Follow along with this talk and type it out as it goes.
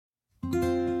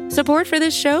Support for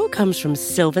this show comes from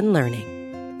Sylvan Learning.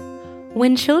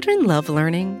 When children love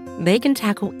learning, they can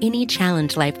tackle any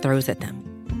challenge life throws at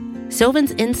them.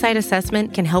 Sylvan's Insight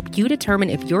Assessment can help you determine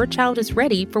if your child is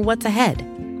ready for what's ahead.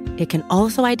 It can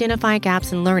also identify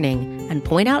gaps in learning and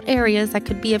point out areas that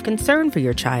could be of concern for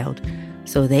your child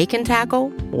so they can tackle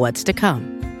what's to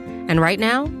come. And right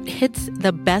now, it's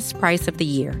the best price of the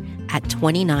year at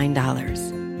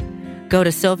 $29. Go to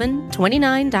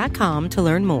sylvan29.com to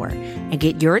learn more and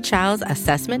get your child's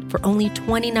assessment for only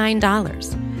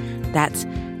 $29. That's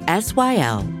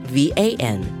SYLVAN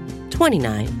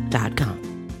 29.com.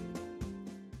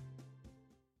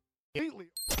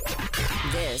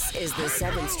 This is the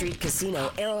 7th Street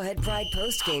Casino Arrowhead Pride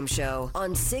postgame show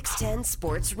on 610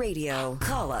 Sports Radio.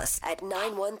 Call us at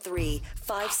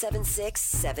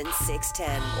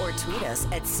 913-576-7610 or tweet us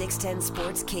at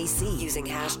 610SportsKC using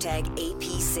hashtag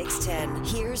AP610.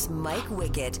 Here's Mike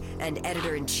Wickett and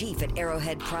editor-in-chief at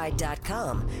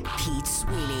arrowheadpride.com, Pete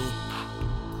Sweeney.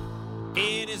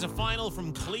 It is a final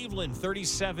from Cleveland,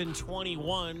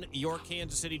 37-21. Your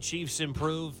Kansas City Chiefs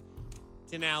improve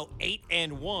to now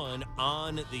 8-1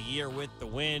 on the year with the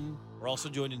win. We're also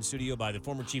joined in studio by the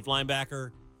former Chief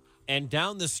linebacker and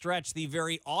down the stretch, the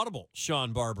very audible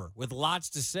Sean Barber with lots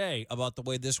to say about the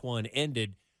way this one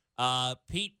ended.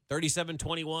 Pete,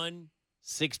 37-21,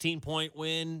 16-point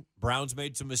win. Browns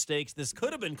made some mistakes. This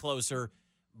could have been closer,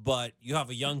 but you have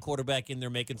a young quarterback in there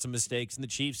making some mistakes, and the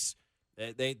Chiefs,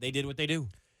 they did what they do.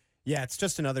 Yeah, it's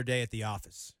just another day at the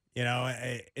office. You know,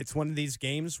 it's one of these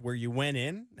games where you went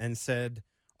in and said,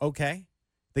 okay,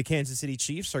 the Kansas City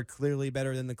Chiefs are clearly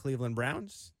better than the Cleveland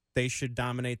Browns. They should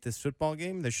dominate this football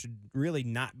game. There should really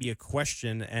not be a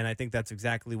question, and I think that's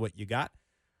exactly what you got.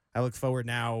 I look forward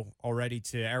now already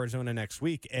to Arizona next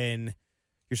week, and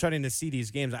you're starting to see these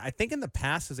games. I think in the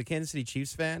past, as a Kansas City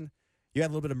Chiefs fan, you had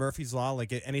a little bit of Murphy's Law,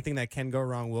 like anything that can go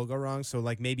wrong will go wrong. So,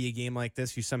 like, maybe a game like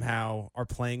this, you somehow are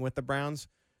playing with the Browns.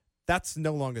 That's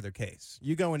no longer the case.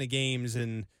 You go into games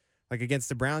and, like, against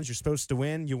the Browns, you're supposed to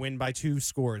win. You win by 2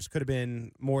 scores. Could have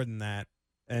been more than that.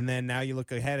 And then now you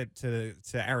look ahead to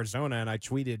Arizona, and I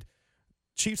tweeted,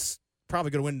 Chiefs probably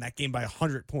going to win that game by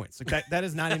 100 points. Like that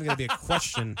is not even going to be a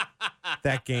question,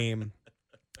 that game.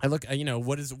 I look,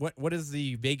 what is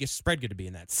the Vegas spread going to be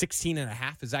in that?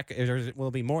 16.5? Is that, or will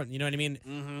it be more? You know what I mean?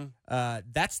 Mm-hmm.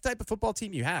 That's the type of football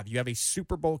team you have. You have a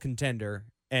Super Bowl contender,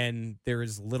 and there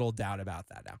is little doubt about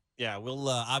that now. Yeah, we'll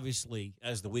obviously,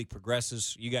 as the week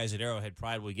progresses, you guys at Arrowhead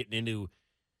Pride will be getting into,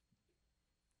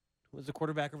 who's the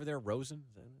quarterback over there? Rosen?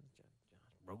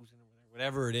 Rosen or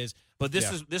whatever it is. But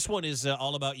this one is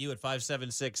all about you at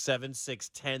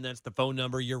 576-7610. That's the phone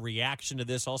number. Your reaction to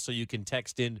this. Also, you can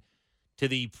text in to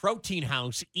the Protein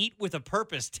House Eat with a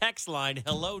Purpose text line.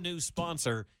 Hello, new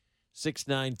sponsor,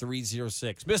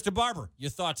 69306. Mr. Barber, your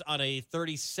thoughts on a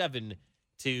 37-21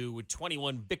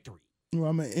 victory? Well,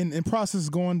 I'm in process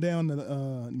going down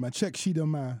my check sheet on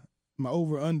my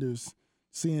over-unders,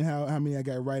 seeing how many I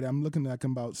got right. I'm looking like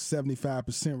I'm about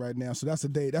 75% right now. So that's a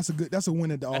day. That's a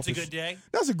win at the office. That's a good day?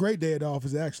 That's a great day at the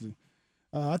office, actually.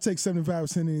 I take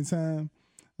 75% any time.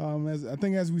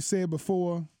 As we said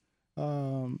before,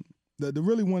 the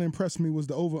really one impressed me was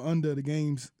the over-under the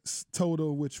game's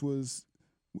total, which was,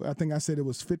 I think I said it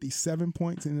was 57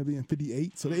 points, and ended up being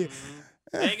 58. So they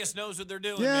Vegas knows what they're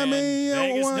doing. Yeah, man. I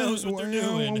mean, Vegas knows what they're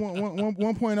doing.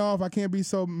 1 point off. I can't be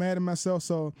so mad at myself.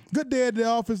 So good day at the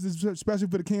office, especially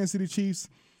for the Kansas City Chiefs.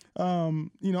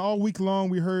 All week long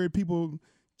we heard people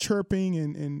chirping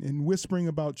and whispering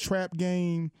about trap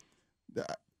game. You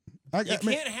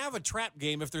can't have a trap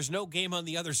game if there's no game on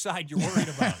the other side you're worried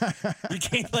about. You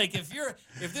can't, like, if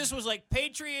this was like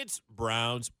Patriots,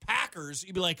 Browns, Packers,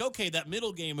 you'd be like, okay, that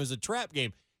middle game is a trap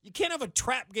game. You can't have a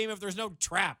trap game if there's no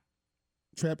trap.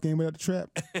 Trap game without the trap.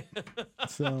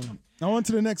 So on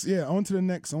to the next. Yeah, on to the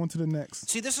next.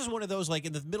 See, this is one of those, like,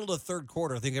 in the middle of the third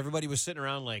quarter, I think everybody was sitting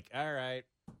around like, all right,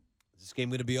 is this game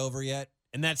going to be over yet?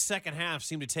 And that second half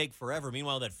seemed to take forever.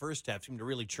 Meanwhile, that first half seemed to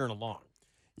really churn along.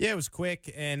 Yeah, it was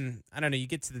quick, and I don't know. You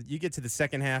get to the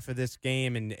second half of this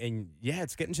game, and yeah,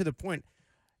 it's getting to the point.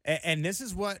 And this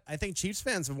is what I think Chiefs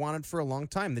fans have wanted for a long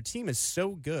time. The team is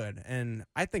so good, and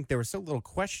I think there was so little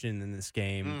question in this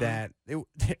game that in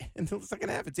the second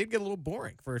half it did get a little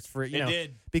boring for you know. It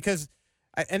did, because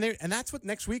and that's what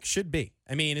next week should be.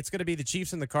 I mean, it's going to be the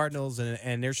Chiefs and the Cardinals,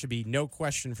 and there should be no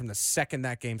question from the second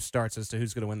that game starts as to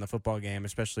who's going to win the football game,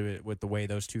 especially with the way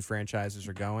those two franchises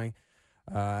are going.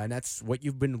 And that's what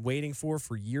you've been waiting for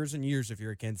years and years if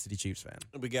you're a Kansas City Chiefs fan.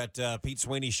 We got Pete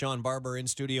Sweeney, Sean Barber in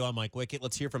studio. I'm Mike Wickett.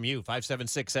 Let's hear from you,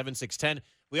 576-7610.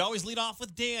 We always lead off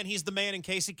with Dan. He's the man in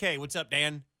KCK. What's up,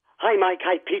 Dan? Hi, Mike.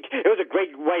 Hi, Pete. It was a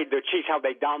great way the Chiefs, how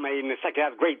they dominated in the second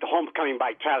half. Great homecoming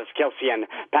by Travis Kelce and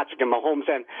Patrick and Mahomes.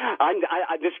 And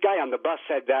this guy on the bus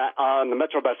said, on the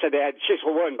Metro bus, said the Chiefs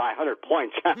will win by 100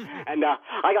 points. And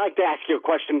I'd like to ask you a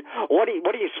question. What do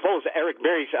you suppose Eric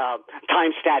Berry's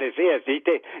time status is? Do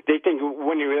you think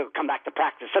when you come back to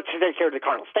practice? Let's take care of the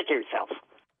Cardinals. Take care of yourself.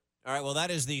 All right, well, that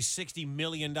is the $60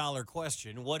 million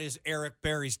question. What is Eric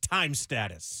Berry's time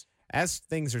status? As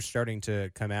things are starting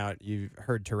to come out, you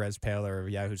heard Therese Paler of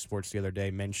Yahoo Sports the other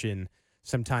day mention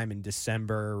sometime in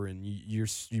December, and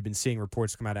you've been seeing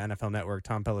reports come out of NFL Network.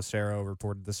 Tom Pelissero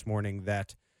reported this morning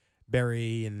that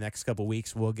Berry in the next couple of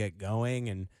weeks will get going,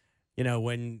 and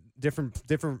when different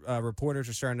reporters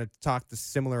are starting to talk the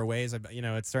similar ways,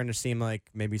 it's starting to seem like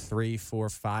maybe 3, 4,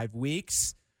 5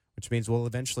 weeks, which means we'll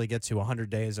eventually get to 100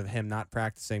 days of him not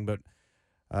practicing, but.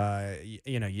 I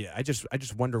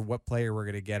just wonder what player we're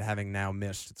going to get having now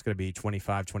missed. It's going to be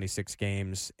 25, 26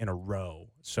 games in a row.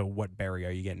 So what Berry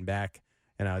are you getting back?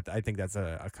 And I think that's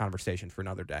a conversation for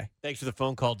another day. Thanks for the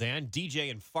phone call, Dan. DJ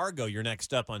in Fargo, you're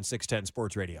next up on 610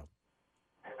 Sports Radio.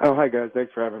 Oh, hi, guys.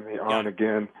 Thanks for having me on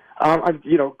again.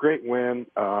 Great win.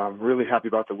 Really happy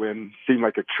about the win. Seemed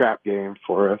like a trap game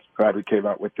for us. Glad we came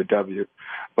out with the W.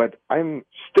 But I'm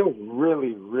still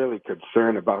really, really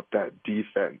concerned about that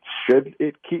defense. Should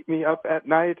it keep me up at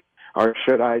night, or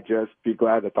should I just be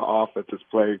glad that the offense is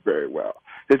playing very well?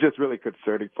 It's just really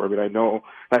concerning for me.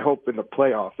 I hope in the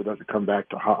playoffs it doesn't come back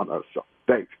to haunt us. So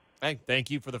thanks. Hey, thank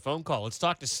you for the phone call. Let's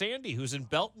talk to Sandy, who's in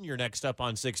Belton. You're next up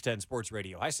on 610 Sports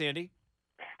Radio. Hi, Sandy.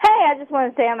 Hey, I just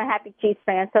want to say I'm a happy Chiefs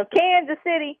fan. So Kansas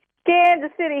City,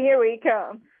 here we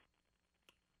come.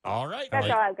 All right.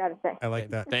 That's all I've got to say. I like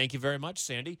that. Thank you very much,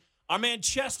 Sandy. Our man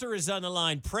Chester is on the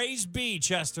line. Praise be,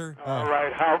 Chester. All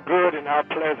right. How good and how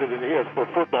pleasant it is for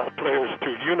football players to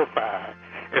unify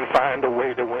and find a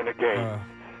way to win a game.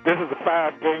 This is the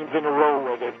 5 games in a row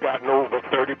where they've gotten over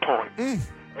 30 points.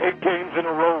 8 games in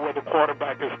a row where the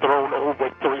quarterback has thrown over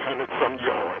 300-some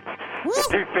yards. The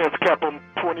defense kept them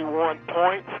 21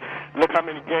 points. Look how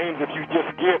many games, if you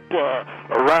just get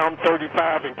around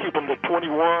 35 and keep them to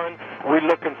 21, we're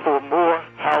looking for more.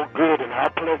 How good and how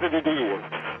pleasant it is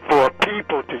for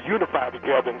people to unify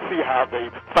together and see how they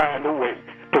find a way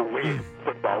to win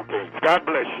football games. God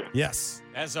bless you. Yes.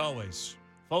 As always,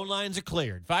 phone lines are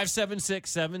cleared.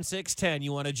 576-7610.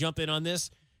 You want to jump in on this?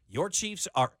 Your Chiefs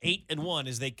are 8-1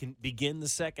 as they can begin the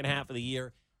second half of the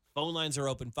year. Phone lines are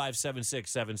open,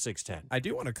 576-7610. I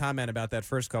do want to comment about that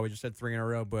first call. We just said 3 in a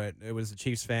row, but it was a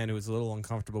Chiefs fan who was a little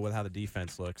uncomfortable with how the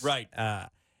defense looks. Right.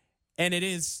 And it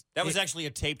is. That was actually a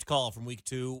taped call from week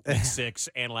 2, week 6,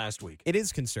 and last week. It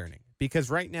is concerning because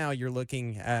right now you're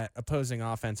looking at opposing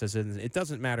offenses, and it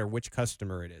doesn't matter which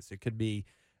customer it is. It could be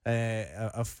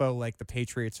a foe like the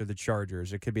Patriots or the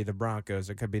Chargers. It could be the Broncos.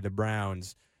 It could be the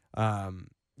Browns.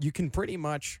 You can pretty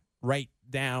much write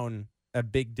down a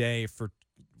big day for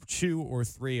 2 or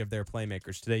 3 of their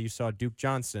playmakers. Today you saw Duke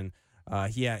Johnson.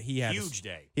 He had huge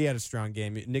day. He had a strong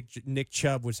game. Nick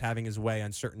Chubb was having his way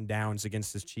on certain downs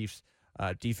against this Chiefs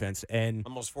defense, and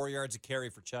almost 4 yards a carry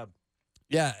for Chubb.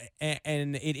 Yeah,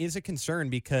 and it is a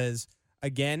concern because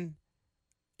again,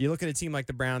 you look at a team like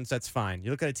the Browns, that's fine. You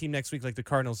look at a team next week like the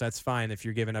Cardinals, that's fine if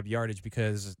you're giving up yardage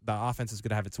because the offense is going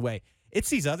to have its way. It's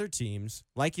these other teams,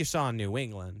 like you saw in New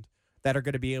England, that are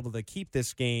going to be able to keep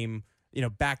this game,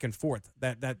 back and forth.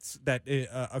 That's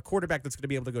a quarterback that's going to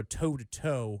be able to go toe to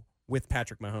toe with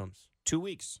Patrick Mahomes. 2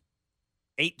 weeks,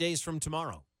 8 days from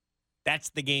tomorrow.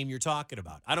 That's the game you're talking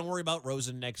about. I don't worry about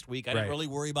Rosen next week. I didn't really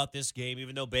worry about this game,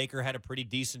 even though Baker had a pretty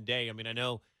decent day. I mean, I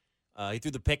know he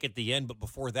threw the pick at the end, but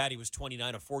before that, he was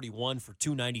 29 of 41 for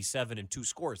 297 and 2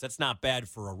 scores. That's not bad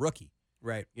for a rookie.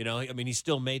 Right. He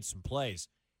still made some plays.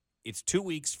 It's 2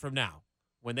 weeks from now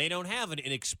when they don't have an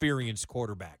inexperienced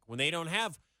quarterback, when they don't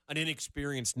have an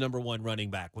inexperienced number 1 running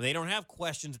back, when they don't have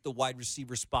questions at the wide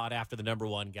receiver spot after the number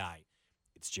 1 guy.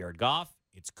 It's Jared Goff,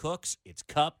 it's Cooks, it's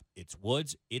Kupp, it's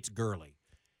Woods, it's Gurley.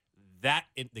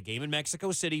 The game in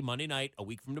Mexico City Monday night, a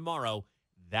week from tomorrow,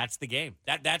 that's the game.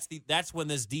 That's when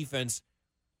this defense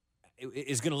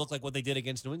is going to look like what they did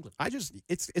against New England.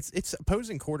 It's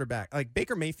opposing quarterback. Like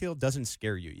Baker Mayfield doesn't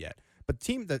scare you yet. But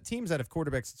the teams that have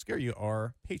quarterbacks that scare you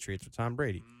are Patriots with Tom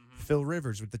Brady, Phil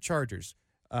Rivers with the Chargers,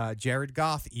 Jared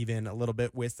Goff even a little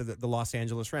bit with the Los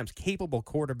Angeles Rams. Capable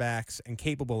quarterbacks and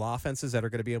capable offenses that are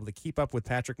going to be able to keep up with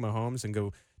Patrick Mahomes and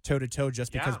go toe-to-toe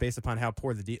just because based upon how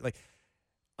poor the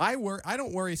I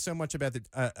don't worry so much about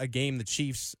a game the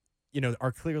Chiefs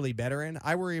are clearly better in.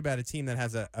 I worry about a team that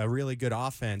has a really good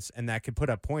offense and that could put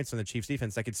up points on the Chiefs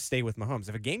defense that could stay with Mahomes.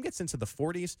 If a game gets into the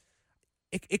 40s,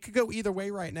 it could go either way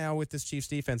right now with this Chiefs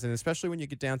defense, and especially when you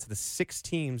get down to the 6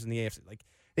 teams in the AFC. Like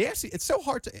The AFC, it's so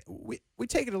hard to we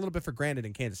take it a little bit for granted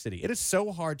in Kansas City. It is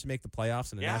so hard to make the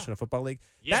playoffs in the National Football League.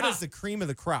 Yeah. That is the cream of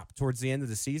the crop towards the end of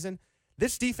the season.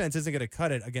 This defense isn't going to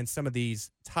cut it against some of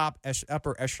these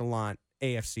upper echelon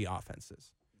AFC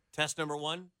offenses. Test number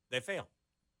 1, they failed.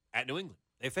 At New England,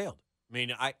 they failed. I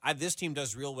mean, this team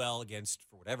does real well against,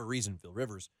 for whatever reason, Phil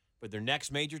Rivers, but their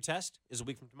next major test is a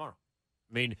week from tomorrow.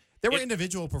 I mean, there were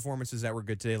individual performances that were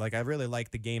good today. Like, I really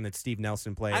like the game that Steve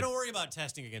Nelson played. I don't worry about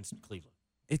testing against Cleveland.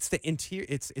 It's the interior.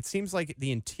 It seems like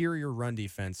the interior run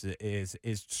defense is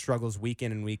struggles week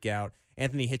in and week out.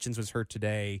 Anthony Hitchens was hurt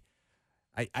today.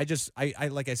 I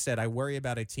like I said, I worry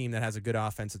about a team that has a good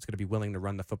offense that's going to be willing to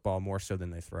run the football more so than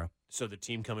they throw. So the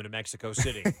team coming to Mexico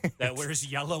City that wears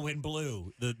yellow and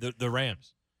blue, the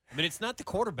Rams. I mean, it's not the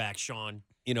quarterback, Sean.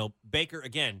 You know, Baker,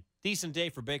 again, decent day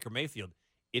for Baker Mayfield.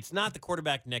 It's not the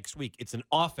quarterback next week. It's an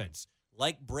offense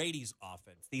like Brady's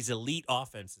offense, these elite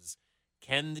offenses.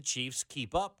 Can the Chiefs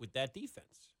keep up with that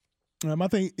defense? I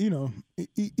think,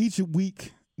 each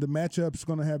week the matchup's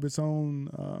going to have its own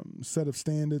set of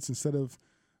standards and set of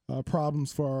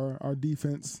problems for our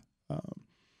defense.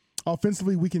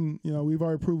 Offensively, we can, we've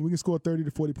already proven we can score 30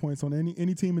 to 40 points on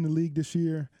any team in the league this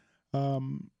year.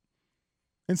 And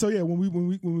so, when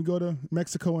we go to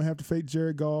Mexico and have to face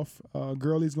Jared Goff,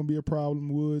 Gurley's going to be a problem.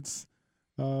 Woods,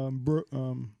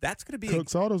 that's going to be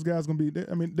Cooks, all those guys going to be.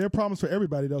 I mean, they're problems for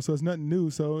everybody though, so it's nothing new.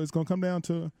 So it's going to come down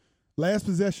to last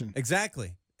possession.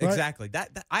 Exactly. Right? Exactly.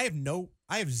 That I have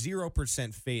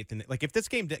 0% faith in it. Like, if this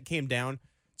game came down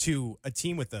to a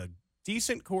team with a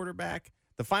decent quarterback,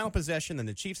 the final possession, and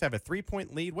the Chiefs have a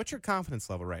 3-point lead, what's your confidence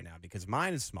level right now? Because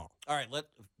mine is small. All right,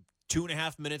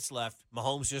 2.5 minutes left.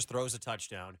 Mahomes just throws a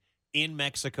touchdown in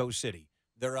Mexico City.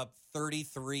 They're up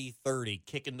 33-30,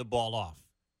 kicking the ball off.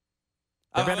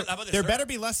 There better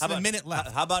be less than a minute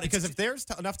left. How about because if there's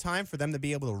enough time for them to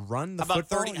be able to run the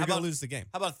football, you're going to lose the game.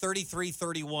 How about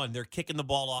 33-31? They're kicking the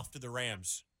ball off to the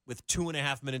Rams with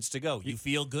 2.5 minutes to go. You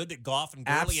feel good that Goff and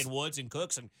Gurley and Woods and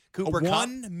Cooks and Cooper Kupp?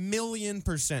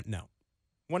 1,000,000% no.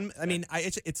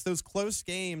 It's those close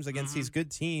games against these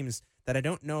good teams that I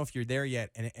don't know if you're there yet,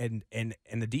 and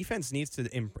the defense needs to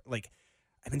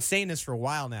I've been saying this for a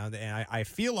while now, and I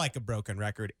feel like a broken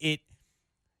record.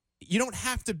 You don't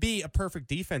have to be a perfect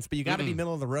defense, but you got to be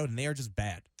middle of the road, and they are just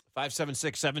bad.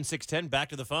 576-7610. Back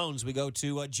to the phones. We go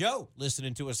to Joe,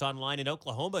 listening to us online in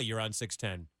Oklahoma. You're on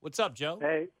 610. What's up, Joe?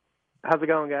 Hey, how's it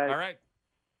going, guys? All right.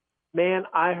 Man,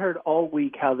 I heard all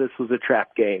week how this was a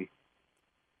trap game,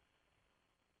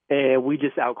 and we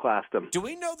just outclassed them. Do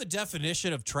we know the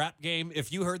definition of trap game?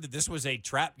 If you heard that this was a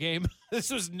trap game,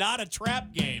 this was not a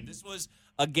trap game. This was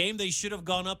a game they should have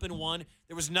gone up and won.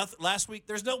 There was nothing last week.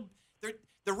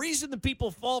 The reason the people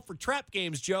fall for trap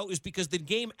games, Joe, is because the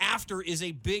game after is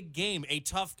a big game, a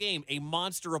tough game, a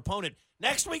monster opponent.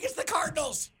 Next week it's the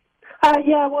Cardinals.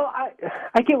 Yeah, well,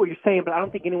 I get what you're saying, but I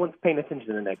don't think anyone's paying attention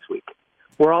to the next week.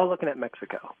 We're all looking at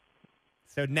Mexico.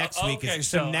 So next week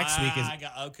is next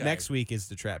week is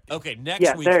the trap game. Okay,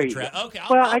 next week's the trap. Okay,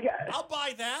 I'll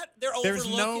buy that. They're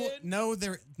overlooking.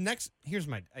 Here's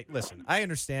my listen. I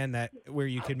understand that where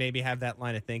you could maybe have that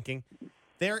line of thinking.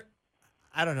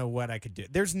 I don't know what I could do.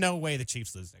 There's no way the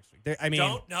Chiefs lose next week.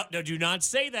 Do not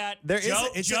say that.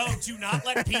 Joe, do not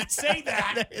let Pete say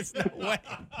that. There is no way.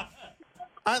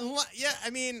 I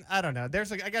don't know.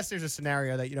 I guess there's a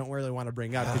scenario that you don't really want to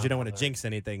bring up because you don't want to jinx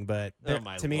anything. But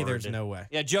to me, there's no way.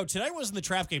 Yeah, Joe, tonight wasn't the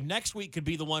trap game. Next week could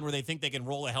be the one where they think they can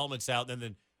roll the helmets out, and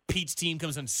then Pete's team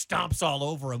comes and stomps all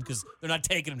over them because they're not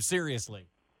taking them seriously.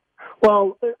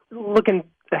 Well, looking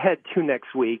ahead to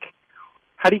next week,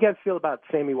 how do you guys feel about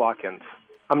Sammy Watkins?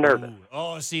 I'm nervous.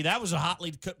 See, that was a hot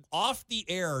lead off the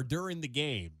air during the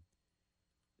game.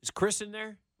 Is Chris in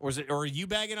there? Or are you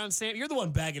bagging on Sammy? You're the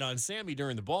one bagging on Sammy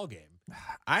during the ball game.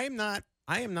 I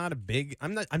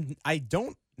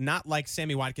don't not like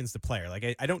Sammy Watkins the player.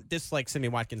 Like I don't dislike Sammy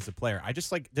Watkins the player. I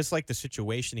just dislike the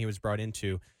situation he was brought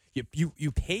into.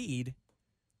 You paid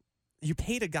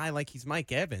a guy like he's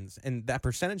Mike Evans and that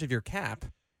percentage of your cap,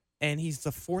 and he's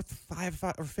the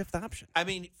fifth option. I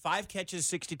mean, 5 catches,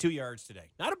 62 yards today.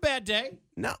 Not a bad day.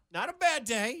 No, not a bad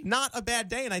day. Not a bad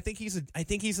day. And I think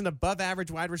he's an above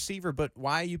average wide receiver. But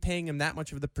why are you paying him that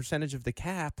much of the percentage of the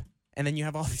cap? And then you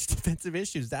have all these defensive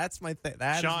issues. That's my thing.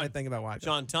 That's my thing about Watkins.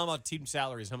 Sean, tell them about team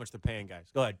salaries, how much they're paying guys.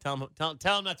 Go ahead. Tell them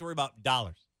not to worry about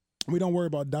dollars. We don't worry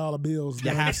about dollar bills.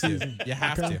 You have to. You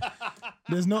have to.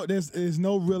 There's no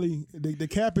really. The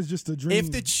cap is just a dream.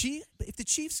 If the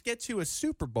Chiefs get to a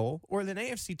Super Bowl or an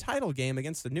AFC title game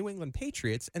against the New England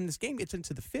Patriots, and this game gets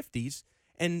into the 50s,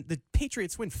 and the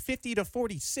Patriots win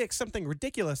 50-46, something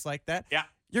ridiculous like that. Yeah.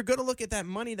 You're going to look at that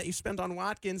money that you spent on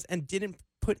Watkins and didn't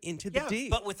put into the D.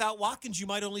 But without Watkins, you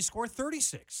might only score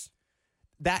 36.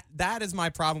 That is my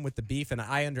problem with the beef, and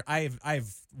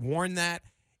I've warned that.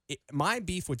 My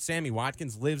beef with Sammy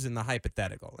Watkins lives in the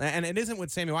hypothetical, and it isn't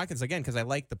with Sammy Watkins again because I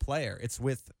like the player. It's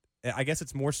with, I guess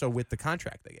it's more so with the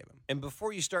contract they gave him. And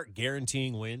before you start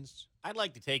guaranteeing wins, I'd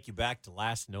like to take you back to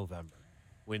last November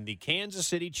when the Kansas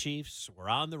City Chiefs were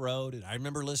on the road, and I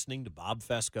remember listening to Bob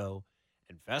Fesco,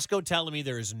 and Fesco telling me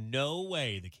there is no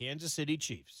way the Kansas City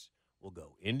Chiefs will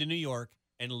go into New York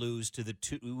and lose to the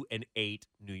 2-8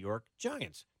 New York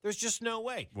Giants. There's just no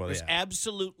way. Well, There's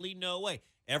absolutely no way.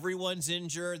 Everyone's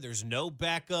injured. There's no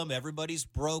Beckham. Everybody's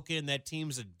broken. That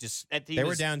team They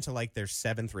were down to like their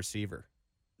 7th receiver.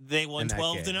 They won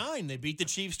 12-9. They beat the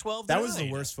Chiefs 12-9. That was the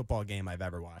worst football game I've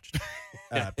ever watched.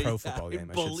 Pro football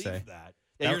game, I should say. Believe that.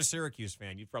 Yeah, you're a Syracuse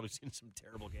fan. You've probably seen some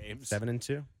terrible games.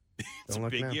 7-2. It's a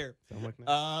big year. Don't look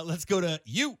now. Let's go to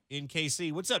you in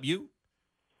KC. What's up, you?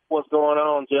 What's going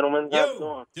on, gentlemen? How's it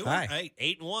going? Doing Hi. right.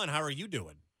 8-1. How are you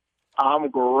doing? I'm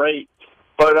great.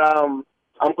 But I'm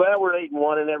glad we're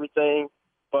 8-1 and everything.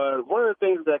 But one of the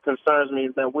things that concerns me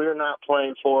is that we're not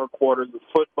playing 4 quarters of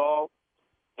football,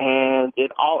 and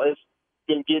it's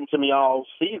been getting to me all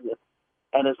season.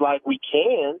 And it's like we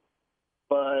can,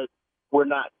 but we're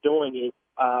not doing it.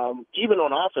 Even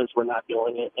on offense, we're not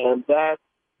doing it, and that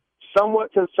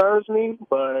somewhat concerns me.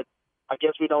 But I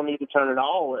guess we don't need to turn it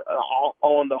all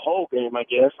on the whole game, I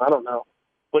guess. I don't know.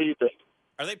 What do you think?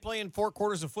 Are they playing 4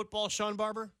 quarters of football, Sean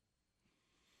Barber?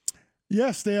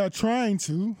 Yes, they are trying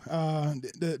to.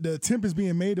 The attempt is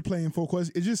being made to play in 4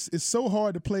 quarters. It's so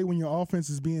hard to play when your offense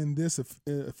is being this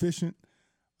efficient.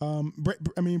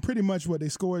 Pretty much what they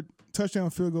scored touchdown,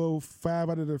 field goal 5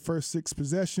 out of the first 6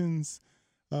 possessions.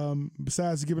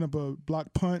 Besides giving up a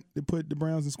blocked punt, they put the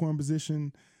Browns in scoring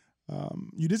position.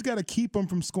 You just got to keep them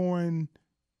from scoring,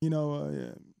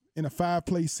 in a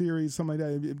 5-play series, something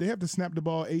like that. If they have to snap the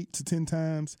ball 8 to 10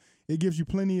 times, it gives you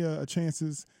plenty of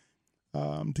chances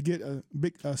to get a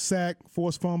big sack,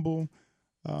 forced fumble.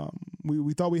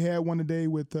 We thought we had one today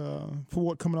with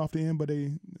Ford coming off the end, but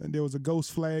there was a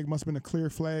ghost flag. Must have been a clear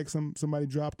flag. Somebody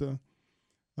dropped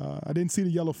I didn't see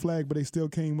the yellow flag, but they still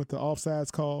came with the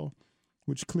offsides call,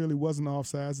 which clearly wasn't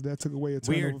offsides. That took away a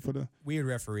turnover for the weird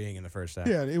refereeing in the first half.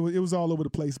 Yeah, it was all over the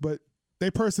place, but they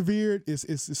persevered.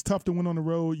 It's tough to win on the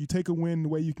road. You take a win the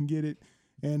way you can get it,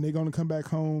 and they're going to come back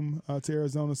home to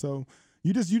Arizona. So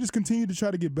you just continue to try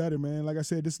to get better, man. Like I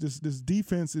said, this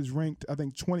defense is ranked, I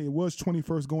think 20. It was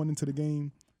 21st going into the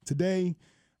game today,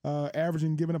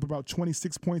 giving up about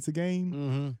 26 points a game.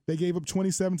 Mm-hmm. They gave up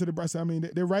 27 to the Browns. I mean,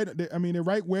 they're right. They're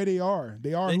right where they are.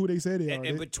 They are who they say they are.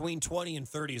 And between 20 and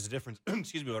 30 is a difference.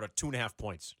 Excuse me, about 2.5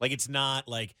 points. Like it's not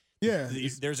like. Yeah,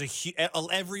 there's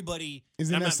everybody is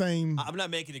in that same. I'm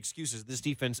not making excuses. This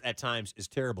defense at times is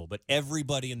terrible, but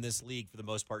everybody in this league, for the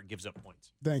most part, gives up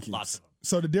points. Thank you. Lots of them.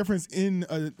 So the difference in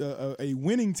a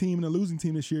winning team and a losing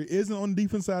team this year isn't on the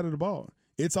defense side of the ball.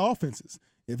 It's offenses.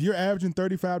 If you're averaging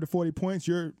 35 to 40 points,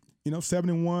 you're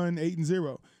 7-1,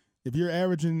 8-0. If you're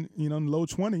averaging in the low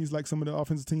 20s like some of the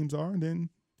offensive teams are,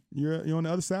 then you're on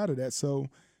the other side of that. So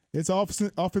it's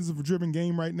offensive driven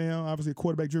game right now. Obviously a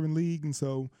quarterback driven league, and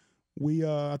so.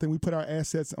 I think we put our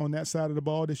assets on that side of the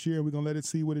ball this year, and we're going to let it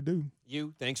see what it do.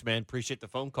 Thanks, man. Appreciate the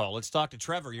phone call. Let's talk to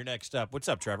Trevor. You're next up. What's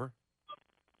up, Trevor?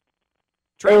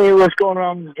 Hey, what's going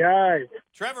on, guys?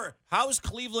 Trevor, how's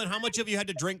Cleveland? How much have you had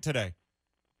to drink today?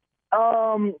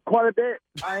 Quite a bit.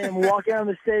 I am walking out of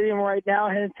the stadium right now,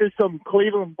 heading to some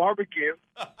Cleveland barbecue.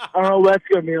 I don't know what that's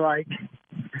going to be like.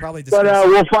 Probably disgusting. But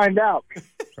we'll find out.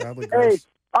 Probably gross. Hey,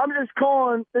 I'm just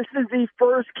calling. This is the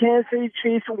first Kansas City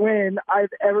Chiefs win I've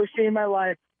ever seen in my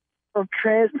life. From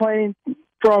transplanting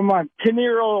from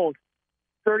 10-year-old,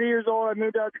 30 years old. I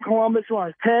moved out to Columbus when I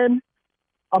was 10.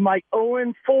 I'm like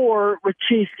 0-4 with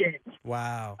Chiefs games.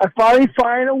 Wow. I finally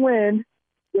find a win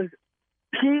with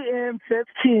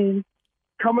PM15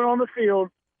 coming on the field.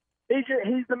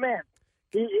 He's the man.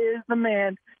 He is the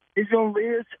man. He's going to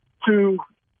lead us to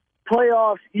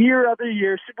playoffs year after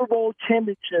year, Super Bowl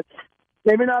championships.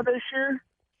 Maybe not this year,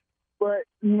 but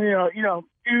a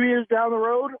few years down the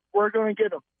road, we're going to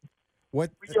get them. We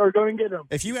are going to get them.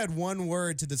 If you had one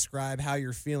word to describe how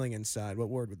you're feeling inside, what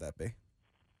word would that be?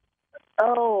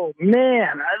 Oh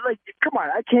man, come on,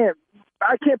 I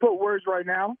can't put words right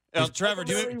now. Trevor,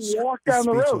 walk down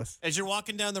the road. As you're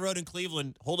walking down the road in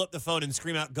Cleveland, hold up the phone and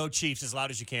scream out, "Go Chiefs," as loud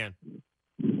as you can.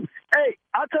 Hey,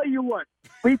 I'll tell you what.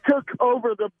 We took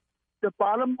over the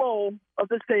bottom bowl of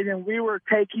the stadium. We were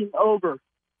taking over.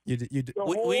 We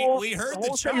heard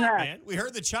the chop, man. We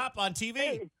heard the chop on TV.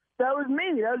 Hey, that was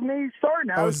me. That was me starting.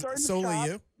 I was starting solely the chop.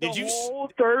 you?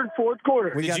 whole third, fourth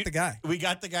quarter. We got the guy. We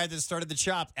got the guy that started the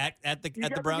chop at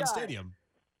the Brown Stadium.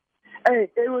 Hey,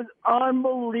 it was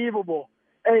unbelievable.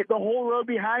 Hey, the whole row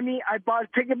behind me, I bought a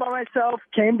ticket by myself,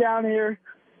 came down here,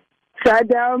 sat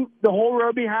down. The whole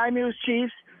row behind me was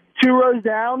Chiefs. 2 rows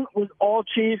down was all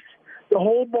Chiefs. The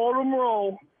whole bottom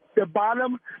row, the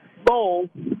bottom bowl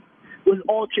was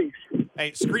all Chiefs.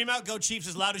 Hey, scream out "Go Chiefs"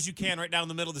 as loud as you can right down in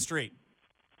the middle of the street.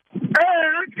 Hey,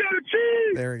 let's go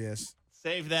Chiefs! There he is.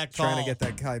 Save that call. Trying to get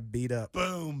that guy beat up.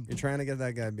 Boom. You're trying to get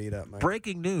that guy beat up, Mike.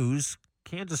 Breaking news,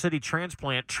 Kansas City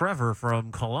transplant Trevor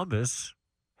from Columbus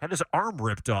had his arm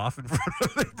ripped off in front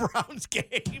of the Browns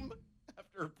game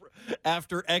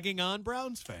after egging on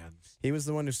Browns fans. He was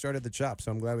the one who started the chop,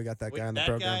 so I'm glad we got that guy on the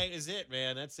program. That guy is it,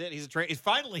 man. That's it.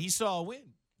 Finally, he saw a win.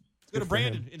 Let's go to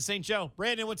Brandon in St. Joe.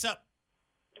 Brandon, what's up?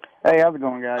 Hey, how's it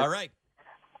going, guys? All right.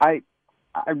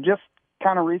 I've just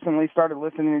kind of recently started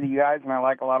listening to you guys, and I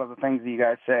like a lot of the things that you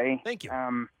guys say. Thank you.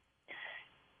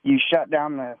 You shut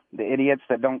down the idiots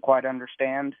that don't quite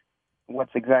understand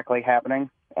what's exactly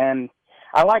happening, and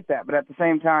I like that. But at the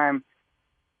same time,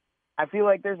 I feel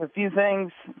like there's a few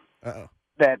things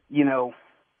that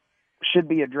should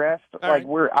be addressed.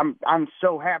 I'm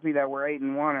so happy that we're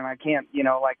 8-1, and I can't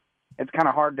it's kind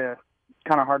of hard to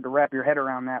wrap your head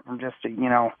around that from just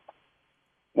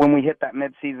when we hit that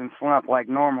midseason slump like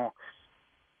normal.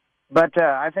 But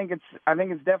I think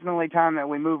it's definitely time that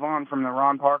we move on from the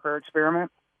Ron Parker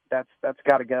experiment. That's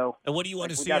got to go. And what do you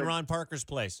want to see in Ron Parker's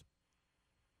place?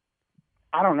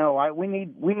 I don't know. We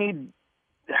need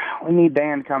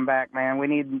Dan to come back, man. We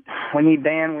need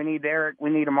Dan. We need Eric. We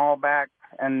need them all back.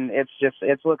 And it's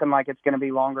looking like it's going to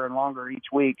be longer and longer each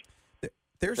week.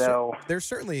 There's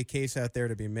certainly a case out there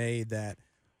to be made that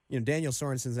Daniel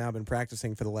Sorensen's now been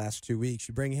practicing for the last 2 weeks.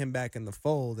 You bring him back in the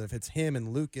fold. If it's him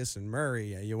and Lucas and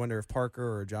Murray, you wonder if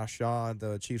Parker or Josh Shaw,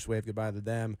 the Chiefs wave goodbye to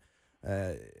them.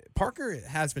 Parker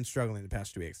has been struggling the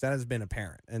past 2 weeks. That has been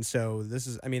apparent. And so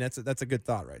that's a good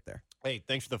thought right there. Hey,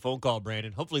 thanks for the phone call,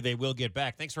 Brandon. Hopefully they will get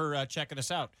back. Thanks for checking us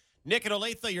out. Nick and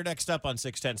Olathe, you're next up on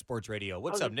 610 Sports Radio.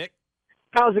 What's up, Nick?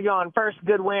 How's it going? First,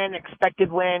 good win,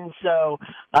 expected win. So,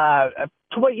 to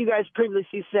what you guys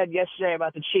previously said yesterday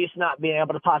about the Chiefs not being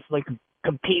able to possibly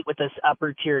compete with this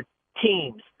upper-tier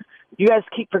teams, you guys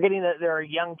keep forgetting that they're a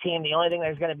young team. The only thing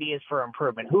there's going to be is for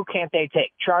improvement. Who can't they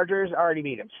take? Chargers already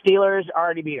beat them. Steelers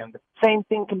already beat them. The same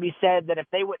thing can be said that if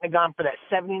they wouldn't have gone for that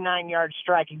 79-yard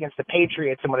strike against the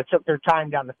Patriots and would have took their time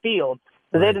down the field,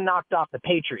 so they'd have knocked off the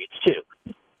Patriots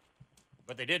too.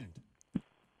 But they didn't.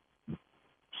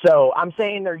 So I'm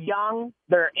saying they're young,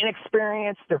 they're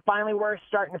inexperienced, they're finally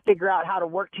starting to figure out how to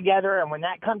work together, and when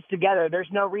that comes together, there's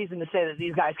no reason to say that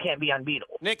these guys can't be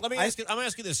unbeatable. Nick, I'm going to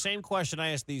ask you the same question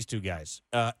I asked these two guys.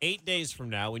 8 days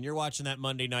from now, when you're watching that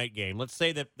Monday night game, let's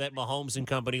say that Mahomes and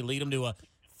company lead them to a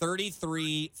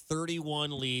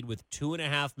 33-31 lead with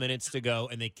 2.5 minutes to go,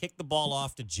 and they kick the ball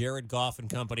off to Jared Goff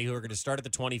and company, who are going to start at the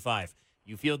 25.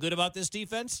 You feel good about this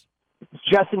defense?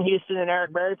 Justin Houston and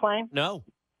Eric Berry playing? No.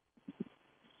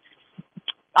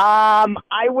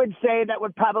 I would say that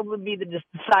would probably be the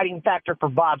deciding factor for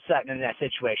Bob Sutton in that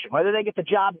situation. Whether they get the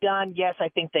job done, yes, I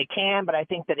think they can, but I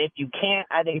think that if you can't,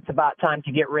 I think it's about time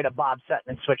to get rid of Bob Sutton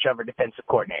and switch over defensive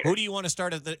coordinator. Who do you want to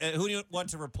start who do you want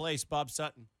to replace Bob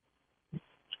Sutton?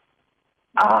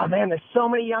 Oh, man, there's so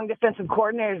many young defensive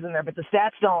coordinators in there, but the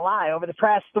stats don't lie. Over the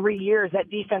past 3 years, that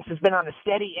defense has been on a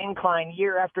steady incline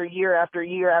year after year after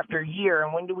year after year,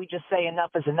 and when do we just say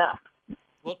enough is enough?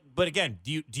 Well, but again,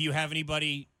 do you have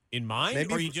anybody in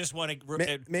mind, or you just want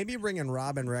to maybe bring in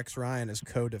Rob and Rex Ryan as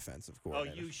co-defensive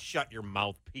coordinator? Oh, you shut your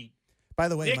mouth, Pete. By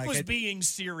the way, Nick Mike, was being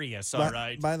serious. All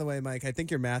right. By the way, Mike, I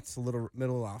think your math's a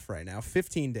little off right now.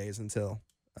 15 days until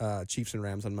Chiefs and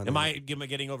Rams on Monday. Am I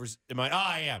getting over?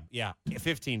 I am. Yeah,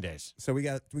 15 days. So we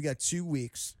got 2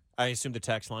 weeks. I assume the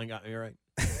text line got me right.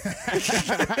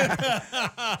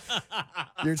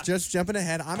 You're just jumping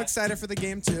ahead. I'm excited for the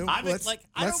game too.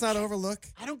 Let's not overlook.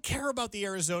 I don't care about the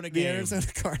Arizona game. The Arizona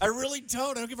Cardinals. I really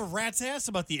don't. I don't give a rat's ass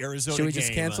about the Arizona game. Should we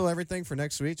just cancel everything for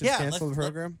next week? Just cancel the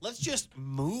program? Let's just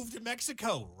move to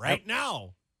Mexico right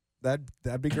now.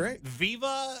 That'd be great.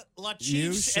 Viva la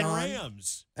Chiefs and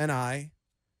Rams. And I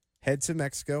head to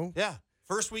Mexico. Yeah.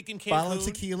 First week in Cancun. Bottle of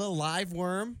tequila, live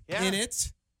worm in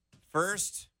it.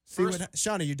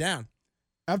 Sean, are you down?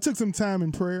 I took some time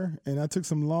in prayer, and I took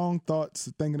some long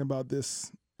thoughts thinking about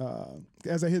this.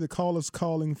 As I hear the callers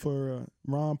calling for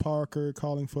Ron Parker,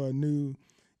 calling for a new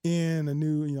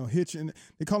Hitch, and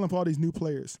they're calling for all these new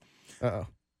players. Uh-oh.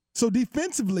 So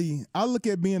defensively, I look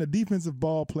at being a defensive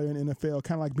ball player in the NFL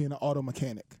kind of like being an auto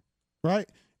mechanic, right?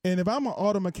 And if I'm an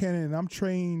auto mechanic and I'm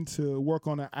trained to work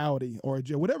on an Audi or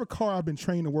whatever car I've been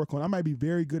trained to work on, I might be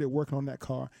very good at working on that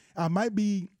car. I might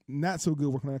be not so good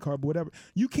working on that car, but whatever.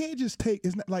 You can't just take,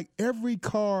 it's not like every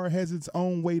car has its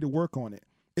own way to work on it.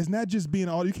 It's not just being an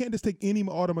auto. You can't just take any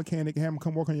auto mechanic and have them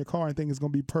come work on your car and think it's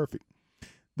going to be perfect.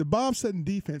 The Bob Sutton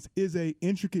defense is a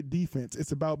intricate defense.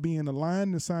 It's about being aligned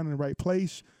and assigned in the right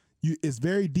place. It's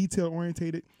very detail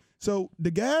orientated. So the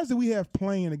guys that we have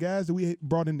playing, the guys that we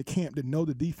brought into camp that know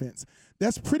the defense,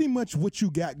 that's pretty much what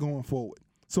you got going forward.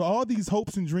 So all these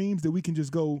hopes and dreams that we can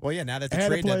just go. Well, yeah, now that the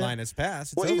trade deadline has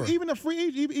passed, it's over. Even a free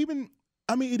agent,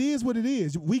 it is what it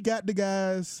is. We got the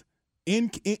guys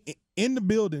in the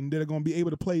building that are going to be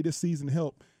able to play this season to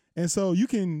help. And so you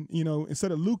can,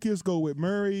 instead of Lucas, go with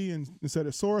Murray, and instead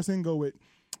of Sorensen, go with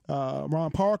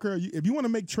Ron Parker. If you want to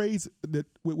make trades that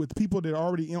with people that are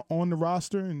already on the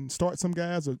roster and start some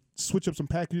guys or switch up some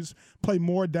packages, play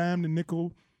more dime than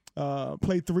nickel,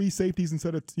 play 3 safeties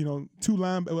instead of 2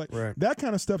 linebackers, right. That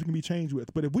kind of stuff can be changed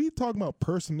with. But if we talk about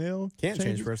personnel, can't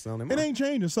change personnel anymore. It ain't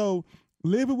changing. So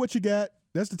live with what you got.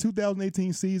 That's the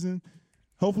 2018 season.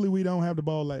 Hopefully we don't have the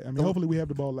ball late. Hopefully we have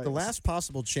the ball late. The last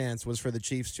possible chance was for the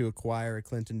Chiefs to acquire a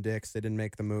Clinton Dix. They didn't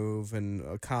make the move,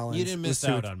 and Collins. You didn't miss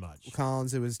out on much.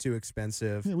 Collins, it was too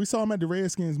expensive. Yeah, we saw him at the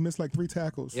Redskins miss like 3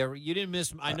 tackles. Yeah, you didn't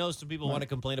miss. I know some people want to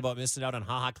complain about missing out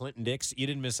on Clinton Dix. You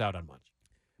didn't miss out on much.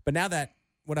 But now that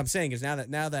what I'm saying is now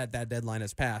that deadline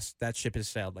has passed, that ship has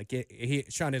sailed. Like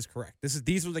Sean is correct.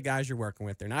 These are the guys you're working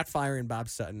with. They're not firing Bob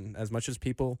Sutton as much as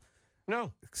people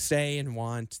say and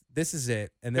want. This is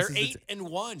it, and they're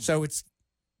 8-1. So it's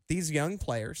these young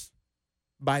players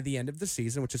by the end of the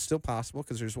season, which is still possible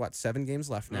because there's 7 games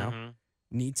left now,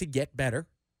 need to get better.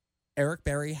 Eric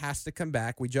Berry has to come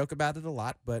back. We joke about it a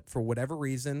lot, but for whatever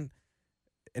reason,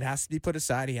 it has to be put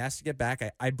aside. He has to get back.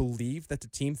 I believe that the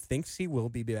team thinks he will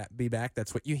be back.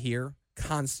 That's what you hear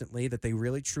constantly, that they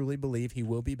really, truly believe he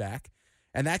will be back.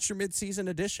 And that's your midseason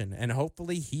addition. And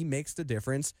hopefully he makes the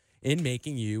difference in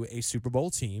making you a Super Bowl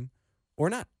team or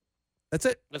not. That's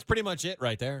it. That's pretty much it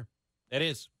right there. It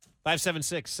is.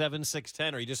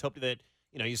 576-7610, or you just hope that,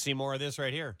 you see more of this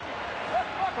right here.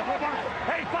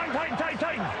 Hey,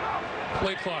 tighten.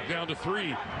 Play clock down to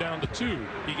 3, down to 2.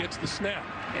 He gets the snap,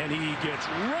 and he gets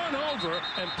run over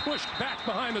and pushed back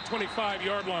behind the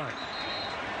 25-yard line.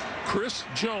 Chris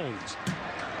Jones,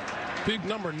 big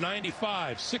number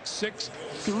 95, 6'6",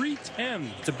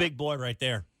 310. It's a big boy right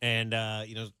there. And,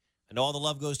 and all the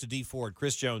love goes to D Ford.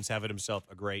 Chris Jones having himself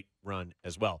a great run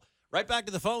as well. Right back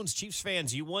to the phones. Chiefs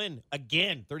fans, you win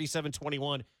again,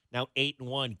 37-21, now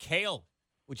 8-1. Kale,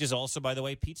 which is also, by the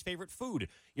way, Pete's favorite food.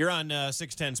 You're on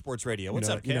 610 Sports Radio. What's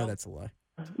up, Kale? You know that's a lie.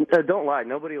 Don't lie.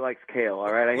 Nobody likes kale,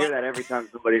 all right? I hear that every time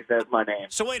somebody says my name.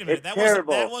 So wait a minute. That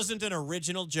wasn't an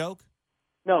original joke?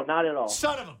 No, not at all.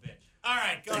 Son of a bitch. All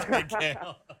right, go ahead,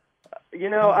 Kale.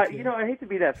 I hate to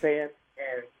be that fan,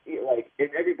 and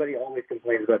everybody always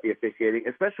complains about the officiating,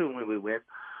 especially when we win.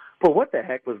 But what the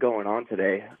heck was going on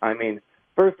today?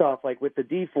 First off, with the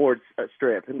D Ford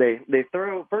strip, and they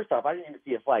throw. First off, I didn't even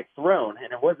see a flag thrown,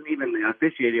 and it wasn't even the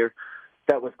officiator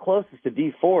that was closest to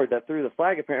D Ford that threw the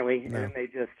flag apparently, and they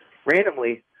just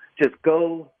randomly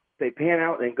go. They pan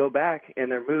out and go back,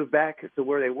 and they're moved back to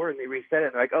where they were, and they reset it.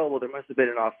 And they're like, oh well, there must have been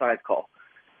an offsides call,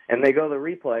 and they go to the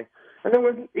replay,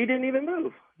 and he didn't even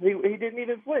move. He didn't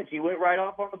even flinch. He went right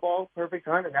off on the ball, perfect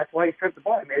time, and that's why he stripped the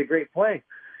ball. He made a great play.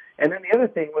 And then the other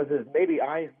thing is maybe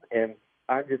I'm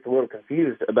just a little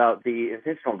confused about the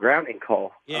intentional grounding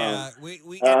call. Yeah,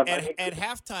 at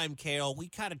halftime, Kale, we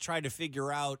kind of tried to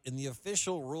figure out, and the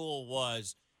official rule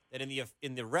was that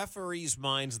in the referees'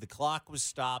 minds, the clock was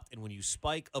stopped, and when you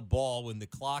spike a ball when the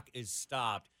clock is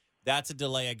stopped, that's a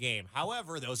delay of game.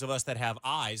 However, those of us that have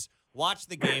eyes watched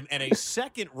the game, and a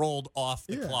second rolled off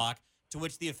the clock, to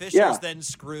which the officials then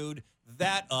screwed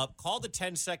that up, called a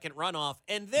 10-second runoff,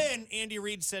 and then Andy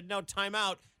Reid said, no,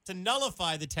 timeout, to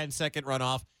nullify the 10-second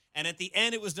runoff. And at the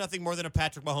end, it was nothing more than a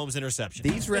Patrick Mahomes interception.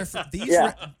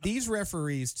 These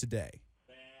referees today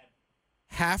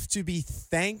have to be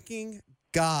thanking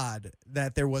God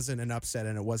that there wasn't an upset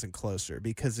and it wasn't closer.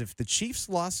 Because if the Chiefs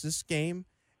lost this game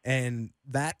and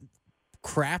that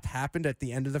crap happened at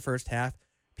the end of the first half,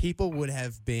 people would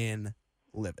have been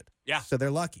livid. Yeah. So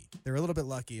they're lucky. They're a little bit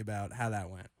lucky about how that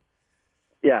went.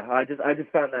 Yeah, I just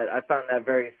found that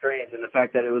very strange, and the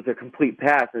fact that it was a complete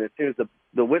pass, and as soon as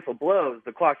the whistle blows,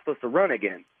 the clock's supposed to run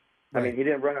again. Right. He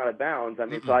didn't run out of bounds.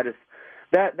 So I just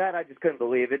couldn't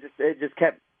believe it. Just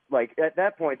kept at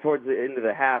that point towards the end of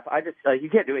the half. You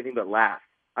can't do anything but laugh.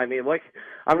 I'm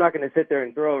not going to sit there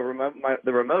and throw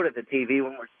the remote at the TV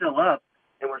when we're still up,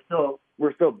 and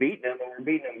we're still beating them, and we're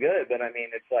beating them good. But I mean,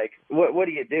 it's like, what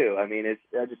do you do? I mean,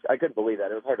 I couldn't believe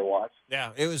that. It was hard to watch.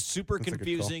 Yeah, it was super That's a good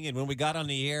confusing. And when we got on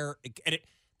the air,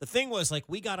 the thing was, like,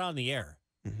 we got on the air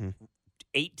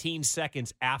 18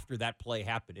 seconds after that play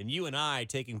happened, and you and I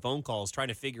taking phone calls trying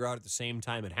to figure out at the same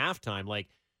time at halftime, like,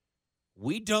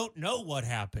 we don't know what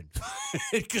happened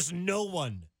because no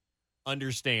one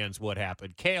understands what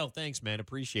happened. Kale, thanks, man.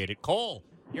 Appreciate it. Cole,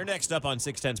 you're next up on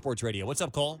 610 Sports Radio. What's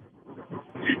up, Cole?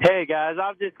 Hey, guys.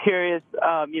 I'm just curious.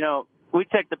 We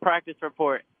check the practice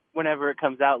report whenever it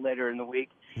comes out later in the week.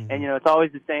 And, it's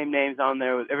always the same names on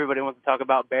there. Everybody wants to talk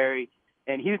about Barry.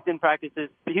 And Houston practiced a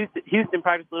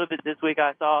little bit this week,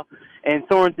 I saw. And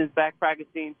Sorensen's back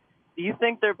practicing. Do you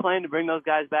think they're planning to bring those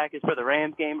guys back as for the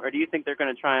Rams game, or do you think they're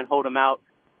going to try and hold them out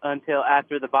until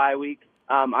after the bye week?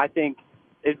 I think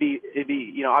it'd be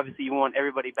obviously you want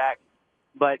everybody back,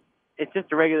 but it's just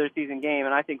a regular season game,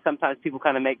 and I think sometimes people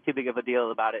kind of make too big of a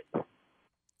deal about it.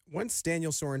 Once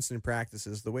Daniel Sorensen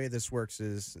practices, the way this works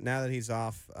is now that he's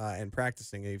off and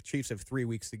practicing, the Chiefs have 3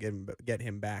 weeks to get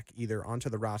him back either onto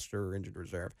the roster or injured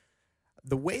reserve.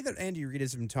 The way that Andy Reid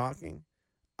has been talking,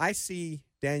 I see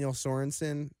Daniel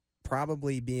Sorensen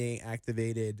probably being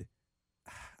activated,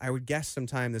 I would guess,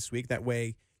 sometime this week. That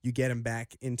way you get him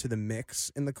back into the mix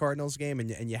in the Cardinals game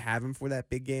and you have him for that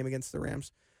big game against the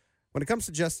Rams. When it comes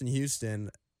to Justin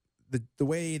Houston, the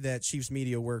way that Chiefs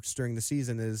media works during the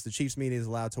season is the Chiefs media is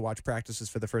allowed to watch practices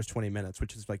for the first 20 minutes,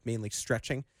 which is like mainly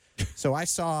stretching. So I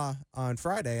saw on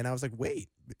Friday and I was like, wait,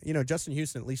 Justin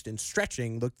Houston, at least in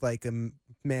stretching, looked like a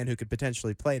man who could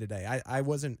potentially play today. I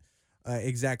wasn't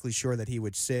exactly sure that he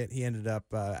would sit. He ended up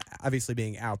obviously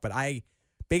being out, but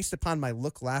based upon my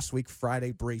look last week,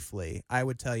 Friday briefly, I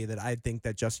would tell you that I think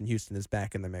that Justin Houston is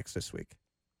back in the mix this week.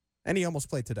 And he almost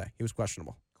played today. He was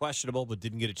questionable. Questionable, but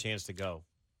didn't get a chance to go.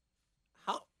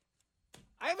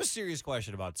 I have a serious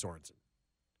question about Sorensen.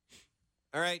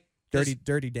 All right?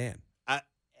 Dirty Dan.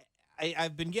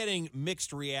 I've been getting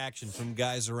mixed reaction from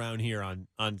guys around here on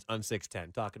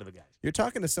 610, talking to the guys. You're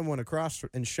talking to someone across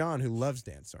in Sean who loves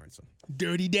Dan Sorensen.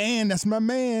 Dirty Dan, that's my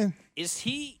man.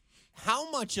 How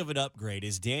much of an upgrade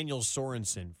is Daniel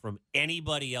Sorensen from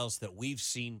anybody else that we've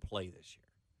seen play this year?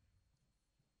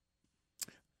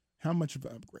 How much of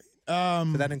an upgrade?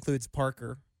 So that includes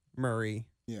Parker, Murray,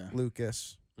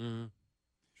 Lucas,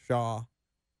 Shaw.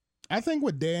 I think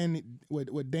what Dan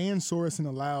Sorensen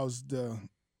allows the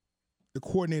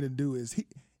coordinator to do is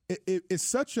it's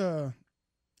such a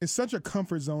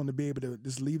comfort zone to be able to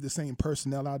just leave the same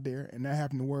personnel out there and not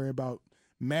having to worry about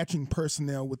matching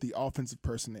personnel with the offensive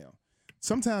personnel.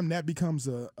 Sometimes that becomes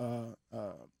a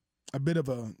bit of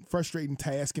a frustrating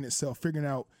task in itself, figuring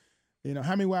out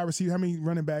how many wide receivers, how many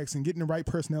running backs, and getting the right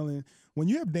personnel in. When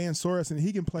you have Dan Sorensen,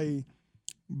 he can play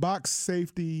box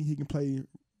safety, he can play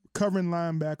covering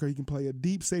linebacker, he can play a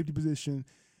deep safety position.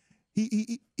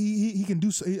 He can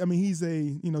do. I mean, he's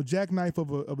a jackknife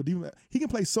of a defense. He can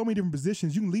play so many different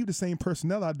positions. You can leave the same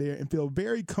personnel out there and feel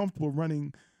very comfortable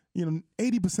running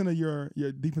 80% of your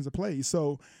defensive plays.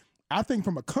 So I think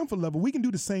from a comfort level, we can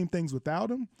do the same things without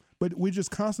him, but we're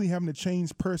just constantly having to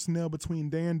change personnel between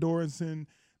Dan Sorensen,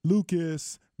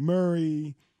 Lucas,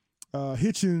 Murray,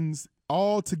 Hitchens,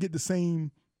 all to get the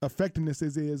same effectiveness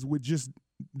as is with just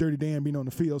Dirty Dan being on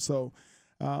the field. So,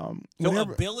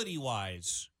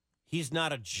 ability-wise, he's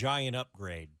not a giant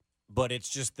upgrade, but it's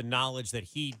just the knowledge that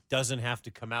he doesn't have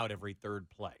to come out every third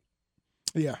play.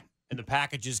 Yeah. And the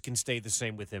packages can stay the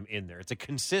same with him in there. It's a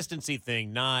consistency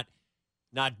thing, not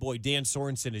boy, Dan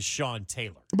Sorensen is Sean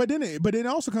Taylor. But then it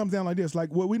also comes down like this.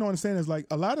 Like, what we don't understand is, like,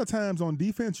 a lot of times on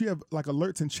defense, you have like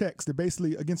alerts and checks that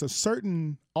basically against a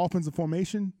certain offensive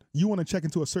formation, you want to check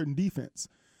into a certain defense.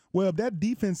 Well, if that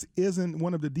defense isn't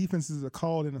one of the defenses that are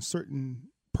called in a certain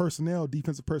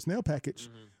defensive personnel package,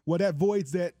 well, that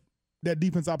voids that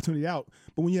defense opportunity out.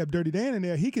 But when you have Dirty Dan in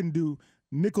there, he can do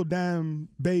nickel, dime,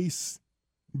 base,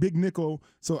 big nickel.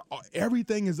 So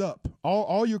everything is up.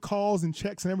 All your calls and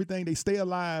checks and everything, they stay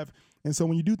alive. And so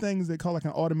when you do things they call like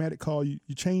an automatic call, you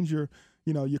change your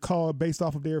call based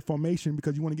off of their formation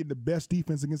because you want to get the best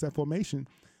defense against that formation.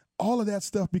 All of that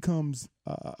stuff becomes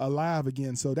alive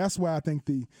again. So that's why I think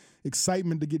the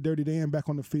excitement to get Dirty Dan back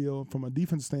on the field from a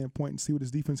defense standpoint and see what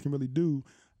his defense can really do,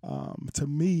 to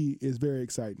me, is very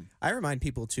exciting. I remind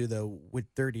people, too, though, with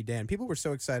Dirty Dan, people were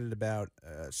so excited about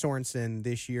Sorensen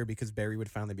this year because Barry would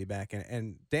finally be back.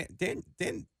 And Danny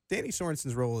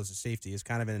Sorensen's role as a safety is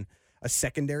kind of in a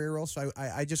secondary role. So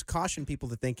I just caution people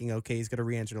to thinking, okay, he's going to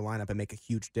re-enter the lineup and make a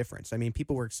huge difference. I mean,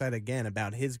 people were excited again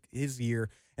about his year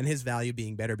and his value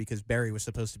being better because Barry was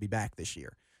supposed to be back this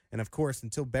year. And, of course,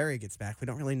 until Barry gets back, we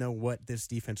don't really know what this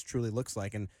defense truly looks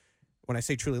like. And when I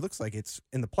say truly looks like, it's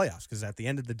in the playoffs, because at the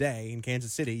end of the day, in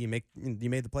Kansas City, you made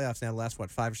the playoffs now the last,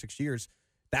 5 or 6 years.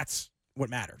 That's what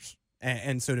matters.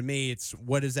 And so to me, it's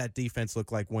what does that defense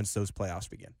look like once those playoffs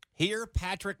begin? Hear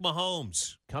Patrick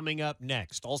Mahomes coming up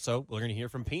next. Also, we're going to hear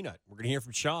from Peanut. We're going to hear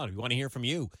from Sean. We want to hear from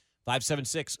you.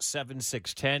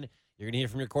 576-7610. You're going to hear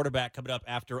from your quarterback coming up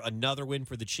after another win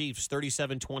for the Chiefs,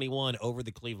 37-21 over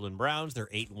the Cleveland Browns. They're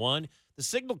 8-1. The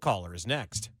signal caller is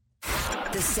next.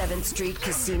 The 7th Street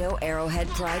Casino Arrowhead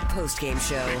Pride postgame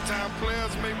show. Big-time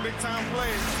players make big-time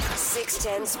plays.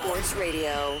 610 Sports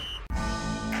Radio.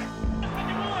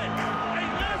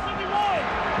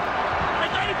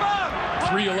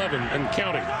 3:11 and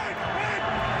counting.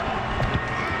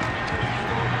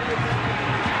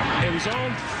 End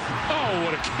zone. Oh,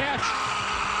 what a catch.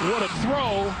 What a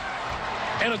throw.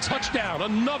 And a touchdown.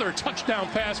 Another touchdown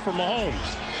pass for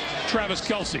Mahomes. Travis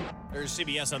Kelce. There's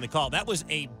CBS on the call. That was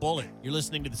a bullet. You're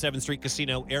listening to the 7th Street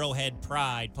Casino Arrowhead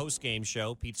Pride postgame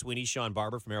show. Pete Sweeney, Sean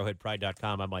Barber from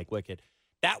arrowheadpride.com. I'm Mike Wickett.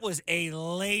 That was a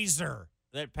laser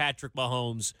that Patrick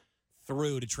Mahomes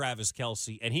threw to Travis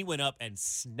Kelce, and he went up and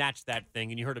snatched that thing,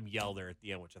 and you heard him yell there at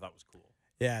the end, which I thought was cool.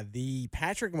 Yeah, the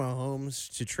Patrick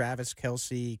Mahomes to Travis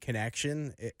Kelce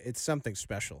connection, it's something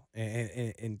special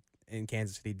in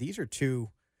Kansas City. These are two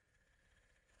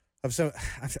of some.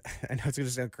 I know it's going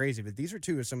to sound crazy, but these are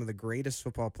two of some of the greatest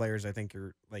football players I think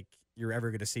you're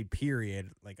ever going to see. Period.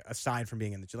 Like aside from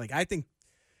being in the I think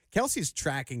Kelce's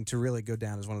tracking to really go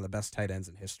down as one of the best tight ends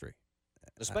in history.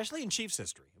 Especially in Chiefs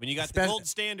history. I mean, you got the gold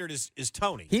standard is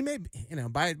Tony. He may,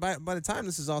 by the time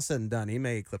this is all said and done, he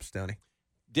may eclipse Tony.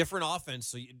 Different offense,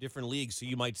 so different leagues, so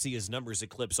you might see his numbers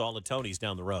eclipse all of Tony's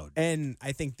down the road. And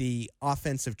I think the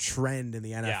offensive trend in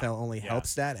the NFL only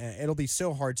helps that. And it'll be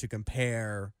so hard to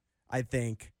compare, I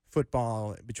think,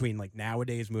 football between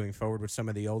nowadays moving forward with some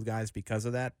of the old guys because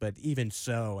of that. But even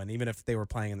so, and even if they were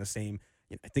playing in the same,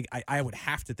 I think I would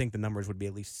have to think the numbers would be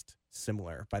at least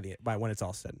similar by when it's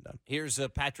all said and done. Here's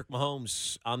Patrick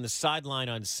Mahomes on the sideline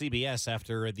on CBS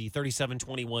after the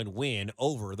 37-21 win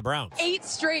over the Browns. 8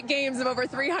 straight games of over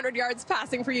 300 yards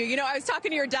passing for you. You know, I was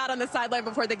talking to your dad on the sideline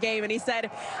before the game, and he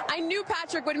said, I knew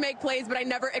Patrick would make plays, but I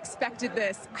never expected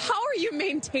this. How are you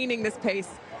maintaining this pace?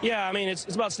 Yeah, I mean,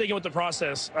 it's about sticking with the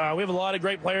process. We have a lot of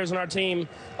great players on our team.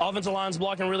 Offensive line's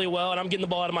blocking really well, and I'm getting the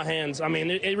ball out of my hands. I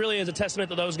mean, it really is a testament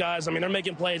to those guys. I mean, they're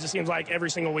making plays, it seems like, every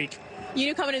single week. You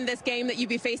knew coming in this game that you'd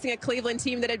be facing a Cleveland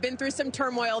team that had been through some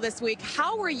turmoil this week.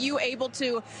 How were you able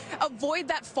to avoid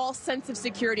that false sense of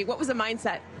security? What was the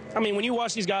mindset? I mean, when you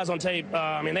watch these guys on tape,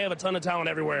 I mean, they have a ton of talent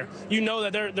everywhere. You know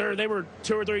that they were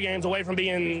 2 or 3 games away from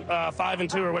being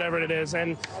 5-2 or whatever it is,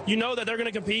 and you know that they're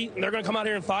going to compete and they're going to come out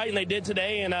here and fight, and they did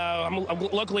today. And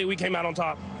luckily, we came out on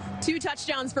top. 2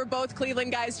 touchdowns for both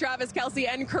Cleveland guys, Travis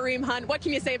Kelce and Kareem Hunt. What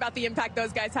can you say about the impact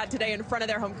those guys had today in front of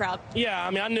their home crowd? Yeah, I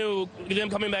mean, I knew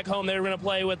them coming back home, they were going to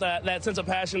play with that sense of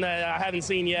passion that I haven't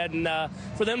seen yet. And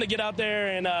for them to get out there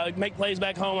and make plays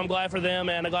back home, I'm glad for them,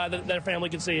 and I'm glad that their family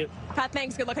could see it. Pat,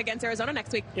 thanks. Good luck against Arizona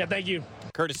next week. Yeah, thank you.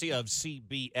 Courtesy of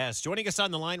CBS. Joining us on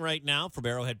the line right now from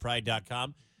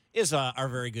arrowheadpride.com is our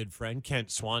very good friend, Kent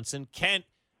Swanson. Kent,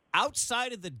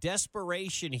 outside of the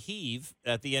desperation heave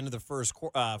at the end of the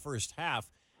first half,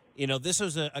 you know, this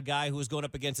was a guy who was going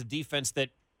up against a defense that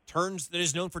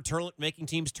is known for making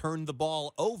teams turn the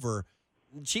ball over.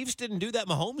 The Chiefs didn't do that.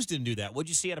 Mahomes didn't do that. What did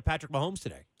you see out of Patrick Mahomes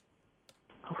today?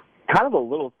 Kind of a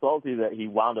little salty that he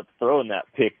wound up throwing that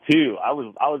pick too. I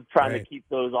was trying to keep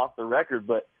those off the record,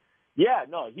 but yeah,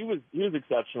 no, he was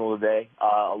exceptional today.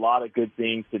 A lot of good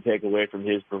things to take away from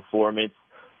his performance.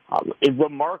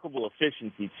 Remarkable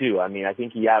efficiency too. I mean, I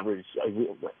think he averaged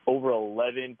over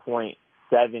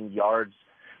 11.7 yards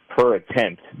per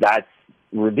attempt. That's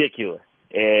ridiculous.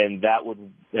 And that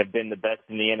would have been the best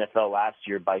in the NFL last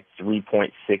year by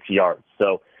 3.6 yards.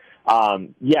 So,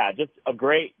 yeah, just a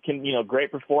great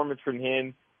performance from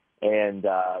him. And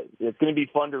it's going to be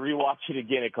fun to rewatch it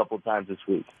again a couple times this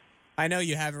week. I know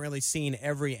you haven't really seen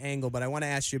every angle, but I want to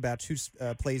ask you about 2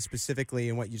 plays specifically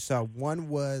and what you saw. One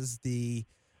was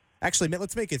actually,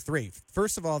 let's make it 3.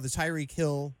 First of all, the Tyreek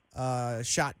Hill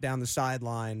shot down the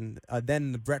sideline,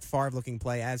 then the Brett Favre-looking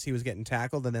play as he was getting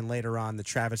tackled, and then later on the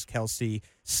Travis Kelce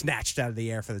snatched out of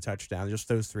the air for the touchdown. Just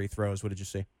those 3 throws. What did you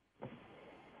see?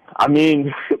 I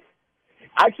mean,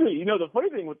 actually, the funny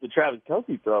thing with the Travis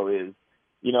Kelce throw is,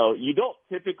 you don't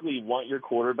typically want your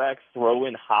quarterbacks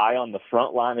throwing high on the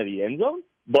front line of the end zone,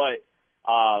 but,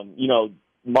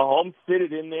 Mahomes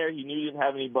fitted in there. He knew he didn't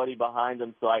have anybody behind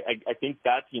him, so I think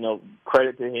that's,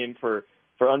 credit to him for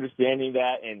understanding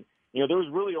that. And, there was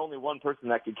really only one person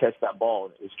that could catch that ball,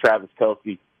 and it was Travis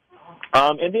Kelce.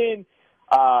 And then,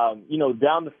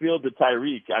 down the field to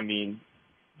Tyreek, I mean,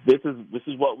 this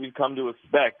is what we've come to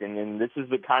expect, and this is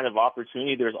the kind of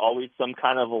opportunity. There's always some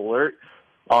kind of alert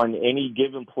on any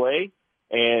given play,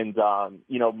 and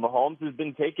Mahomes has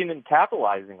been taking and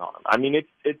capitalizing on them. I mean,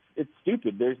 it's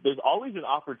stupid. There's always an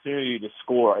opportunity to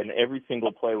score in every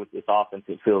single play with this offense.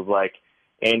 It feels like,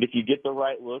 and if you get the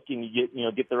right look and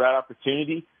you get the right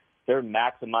opportunity, they're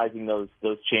maximizing those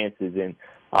chances. And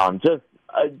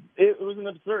it was an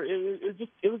absurd.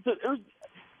 It was.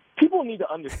 People need to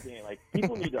understand.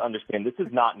 This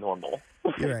is not normal.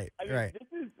 You're right. I mean, right.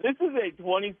 This is a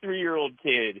 23-year-old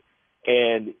kid,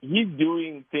 and he's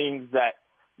doing things that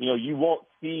you won't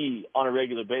see on a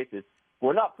regular basis.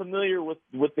 We're not familiar with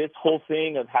this whole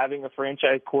thing of having a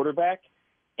franchise quarterback,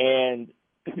 and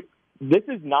this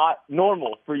is not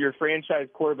normal for your franchise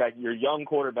quarterback, your young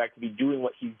quarterback, to be doing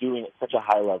what he's doing at such a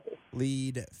high level.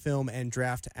 Lead film and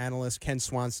draft analyst Ken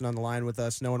Swanson on the line with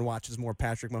us. No one watches more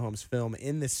Patrick Mahomes film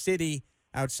in the city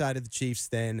outside of the Chiefs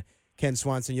than Ken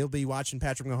Swanson. You'll be watching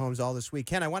Patrick Mahomes all this week.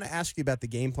 Ken, I want to ask you about the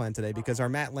game plan today because our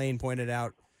Matt Lane pointed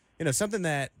out, something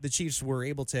that the Chiefs were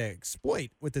able to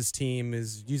exploit with this team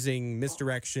is using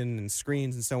misdirection and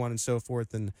screens and so on and so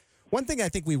forth. And one thing I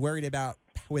think we worried about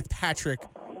with Patrick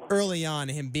early on,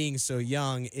 him being so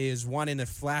young, is wanting to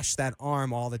flash that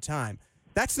arm all the time.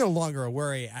 That's no longer a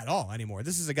worry at all anymore.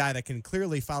 This is a guy that can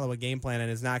clearly follow a game plan and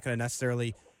is not going to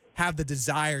necessarily have the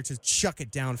desire to chuck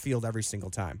it downfield every single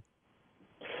time.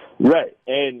 Right.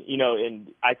 And,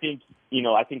 I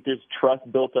think there's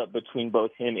trust built up between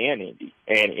both him and Andy.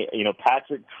 And,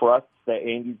 Patrick trusts that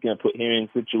Andy's going to put him in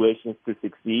situations to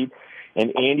succeed.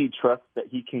 And Andy trusts that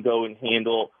he can go and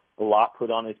handle a lot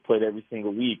put on his plate every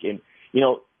single week. And,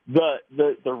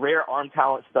 the rare arm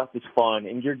talent stuff is fun,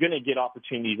 and you're going to get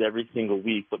opportunities every single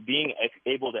week. But being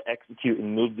able to execute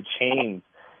and move the chains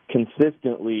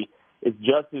consistently is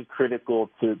just as critical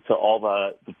to all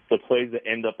the plays that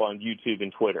end up on YouTube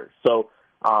and Twitter. So,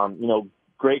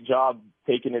 great job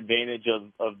taking advantage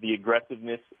of the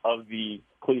aggressiveness of the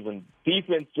Cleveland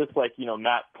defense, just like,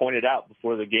 Matt pointed out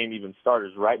before the game even started,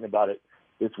 was writing about it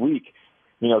this week.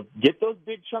 Get those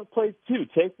big chunk plays too.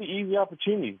 Take the easy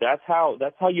opportunities. That's how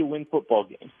you win football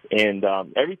games. And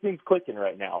everything's clicking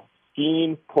right now.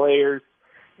 Scheme, players,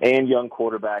 and young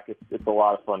quarterback. It's a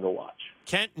lot of fun to watch.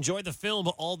 Kent, enjoy the film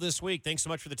all this week. Thanks so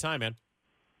much for the time, man.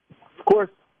 Of course.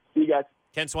 See you guys.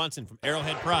 Ken Swanson from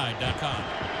ArrowheadPride.com.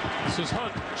 This is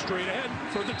Hunt straight ahead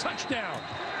for the touchdown.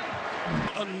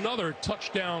 Another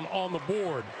touchdown on the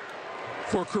board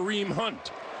for Kareem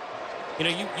Hunt.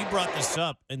 You brought this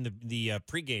up in the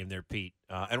pregame there, Pete,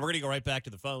 and we're going to go right back to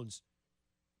the phones.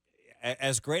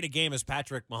 As great a game as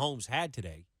Patrick Mahomes had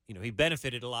today, he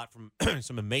benefited a lot from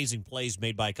some amazing plays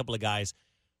made by a couple of guys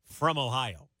from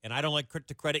Ohio. And I don't like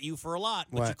to credit you for a lot,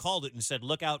 but you called it and said,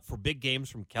 look out for big games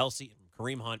from Kelsey and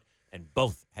Kareem Hunt, and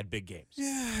both had big games.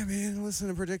 Yeah, I mean, listen,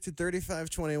 I predicted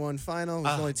 35-21 final. It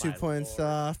was only 2 points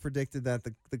off. Predicted that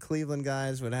the Cleveland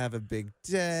guys would have a big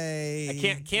day.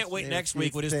 I can't wait next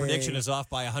week when his prediction is off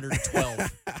by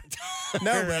 112.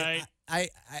 No, right.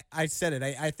 I said it.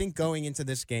 I think going into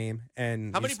this game,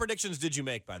 and how many predictions did you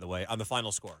make, by the way, on the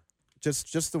final score?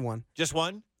 Just the one. Just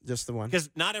one? Just the one. Because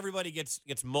not everybody gets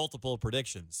multiple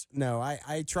predictions. No,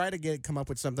 I try to come up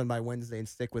with something by Wednesday and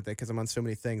stick with it because I'm on so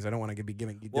many things. I don't want to be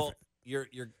giving you different. Your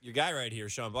guy right here,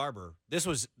 Sean Barber. This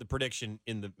was the prediction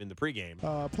in the pregame.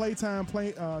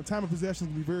 Time of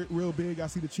possession will be real big. I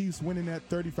see the Chiefs winning at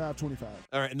 35-25.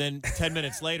 All right, and then 10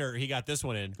 minutes later, he got this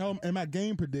one in. And my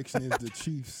game prediction is the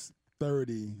Chiefs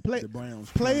 30, the Browns.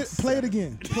 Play it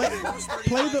again. Play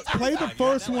the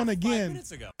first one again.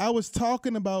 I was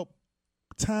talking about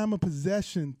time of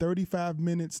possession 35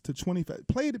 minutes to 25.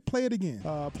 Play it again.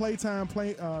 Time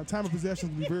of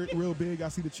possession will be real big. I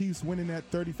see the Chiefs winning at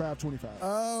 35-25.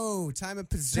 Oh, time of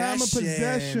possession.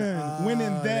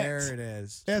 Winning that. There it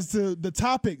is. As to the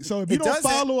topic. So if you don't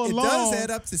follow along, it does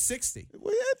add up to 60.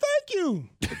 Well, yeah, thank you.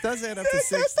 It does add up to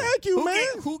 60. Thank you,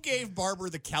 man. Who gave Barber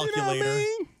the calculator? You know what I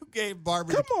mean? Who gave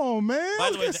Barber? Come on, man.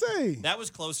 By the way, say that was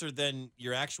closer than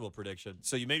your actual prediction.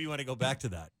 So you maybe want to go back to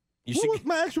that. What was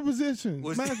my actual position?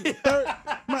 My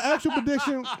actual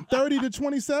prediction,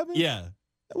 30-27? Yeah.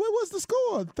 What was the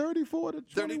score?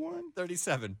 34-21?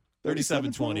 37.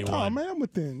 37-21. Oh, man, I'm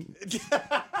within.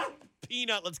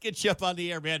 Peanut, let's get you up on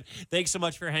the air, man. Thanks so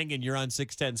much for hanging. You're on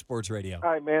 610 Sports Radio. All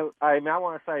right, man. I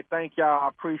want to say thank y'all. I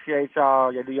appreciate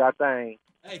y'all. You do your thing.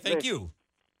 Hey, thank you.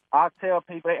 I tell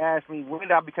people, they ask me, when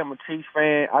did I become a Chiefs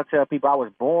fan? I tell people I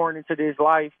was born into this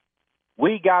life.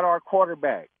 We got our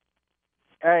quarterback.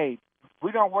 Hey,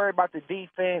 we don't worry about the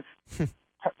defense.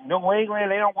 New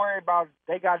England, they don't worry about,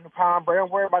 they got Tom Brady. They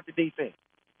don't worry about the defense.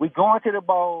 We going to the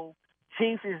bowl.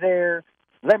 Chiefs is there.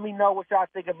 Let me know what y'all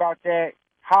think about that.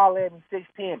 holla at me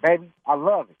 610, baby. I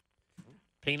love it.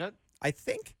 Peanut? I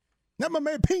think. Not my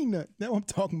man Peanut. That's what I'm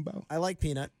talking about. I like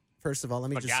Peanut, first of all. Let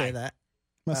me just say that.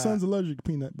 My son's allergic to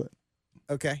peanut, but.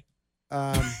 Okay.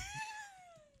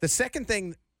 The second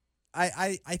thing,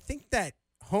 I think that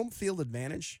home field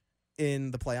advantage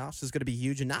in the playoffs is going to be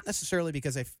huge, and not necessarily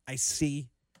because I see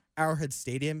Arrowhead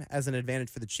Stadium as an advantage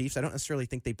for the Chiefs. I don't necessarily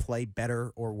think they play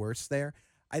better or worse there.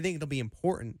 I think it'll be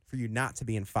important for you not to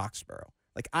be in Foxborough.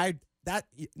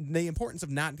 The importance of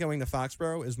not going to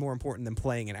Foxborough is more important than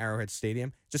playing in Arrowhead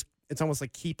Stadium. It's almost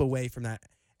like keep away from that.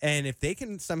 And if they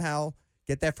can somehow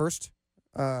get that first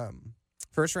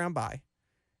round bye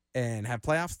and have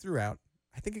playoffs throughout,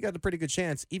 I think you got a pretty good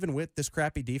chance, even with this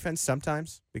crappy defense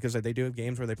sometimes, because they do have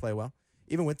games where they play well.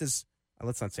 Even with this,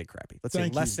 let's not say crappy. Let's say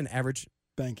less than average.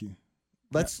 Thank you.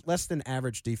 Less than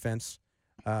average defense.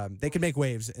 They could make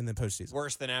waves in the postseason.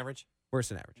 Worse than average? Worse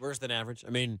than average. Worse than average.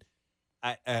 I mean,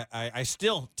 I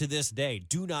still, to this day,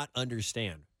 do not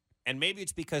understand. And maybe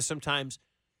it's because sometimes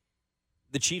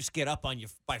the Chiefs get up on you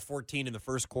by 14 in the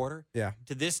first quarter. Yeah.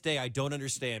 To this day, I don't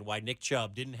understand why Nick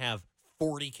Chubb didn't have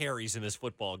 40 carries in this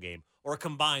football game. Or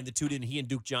combined, the two didn't. He and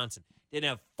Duke Johnson didn't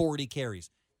have 40 carries.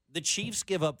 The Chiefs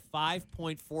give up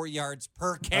 5.4 yards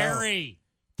per carry.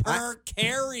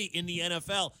 Carry in the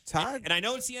NFL. And I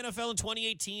know it's the NFL in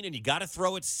 2018, and you got to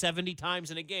throw it 70 times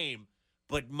in a game.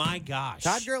 But my gosh.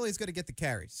 Todd Gurley's going to get the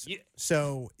carries. Yeah.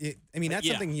 So, that's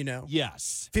something you know.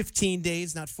 Yes. 15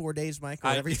 days, not 4 days, Mike,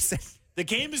 whatever you say. The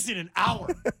game is in an hour.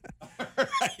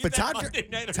 But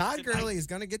Todd Gurley is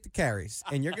going to get the carries,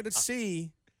 and you're going to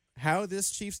see how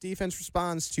this Chiefs defense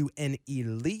responds to an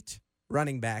elite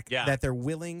running back that they're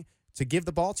willing to give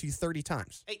the ball to 30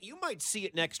 times. Hey, you might see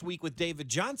it next week with David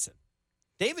Johnson.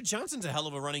 David Johnson's a hell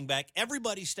of a running back.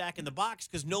 Everybody's stacking the box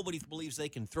because nobody believes they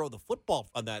can throw the football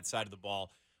on that side of the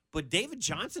ball. But David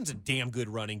Johnson's a damn good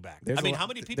running back. How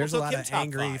many people there's took a lot him of top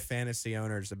angry 5? fantasy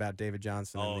owners about David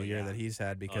Johnson in the year that he's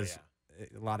had because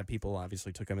a lot of people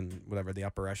obviously took him in the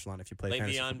upper echelon if you play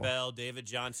fantasy Le'Veon football. Bell, David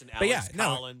Johnson, Alex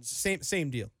Collins. Same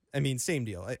deal. Same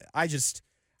deal. I just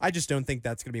don't think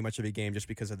that's going to be much of a game just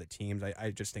because of the teams. I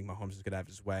just think Mahomes is going to have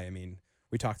his way. I mean,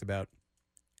 we talked about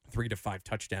 3 to 5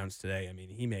 touchdowns today. I mean,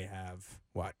 he may have,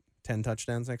 10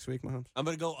 touchdowns next week, Mahomes? I'm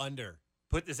going to go under.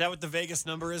 Is that what the Vegas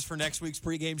number is for next week's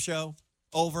pregame show?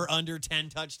 Over, under 10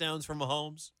 touchdowns from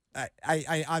Mahomes?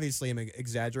 I obviously am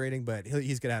exaggerating, but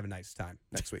he's going to have a nice time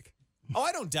next week. Oh,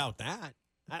 I don't doubt that.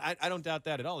 I don't doubt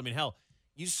that at all. I mean, hell,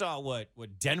 you saw what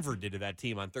Denver did to that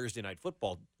team on Thursday Night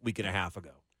Football a week and a half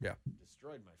ago. Yeah.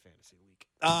 Destroyed my fantasy week.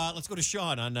 Let's go to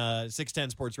Sean on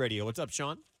 610 Sports Radio. What's up,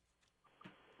 Sean?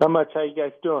 Not much. How you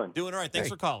guys doing? Doing all right. Thanks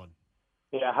for calling.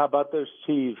 Yeah, how about those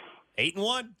Chiefs?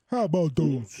 8-1. How about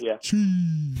those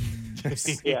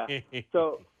Chiefs? Yeah.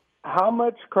 So, how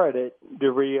much credit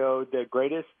do we owe the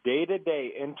greatest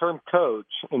day-to-day interim coach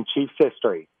in Chiefs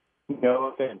history? No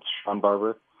offense, Sean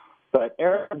Barber, but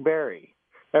Eric Berry.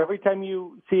 Every time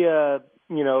you see a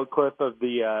clip of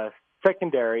the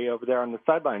secondary over there on the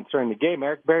sidelines during the game,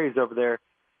 Eric Berry's over there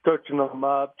coaching them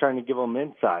up, trying to give them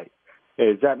insight.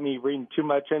 Is that me reading too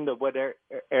much into what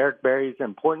Eric Berry's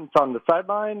importance on the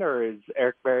sideline, or is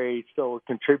Eric Berry still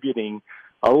contributing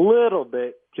a little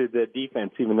bit to the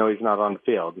defense, even though he's not on the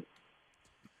field?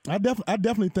 I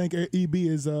definitely think EB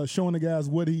is showing the guys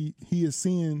what he is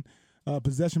seeing,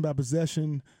 possession by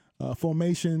possession,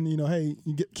 formation. Hey,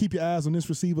 keep your eyes on this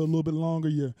receiver a little bit longer.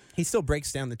 He still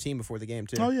breaks down the team before the game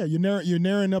too. Oh yeah, you're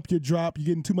narrowing up your drop. You're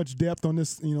getting too much depth on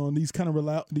this. On these kind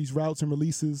of these routes and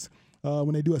releases.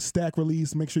 When they do a stack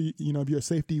release, make sure if you're a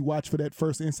safety, watch for that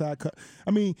first inside cut.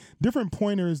 I mean, different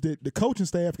pointers that the coaching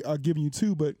staff are giving you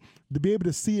too, but to be able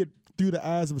to see it through the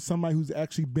eyes of somebody who's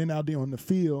actually been out there on the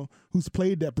field, who's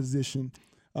played that position,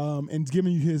 and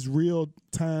giving you his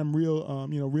real-time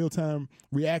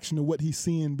reaction to what he's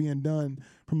seeing being done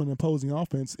from an opposing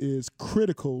offense is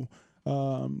critical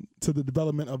to the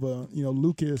development of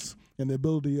Lucas and the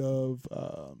ability of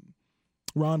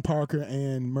Ron Parker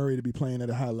and Murray to be playing at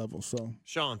a high level. So,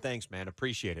 Sean, thanks, man.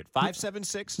 Appreciate it.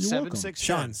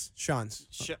 576-7610. Sean's.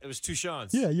 It was 2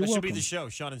 Sean's. Yeah, you're That should welcome. be the show,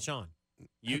 Sean and Sean.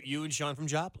 You and Sean from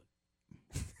Joplin.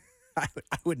 I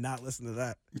would not listen to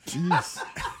that. Jeez.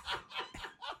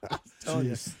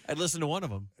 I'd listen to one of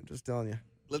them. I'm just telling you.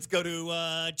 Let's go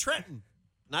to Trenton.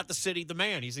 Not the city, the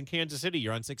man. He's in Kansas City.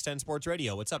 You're on 610 Sports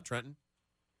Radio. What's up, Trenton?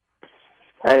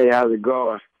 Hey, how's it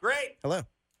going? Great. Hello.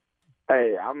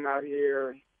 Hey, I'm out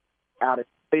here out of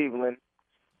Cleveland,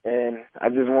 and I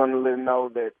just wanted to let you know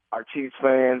that our Chiefs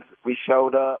fans, we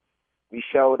showed up, we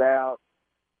showed out,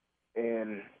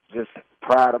 and just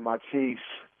proud of my Chiefs.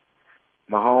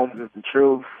 Mahomes is the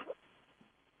truth,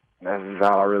 That's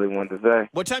all I really wanted to say.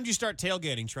 What time did you start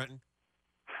tailgating, Trenton?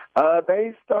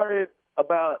 They started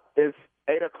it's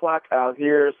 8 o'clock out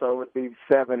here, so it would be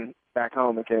 7 back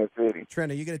home in Kansas City.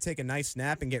 Trent, are you going to take a nice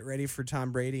nap and get ready for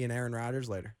Tom Brady and Aaron Rodgers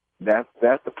later? That's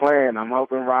the plan. I'm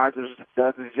hoping Rodgers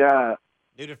does his job.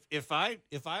 Dude, if I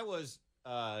was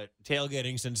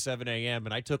tailgating since 7 a.m.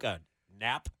 and I took a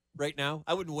nap right now,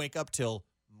 I wouldn't wake up till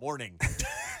morning.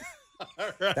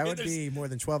 Right? That would be more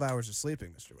than 12 hours of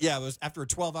sleeping, Mr. Wade. Yeah, it was after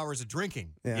 12 hours of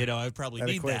drinking. Yeah. You know, I'd probably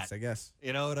need equates, that. I guess.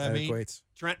 You know what I That mean? equates.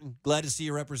 Trenton, glad to see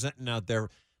you representing out there.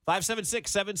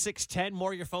 576-7610.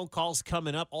 More of your phone calls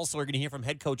coming up. Also, we're going to hear from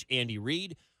head coach Andy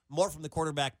Reid. More from the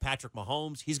quarterback Patrick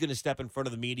Mahomes. He's going to step in front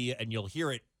of the media, and you'll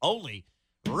hear it only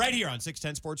right here on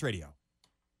 610 Sports Radio.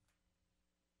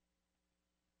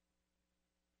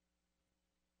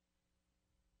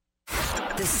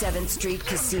 The 7th Street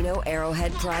Casino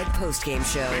Arrowhead Pride postgame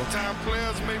show. Big-time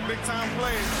players make big-time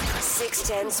plays.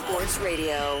 610 Sports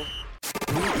Radio.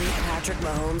 We eat Patrick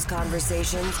Mahomes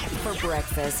conversations for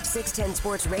breakfast. 610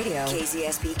 Sports Radio.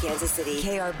 KZSB Kansas City.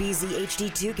 KRBZ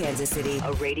HD2 Kansas City.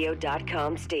 A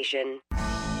radio.com station.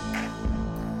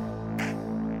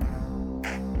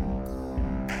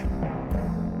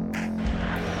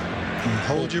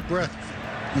 Hold your breath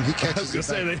when he catches I was going to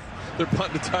say, it. they're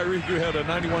punting to Tyreek, who had a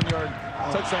 91-yard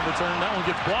touchdown return. That one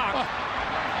gets blocked.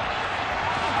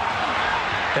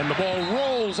 And the ball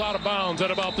rolls out of bounds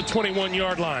at about the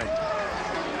 21-yard line.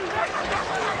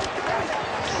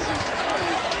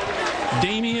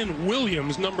 Damian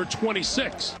Williams, number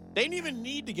 26. They didn't even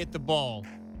need to get the ball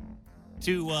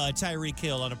to Tyreek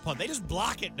Hill on a punt. They just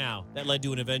block it now. That led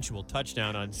to an eventual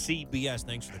touchdown on CBS.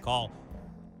 Thanks for the call.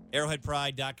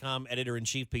 Arrowheadpride.com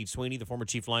editor-in-chief Pete Sweeney, the former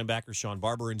chief linebacker Sean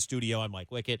Barber in studio. I'm Mike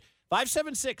Wickett.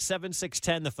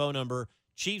 576-7610, the phone number.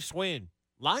 Chiefs win.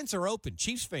 Lines are open.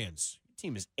 Chiefs fans, your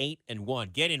team is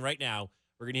 8-1. Get in right now.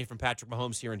 We're going to hear from Patrick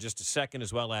Mahomes here in just a second,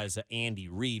 as well as Andy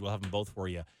Reid. We'll have them both for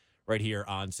you right here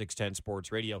on 610 Sports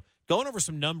Radio. Going over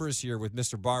some numbers here with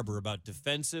Mr. Barber about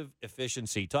defensive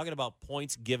efficiency, talking about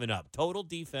points given up, total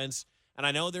defense, and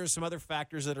I know there's some other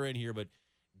factors that are in here, but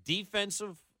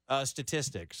defensive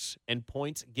statistics and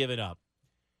points given up.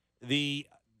 The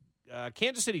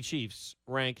Kansas City Chiefs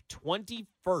rank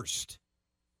 21st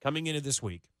coming into this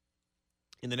week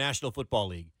in the National Football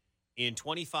League in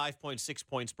 25.6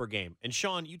 points per game. And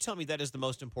Sean, you tell me that is the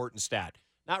most important stat.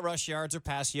 Not rush yards or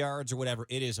pass yards or whatever.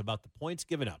 It is about the points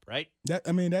given up, right?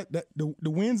 The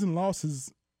wins and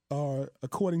losses are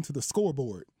according to the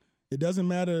scoreboard. It doesn't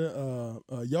matter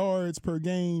yards per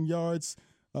game, yards,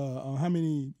 how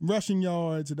many rushing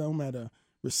yards. It don't matter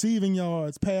receiving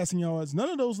yards, passing yards. None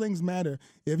of those things matter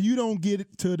if you don't get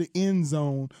it to the end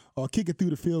zone or kick it through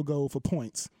the field goal for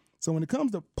points. So when it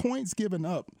comes to points given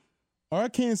up, our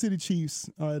Kansas City Chiefs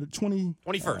are at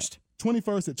 21st.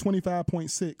 21st at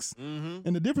 25.6. Mm-hmm.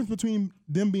 And the difference between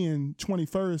them being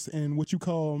 21st and what you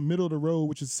call middle of the road,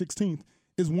 which is 16th,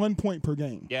 is 1 point per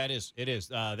game. Yeah, it is. It is.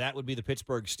 That would be the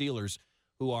Pittsburgh Steelers,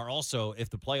 who are also,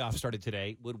 if the playoffs started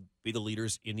today, would be the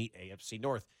leaders in the AFC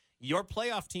North. Your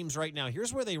playoff teams right now,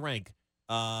 here's where they rank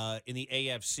in the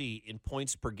AFC in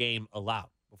points per game allowed,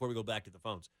 before we go back to the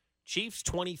phones. Chiefs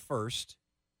 21st,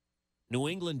 New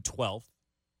England 12th,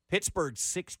 Pittsburgh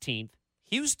 16th,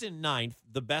 Houston 9th,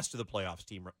 the best of the playoffs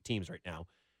teams right now.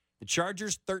 The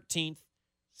Chargers 13th,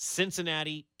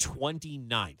 Cincinnati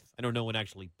 29th. I know no one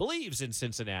actually believes in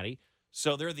Cincinnati,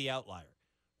 so they're the outlier.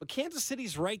 But Kansas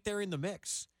City's right there in the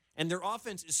mix, and their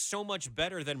offense is so much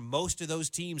better than most of those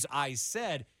teams I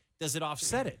said. Does it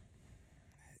offset it?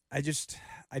 I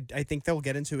think they'll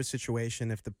get into a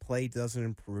situation if the play doesn't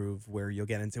improve where you'll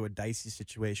get into a dicey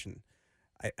situation.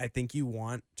 I think you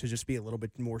want to just be a little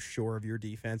bit more sure of your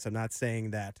defense. I'm not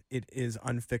saying that it is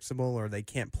unfixable or they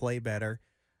can't play better.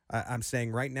 I'm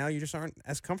saying right now you just aren't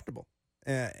as comfortable.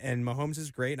 And Mahomes is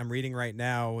great. I'm reading right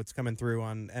now what's coming through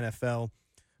on NFL.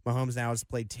 Mahomes now has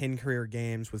played 10 career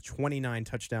games with 29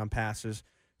 touchdown passes,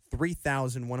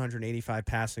 3,185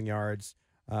 passing yards.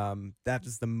 That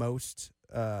is the most.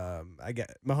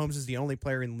 Mahomes is the only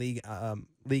player in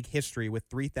league history with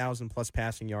 3,000 plus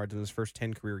passing yards in his first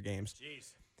 10 career games.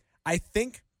 Jeez. I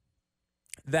think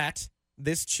that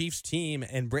this Chiefs team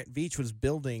and Brett Veach was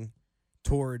building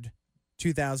toward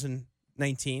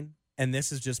 2019, and this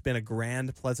has just been a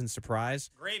grand, pleasant surprise.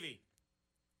 Gravy.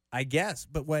 I guess,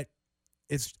 but what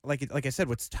is like I said,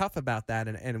 what's tough about that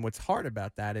and what's hard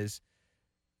about that is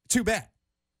too bad.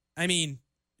 I mean,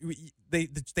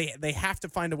 they have to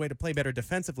find a way to play better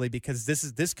defensively because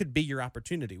this could be your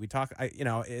opportunity. We talk,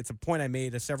 it's a point I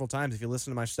made several times. If you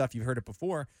listen to my stuff, you've heard it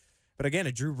before. But again,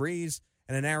 a Drew Brees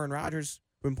and an Aaron Rodgers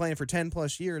been playing for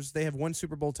 10-plus years, they have one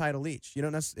Super Bowl title each. You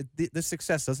don't this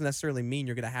success doesn't necessarily mean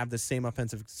you're going to have the same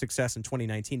offensive success in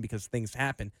 2019 because things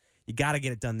happen. You got to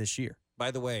get it done this year.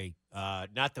 By the way,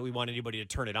 not that we want anybody to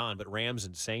turn it on, but Rams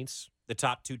and Saints, the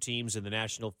top two teams in the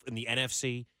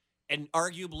NFC, and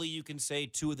arguably you can say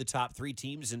two of the top three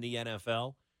teams in the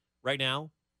NFL right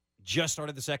now, just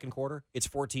started the second quarter. It's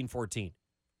 14-14.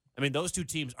 I mean, those two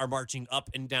teams are marching up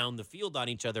and down the field on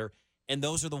each other, and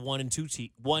those are the 1 and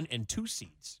 2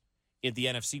 seeds in the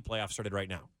NFC playoffs started right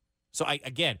now. So,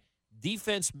 again,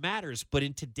 defense matters, but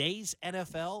in today's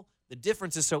NFL, the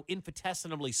difference is so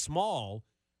infinitesimally small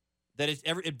that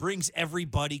it brings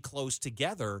everybody close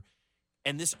together.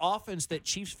 And this offense that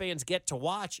Chiefs fans get to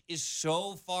watch is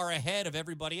so far ahead of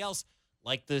everybody else,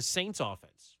 like the Saints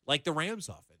offense, like the Rams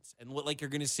offense, and like you're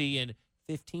going to see in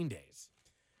 15 days.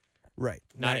 Right.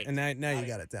 Not 8. And now Not you 8.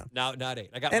 got it down. No, not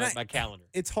 8. I got my calendar.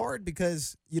 It's hard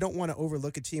because you don't want to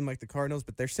overlook a team like the Cardinals,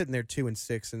 but they're sitting there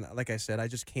 2-6. And like I said, I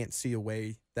just can't see a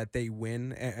way that they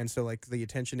win. And so, like, the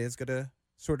attention is going to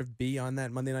sort of be on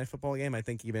that Monday Night Football game. I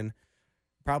think even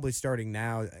probably starting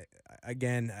now,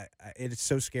 again, it's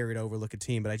so scary to overlook a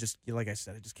team, but like I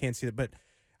said, I just can't see it. But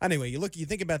anyway, you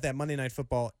think about that Monday Night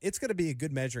Football, it's going to be a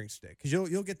good measuring stick because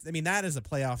you'll get, I mean, that is a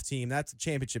playoff team. That's a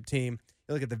championship team.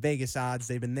 You look at the Vegas odds.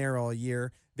 They've been there all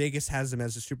year. Vegas has them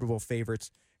as the Super Bowl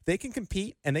favorites. If they can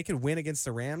compete and they can win against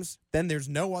the Rams, then there's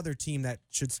no other team that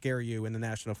should scare you in the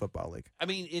National Football League. I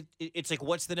mean, it's like,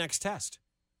 what's the next test?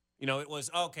 It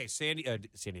was, San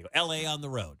Diego, L.A. on the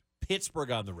road,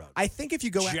 Pittsburgh on the road. I think if you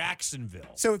go Jacksonville.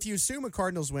 So if you assume a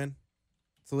Cardinals win,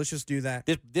 so let's just do that.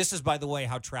 This is, by the way,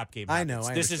 how trap game happens. I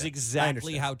know. This is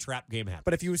exactly how trap game happens.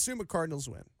 But if you assume a Cardinals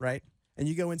win, right, and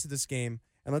you go into this game,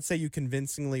 and let's say you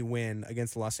convincingly win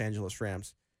against the Los Angeles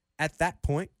Rams, at that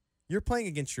point, you're playing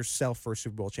against yourself for a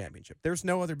Super Bowl championship. There's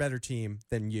no other better team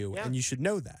than you, and you should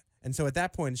know that. And so at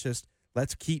that point, it's just,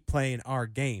 let's keep playing our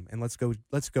game, and let's go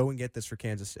and get this for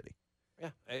Kansas City. Yeah,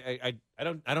 I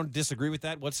don't disagree with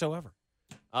that whatsoever.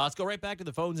 Let's go right back to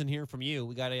the phones and hear from you.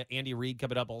 We got Andy Reid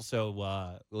coming up.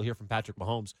 Also, we'll hear from Patrick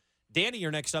Mahomes. Danny,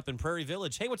 you're next up in Prairie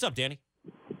Village. Hey, what's up, Danny?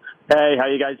 Hey, how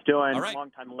you guys doing? All right.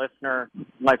 Long-time listener,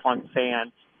 lifelong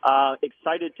fan.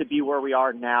 Excited to be where we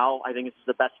are now. I think this is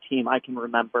the best team I can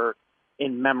remember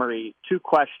in memory. 2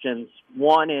 questions.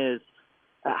 One is,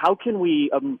 how can we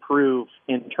improve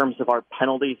in terms of our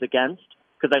penalties against?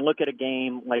 Because I look at a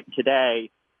game like today,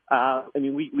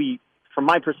 we from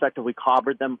my perspective, we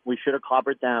clobbered them. We should have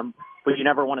clobbered them, but you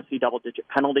never want to see double-digit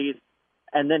penalties.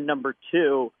 And then number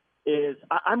 2 is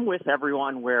I'm with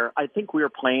everyone where I think we were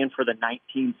playing for the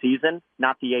 19 season,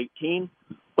 not the 18.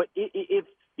 But if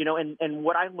and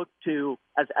what I looked to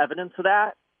as evidence of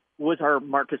that was our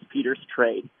Marcus Peters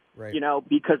trade. Right.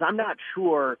 Because I'm not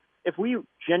sure if we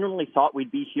genuinely thought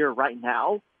we'd be here right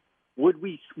now, was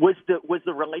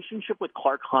the relationship with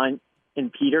Clark Hunt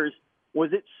and Peters,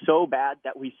 was it so bad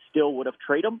that we still would have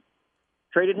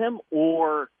traded him,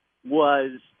 or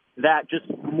was that just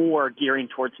more gearing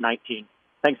towards 19?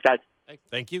 Thanks, guys.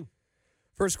 Thank you.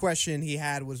 First question he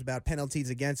had was about penalties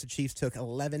against. The Chiefs took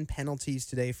 11 penalties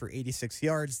today for 86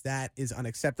 yards. That is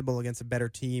unacceptable against a better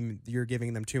team. You're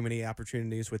giving them too many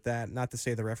opportunities with that. Not to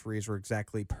say the referees were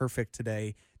exactly perfect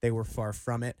today. They were far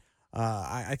from it.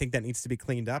 I think that needs to be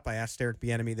cleaned up. I asked Eric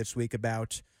Bieniemy this week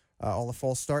about all the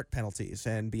false start penalties,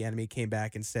 and Bieniemy came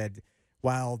back and said,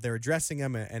 while they're addressing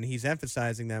them and he's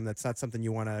emphasizing them, that's not something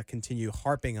you want to continue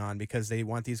harping on because they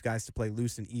want these guys to play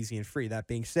loose and easy and free. That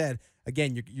being said,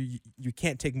 again, you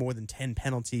can't take more than 10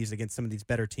 penalties against some of these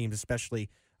better teams, especially,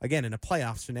 again, in a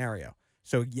playoff scenario.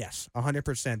 So, yes,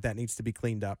 100% that needs to be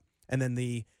cleaned up. And then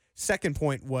the second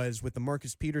point was with the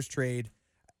Marcus Peters trade,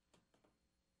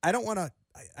 I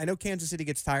know Kansas City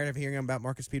gets tired of hearing about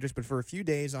Marcus Peters, but for a few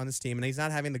days on this team, and he's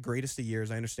not having the greatest of years,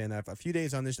 I understand that. A few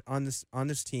days on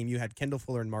this team, you had Kendall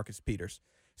Fuller and Marcus Peters.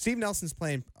 Steve Nelson's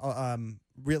playing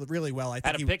really, really well.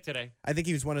 Had a pick today. I think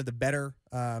he was one of the better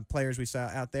players we saw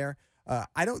out there.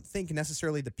 I don't think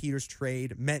necessarily the Peters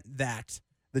trade meant that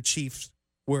the Chiefs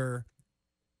were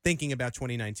thinking about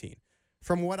 2019.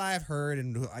 From what I've heard,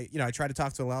 and I try to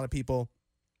talk to a lot of people,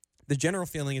 the general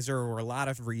feeling is there were a lot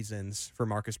of reasons for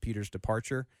Marcus Peters'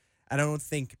 departure. I don't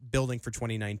think building for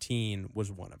 2019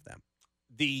 was one of them.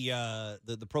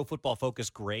 The Pro Football Focus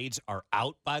grades are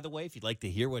out, by the way. If you'd like to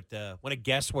hear want to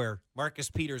guess where Marcus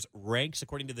Peters ranks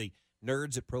according to the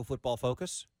nerds at Pro Football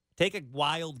Focus, take a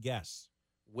wild guess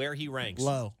where he ranks.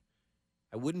 Low.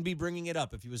 I wouldn't be bringing it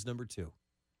up if he was number 2.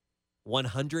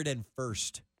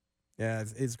 101st. Yeah,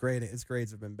 his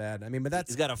grades have been bad. I mean, but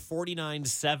he's got a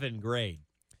 49.7 grade.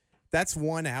 That's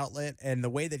one outlet, and the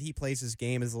way that he plays his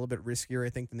game is a little bit riskier, I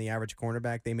think, than the average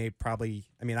cornerback. They may probably,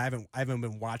 I mean, I haven't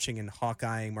been watching and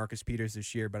hawkeyeing Marcus Peters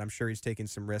this year, but I'm sure he's taking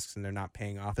some risks, and they're not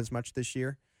paying off as much this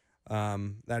year.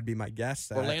 That'd be my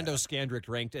guess. Orlando Scandrick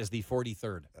ranked as the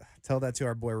 43rd. Tell that to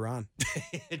our boy Ron.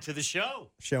 To the show.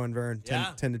 Show and Vern,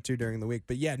 10 to 2 during the week.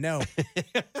 But yeah, no.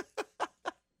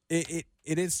 It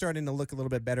is starting to look a little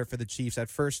bit better for the Chiefs. At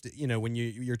first, when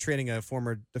you're trading a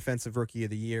former defensive rookie of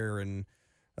the year and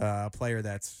a player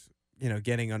that's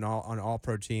getting on all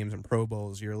pro teams and Pro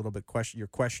Bowls, you're a little bit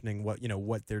questioning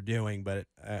what they're doing. But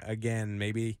again,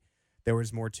 maybe there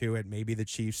was more to it. Maybe the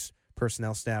Chiefs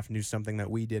personnel staff knew something that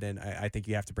we didn't. I think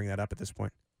you have to bring that up at this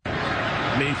point.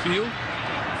 Mayfield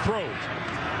throws.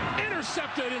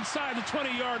 Intercepted inside the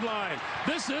 20-yard line.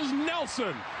 This is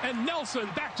Nelson, and Nelson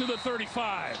back to the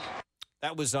 35.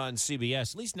 That was on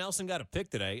CBS. At least Nelson got a pick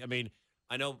today. I mean,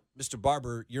 I know, Mr.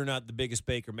 Barber, you're not the biggest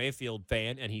Baker Mayfield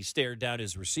fan, and he stared down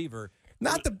his receiver.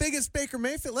 Not the biggest Baker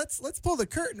Mayfield. Let's pull the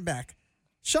curtain back.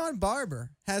 Sean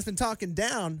Barber has been talking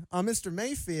down on Mr.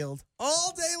 Mayfield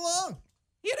all day long.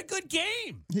 He had a good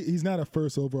game. He's not a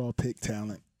first overall pick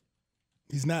talent.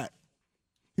 He's not.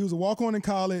 He was a walk-on in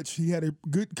college. He had a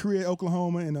good career at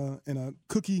Oklahoma in a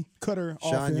cookie cutter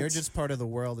Sean, offense. you're just part of the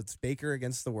world. It's Baker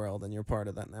against the world, and you're part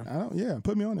of that now.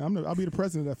 Put me on there. I'll be the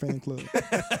president of that fan club.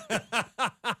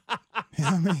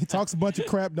 I mean, he talks a bunch of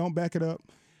crap, don't back it up.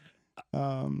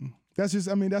 That's just.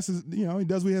 I mean, that's his, he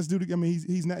does what he has to do. I mean,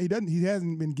 he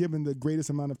hasn't been given the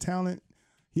greatest amount of talent.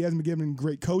 He hasn't been given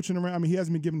great coaching around. I mean, he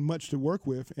hasn't been given much to work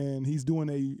with, and he's doing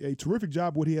a terrific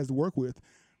job what he has to work with.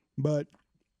 But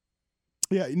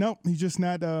yeah, he's just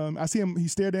not. I see him. He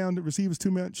stare down the receivers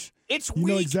too much. It's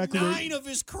week 9 of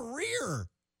his career.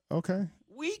 Okay.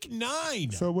 Week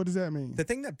 9. So what does that mean? The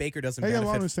thing that Baker doesn't I benefit.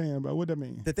 don't understand, but what does that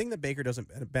mean? The thing that Baker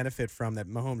doesn't benefit from that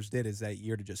Mahomes did is that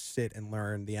year to just sit and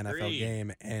learn the NFL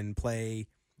game and play,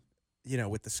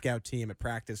 with the scout team at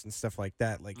practice and stuff like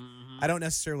that. Like, I don't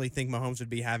necessarily think Mahomes would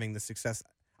be having the success.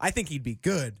 I think he'd be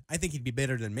good. I think he'd be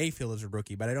better than Mayfield as a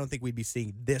rookie, but I don't think we'd be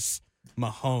seeing this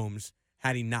Mahomes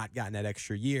had he not gotten that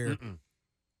extra year.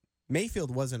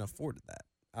 Mayfield wasn't afforded that,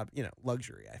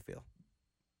 luxury, I feel.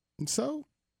 And so?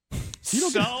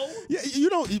 You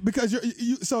don't because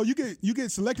you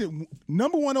get selected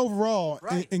number 1 overall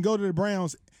and go to the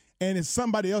Browns, and it's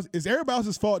somebody else. It's everybody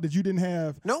else's fault that you didn't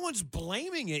have. No one's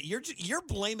blaming it. You're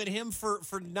blaming him for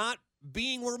not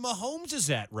being where Mahomes is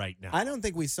at right now. I don't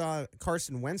think we saw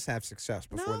Carson Wentz have success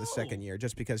before the second year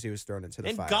just because he was thrown into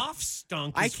the fire. And Goff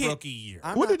stunk his rookie year.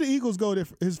 What did the Eagles go to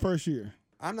his first year?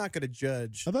 I'm not going to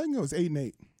judge. I think it was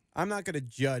 8-8. I'm not going to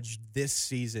judge this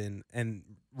season and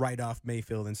write off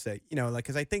Mayfield and say,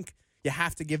 because I think you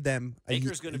have to give them a year.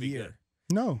 Baker's going to be good.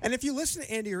 No. And if you listen to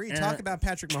Andy Reid talk about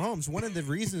Patrick Mahomes, one of the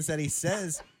reasons that he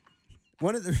says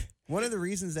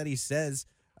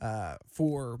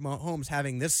for Mahomes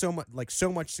having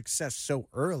so much success so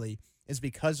early is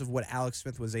because of what Alex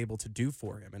Smith was able to do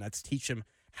for him, and that's teach him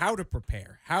how to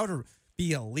prepare, how to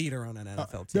be a leader on an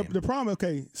NFL team. The problem,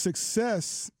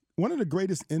 success. One of the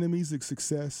greatest enemies of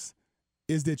success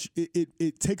is that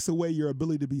it takes away your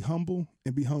ability to be humble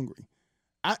and be hungry.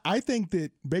 I think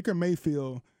that Baker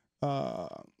Mayfield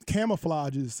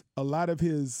camouflages a lot of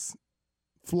his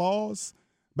flaws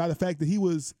by the fact that he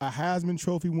was a Heisman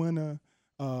Trophy winner,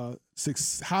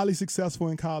 highly successful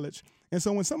in college. And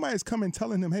so when somebody's coming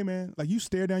telling him, hey, man, like you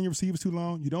stare down your receivers too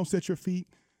long, you don't set your feet,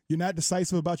 you're not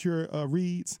decisive about your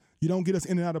reads, you don't get us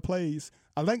in and out of plays.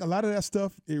 I think a lot of that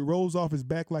stuff, it rolls off his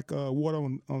back like water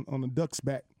on a duck's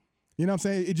back. You know what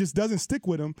I'm saying? It just doesn't stick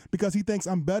with him because he thinks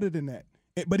I'm better than that.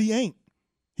 But he ain't.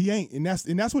 He ain't. And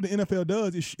that's what the NFL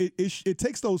does. It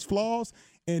takes those flaws,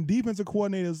 and defensive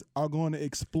coordinators are going to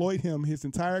exploit him his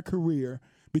entire career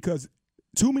because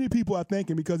too many people are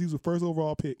thinking because he's a first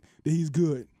overall pick that he's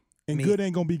good. And good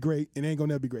ain't going to be great and ain't going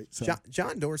to never be great. So.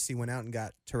 John Dorsey went out and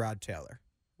got Tyrod Taylor,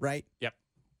 right? Yep.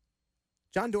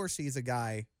 John Dorsey is a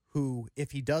guy who,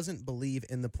 if he doesn't believe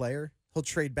in the player, he'll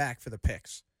trade back for the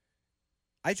picks.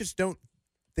 I just don't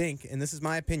think, and this is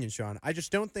my opinion, Sean, I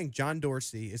just don't think John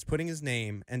Dorsey is putting his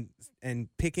name and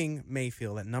picking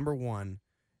Mayfield at number 1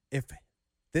 if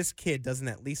this kid doesn't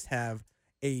at least have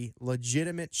a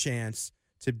legitimate chance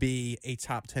to be a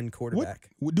top 10 quarterback.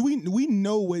 Do we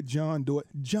know what John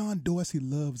Dorsey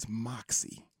loves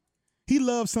moxie. He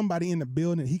loves somebody in the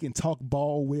building he can talk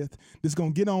ball with, that's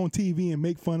going to get on TV and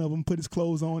make fun of him, put his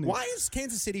clothes on. Why is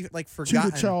Kansas City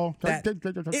forgotten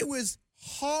that it was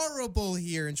horrible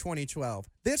here in 2012?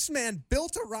 This man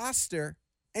built a roster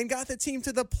and got the team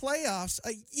to the playoffs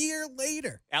a year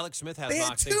later. Alex Smith has They had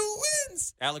moxie. 2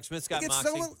 wins. Alex Smith's got He gets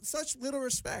moxie. such little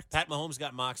respect. Pat Mahomes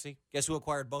got moxie. Guess who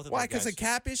acquired both of Why? those Because guys? of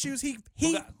cap issues. He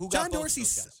Who got John both of Dorsey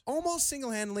those guys? almost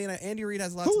single-handedly, and Andy Reid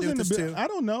has a lot Who's to do in with the this bill? too. I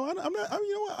don't know. I'm not.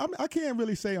 You know what? I can't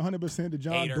really say 100% that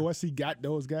John Hater. Dorsey got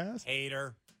those guys.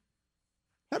 Hater.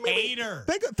 I mean, Hater.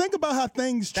 Think about how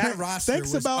things That roster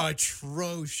Thinks was about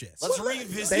atrocious. Let's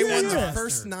revisit They that won the roster.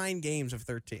 first 9 games of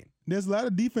 13. There's a lot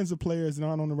of defensive players that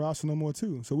aren't on the roster no more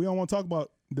too. So we don't want to talk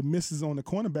about the misses on the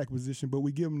cornerback position, but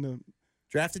we give them the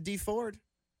Drafted D Ford.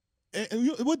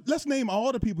 let's name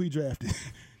all the people he drafted,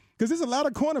 because there's a lot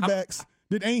of cornerbacks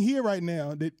that ain't here right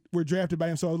now that were drafted by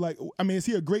him. So I was like, I mean, is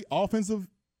he a great offensive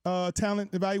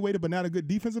talent evaluator, but not a good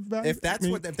defensive evaluator?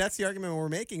 If that's the argument we're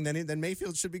making, then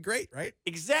Mayfield should be great, right?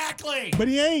 Exactly. But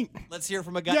he ain't. Let's hear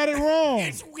from a guy. Got it wrong.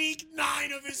 It's week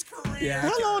 9 of his career. Yeah.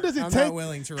 How long does it I'm take? not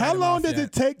willing to write How him long off does yet.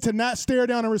 it take to not stare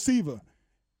down a receiver?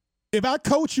 If I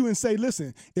coach you and say,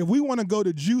 listen, if we want to go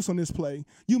to juice on this play,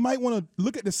 you might want to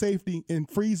look at the safety and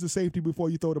freeze the safety before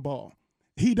you throw the ball.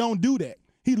 He don't do that.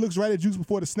 He looks right at Juice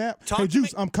before the snap. Talk Hey, to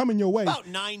Juice, me I'm coming your way. About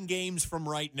 9 games from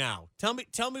right now. Tell me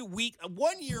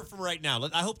 1 year from right now.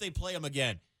 I hope they play him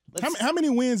again. How many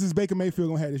wins is Baker Mayfield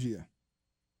going to have this year?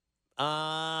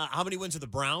 How many wins are the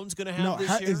Browns going to have No, this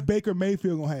how year? is Baker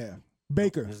Mayfield going to have?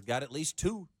 Baker. He's got at least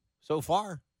 2 so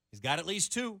far. He's got at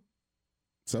least 2.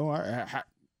 So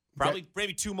Probably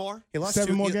maybe 2 more. He lost 7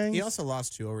 2 more games? He also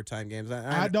lost 2 overtime games.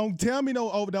 I don't tell me no.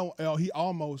 He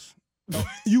almost.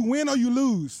 You win or you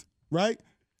lose, right?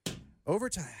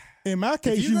 Overtime. In my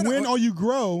case, you're you gonna- win or you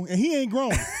grow, and he ain't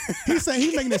grown. He's saying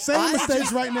he's making the same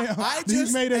mistakes right now. I that he's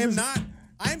just made as am his- not.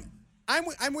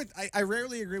 I'm with. I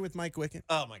rarely agree with Mike Wickett.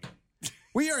 Oh my God.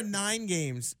 We are 9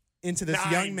 games into this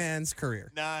 9. young man's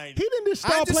career. 9. He didn't just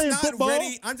start playing football.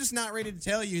 I'm just not ready to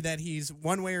tell you that he's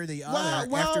one way or the other.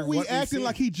 Why after are we what we've acting seen.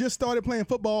 like he just started playing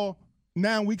football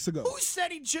 9 weeks ago? Who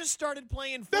said he just started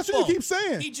playing football? That's what you keep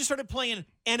saying. He just started playing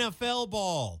NFL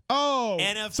ball. Oh,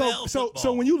 NFL so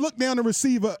football. when you look down the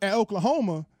receiver at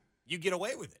Oklahoma, You get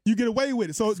away with it. you get away with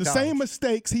it. So the college. same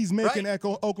mistakes he's making Right. at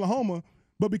Oklahoma,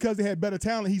 but because they had better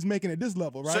talent, he's making at this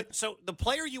level, right? So the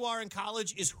player you are in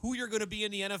college is who you're going to be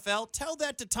in the NFL. Tell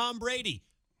that to Tom Brady.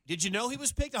 Did you know he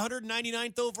was picked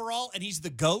 199th overall and he's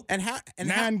the GOAT? And how? And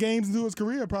 9 games into his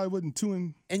career, probably wasn't 2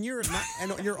 and. And you're not.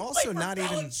 And you're also Like for not even.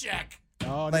 Belichick.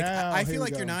 Oh, Like now, I here feel we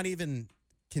like go. you're not even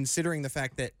considering the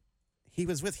fact that he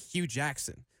was with Hugh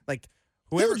Jackson. Like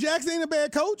whoever Hugh Jackson ain't a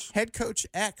bad coach. head coach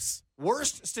X.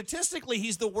 Worst statistically,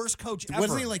 he's the worst coach ever.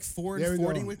 Wasn't he like 4 There and we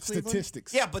 40 go. with Cleveland?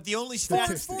 Statistics. Yeah, but the only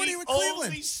Statistics. stat, 40 the with Cleveland.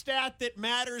 only stat that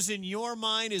matters in your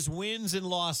mind is wins and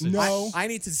losses. No. I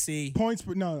need to see. Points,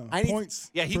 but no. I need-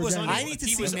 Points. Yeah, he per was game. unable. I need to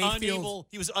he see was Mayfield- unable.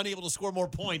 He was unable to score more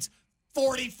points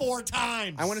 44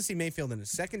 times. I want to see Mayfield in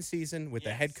his second season with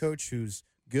a head coach who's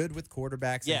good with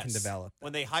quarterbacks and can develop.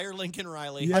 When they hire Lincoln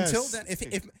Riley. Yes. Until then,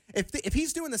 if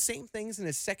he's doing the same things in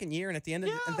his second year, and at the end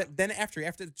of then after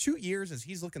 2 years, as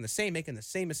he's looking the same, making the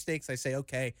same mistakes, I say,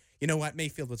 okay, you know what,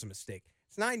 Mayfield was a mistake.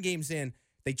 It's 9 games in.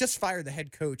 They just fired the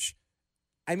head coach.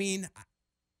 I mean,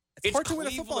 it's hard to win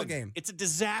a football Cleveland. game. It's a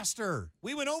disaster.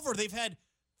 We went over. They've had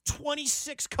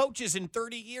 26 coaches in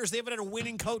 30 years. They haven't had a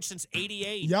winning coach since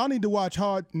 '88. Y'all need to watch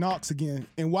Hard Knocks again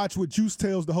and watch what Juice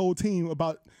tells the whole team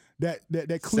about that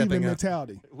Cleveland up.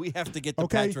 mentality. We have to get the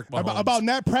Okay, Patrick Mahomes. about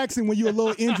not practicing when you're a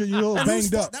little injured, you're a little And whose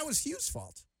banged fault? up. That was Hugh's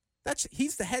fault.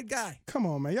 He's the head guy. Come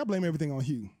on, man. Y'all blame everything on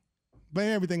Hugh.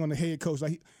 Blame everything on the head coach.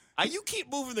 Like You keep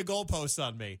moving the goalposts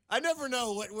on me. I never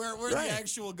know where Right. the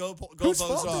actual goalposts Whose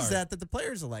fault are. is that the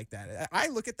players are like that? I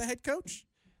look at the head coach.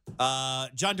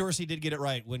 John Dorsey did get it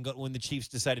right when the Chiefs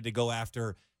decided to go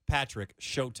after Patrick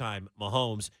Showtime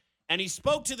Mahomes. And he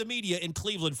spoke to the media in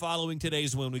Cleveland following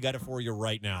today's win. We got it for you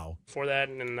right now. For that,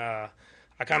 and I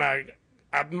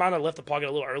might have left the pocket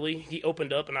a little early. He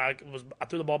opened up, and I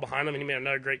threw the ball behind him, and he made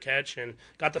another great catch and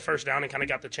got the first down and kind of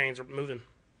got the chains moving.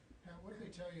 what did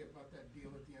they tell you about that deal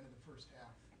at the end of the first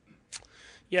half?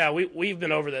 Yeah, we've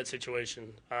been over that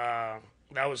situation.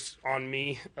 That was on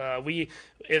me.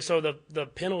 The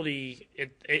penalty,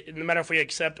 no matter if we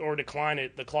accept or decline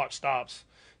it, the clock stops.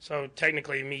 So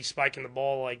technically, me spiking the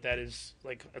ball like that is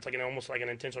almost like an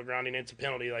intentional grounding. It's a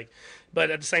penalty. But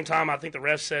at the same time, I think the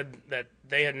refs said that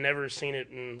they had never seen it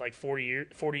in 40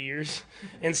 years,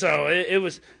 and so it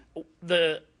was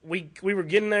we were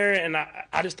getting there, and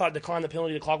I just thought decline the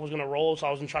penalty, the clock was going to roll, so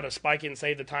I was going to try to spike it and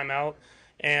save the timeout,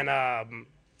 and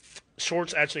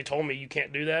Shorts actually told me you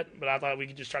can't do that, but I thought we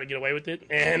could just try to get away with it,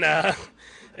 and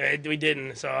we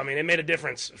didn't. So I mean, it made a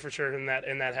difference for sure in that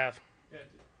half. Yeah,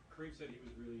 Crave said he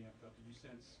was really amped up. Did you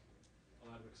sense a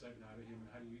lot of excitement out of him?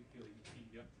 How do you feel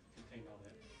he contained all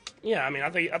that? Yeah, I mean,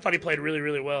 I thought he played really,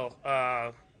 really well,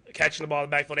 catching the ball in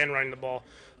the backfield and running the ball.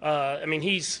 I mean,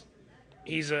 he's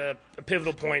a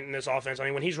pivotal point in this offense. I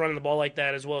mean, when he's running the ball like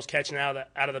that, as well as catching out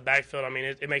of the backfield, I mean,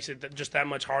 it makes it just that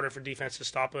much harder for defense to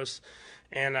stop us.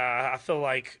 And I feel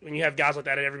like when you have guys like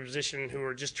that at every position who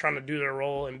are just trying to do their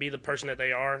role and be the person that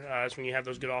they are, that's when you have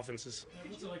those good offenses.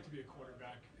 What's it like to be a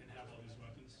quarterback and have all these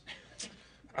weapons?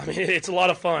 I mean, it's a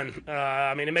lot of fun.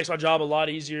 I mean, it makes my job a lot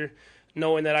easier,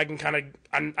 knowing that I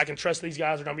can trust these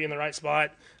guys are going to be in the right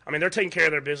spot. I mean, they're taking care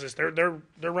of their business. They're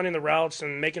running the routes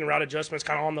and making route adjustments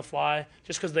kind of on the fly,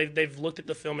 just because they've looked at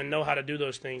the film and know how to do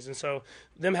those things. And so,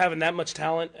 them having that much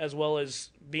talent, as well as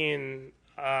being,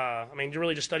 I mean,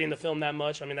 really just studying the film that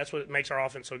much. I mean, that's what makes our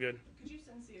offense so good. Could you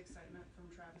sense the excitement from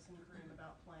Travis and Kareem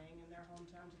about playing in their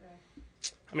hometown today?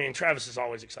 I mean, Travis is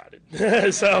always excited.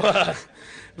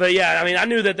 But yeah, I mean, I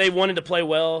knew that they wanted to play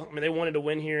well. I mean, they wanted to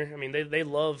win here. I mean, they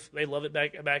love it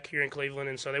back here in Cleveland,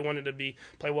 and so they wanted to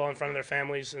play well in front of their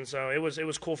families, and so it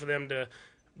was cool for them to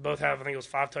both have, I think it was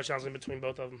 5 touchdowns in between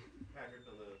both of them. Patrick,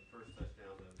 on the first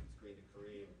touchdown, the screen to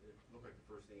Kareem, it looked like the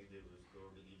first thing you did was go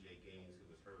over to E.J. Gaines, who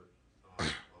was hurt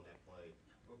on that play.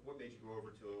 What made you go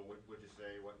over to him? What did you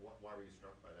say? Why were you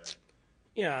struck by that?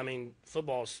 Yeah, I mean,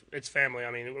 it's family.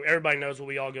 I mean, everybody knows what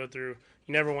we all go through.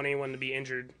 You never want anyone to be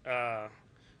injured.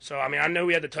 So, I mean, I know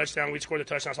we had the touchdown. We scored the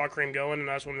touchdown. I saw Kareem going, and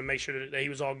I just wanted to make sure that he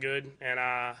was all good. And,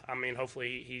 I mean,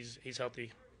 hopefully he's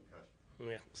healthy.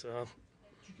 Yeah, so.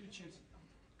 Did you get a chance?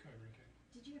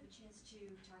 Did you have a chance to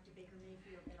talk to Baker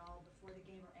Mayfield at all before the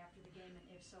game or after the game?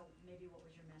 And if so, maybe what was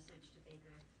your message to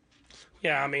Baker?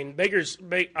 Yeah, I mean,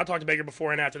 I talked to Baker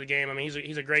before and after the game. I mean,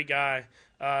 he's a great guy.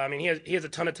 I mean, he has a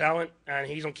ton of talent, and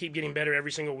he's going to keep getting better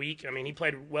every single week. I mean, he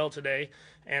played well today.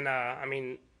 And, I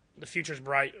mean, the future's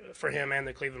bright for him and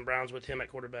the Cleveland Browns with him at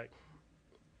quarterback.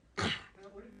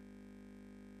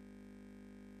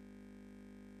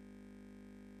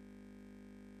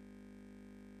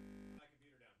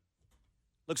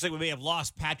 Looks like we may have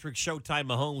lost Patrick Showtime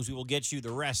Mahomes. We will get you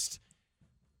the rest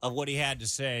of what he had to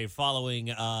say following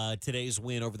today's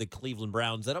win over the Cleveland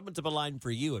Browns. That opens up a line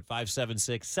for you at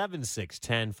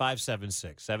 576-7610,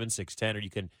 576-7610, or you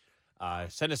can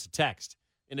send us a text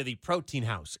into the Protein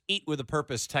House Eat with a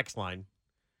Purpose text line.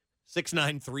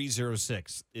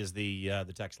 69306 is the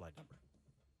text line number.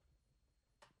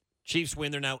 Chiefs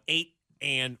win. They're now 8-1.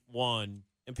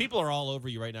 And people are all over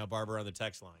you right now, Barbara, on the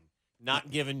text line.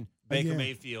 Not giving Baker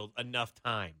Mayfield enough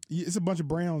time. It's a bunch of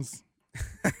Browns.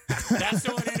 That's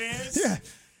what it is?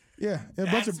 Yeah.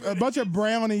 A bunch of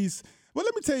brownies. Well,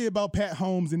 let me tell you about Pat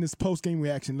Holmes in this post-game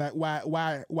reaction, like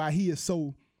why he is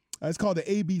so it's called the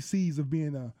ABCs of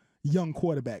being a young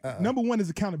quarterback. Number one is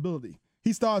accountability.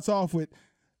 He starts off with,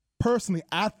 personally,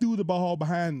 I threw the ball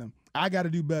behind them. I got to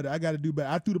do better. I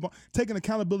threw the ball. Taking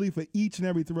accountability for each and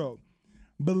every throw.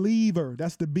 Believer,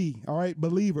 that's the B, all right?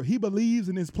 Believer. He believes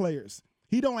in his players.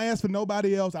 He don't ask for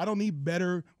nobody else. I don't need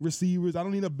better receivers. I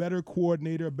don't need a better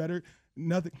coordinator,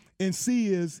 nothing. And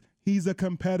C is he's a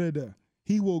competitor.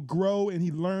 He will grow and he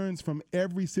learns from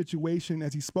every situation,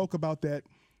 as he spoke about that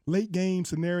late game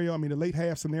scenario, the late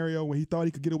half scenario where he thought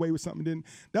he could get away with something.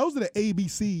 Those are the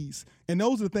ABCs, and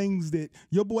those are the things that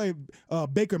your boy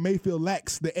Baker Mayfield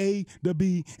lacks, the A, the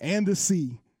B, and the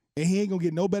C. And he ain't going to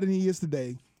get no better than he is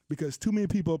today because too many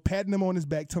people are patting him on his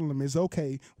back, telling him it's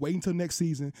okay, wait until next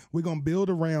season. We're going to build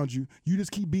around you. You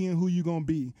just keep being who you're going to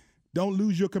be. Don't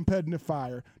lose your competitive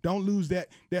fire. Don't lose that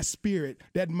spirit,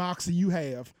 that moxie you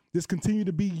have. Just continue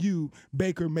to be you,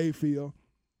 Baker Mayfield.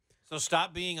 So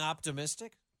stop being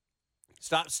optimistic.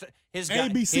 Stop. His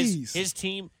ABCs. His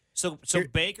team. So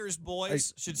Baker's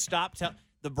boys should stop.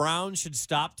 The Browns should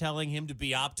stop telling him to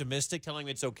be optimistic, telling him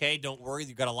it's okay. Don't worry,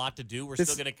 you've got a lot to do.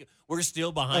 We're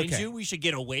still behind you. We should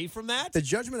get away from that. The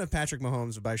judgment of Patrick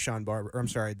Mahomes by Sean Barber. Or I'm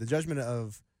sorry, the judgment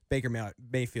of Baker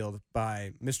Mayfield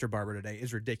by Mr. Barber today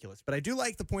is ridiculous. But I do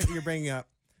like the point that you're bringing up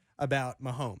about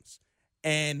Mahomes.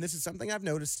 And this is something I've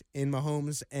noticed in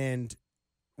Mahomes and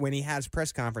when he has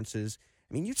press conferences.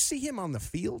 You see him on the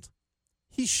field.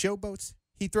 He showboats.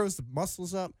 He throws the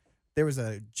muscles up. There was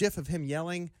a gif of him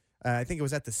yelling. I think it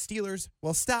was at the Steelers.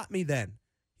 Well, stop me then.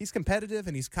 He's competitive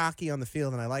and he's cocky on the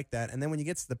field, and I like that. And then when he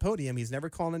gets to the podium, he's never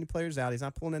calling any players out. He's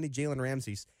not pulling any Jalen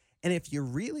Ramseys. And if you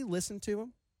really listen to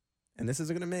him, and this is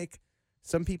going to make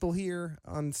some people here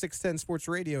on 610 Sports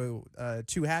Radio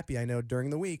too happy, I know, during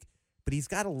the week, but he's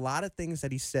got a lot of things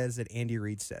that he says that Andy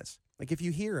Reid says. Like if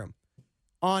you hear him,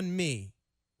 on me,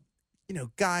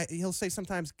 he'll say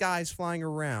sometimes guys flying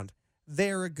around.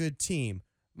 They're a good team.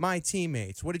 My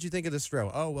teammates. What did you think of this throw?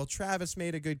 Oh, well, Travis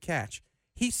made a good catch.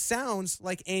 He sounds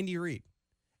like Andy Reid.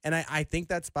 And I think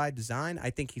that's by design.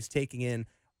 I think he's taking in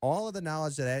all of the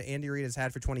knowledge that Andy Reid has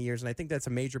had for 20 years, and I think that's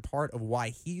a major part of why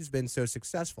he's been so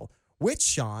successful. Which,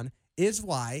 Sean, is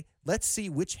why let's see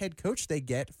which head coach they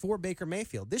get for Baker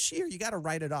Mayfield. This year, you got to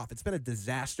write it off. It's been a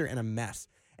disaster and a mess.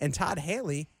 And Todd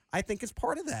Haley, I think, is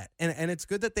part of that. And it's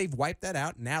good that they've wiped that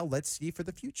out. Now let's see for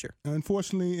the future.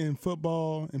 Unfortunately, in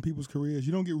football and people's careers,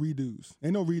 you don't get redos.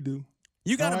 Ain't no redo.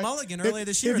 You got a mulligan earlier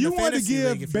this year. If you want to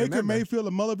give league, Baker Mayfield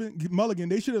a mulligan,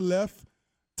 they should have left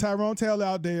Tyrone Taylor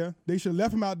out there. They should have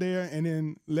left him out there and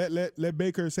then let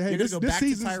Baker say, hey,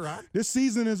 this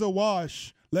season is a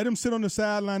wash. Let him sit on the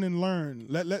sideline and learn.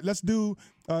 Let's do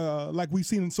like we've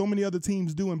seen so many other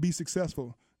teams do and be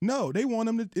successful. No, they want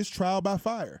him to. It's trial by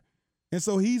fire, and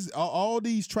so he's all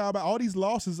these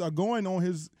losses are going on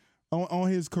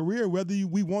his career, whether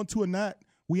we want to or not.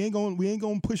 We ain't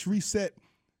gonna push reset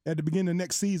at the beginning of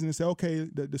next season and say, okay,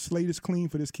 the slate is clean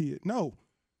for this kid. No,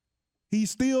 he's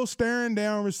still staring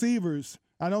down receivers.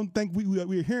 I don't think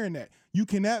we're hearing that. You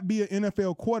cannot be an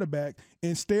NFL quarterback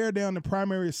and stare down the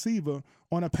primary receiver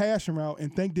on a passing route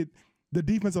and think that the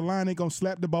defensive line ain't going to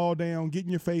slap the ball down, get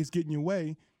in your face, get in your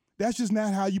way. That's just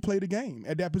not how you play the game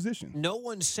at that position. No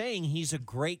one's saying he's a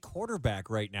great quarterback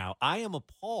right now. I am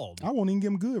appalled. I won't even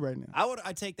give him good right now.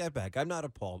 I take that back. I'm not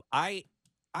appalled. I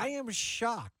am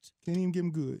shocked. Can't even give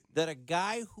him good. That a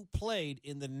guy who played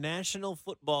in the National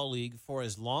Football League for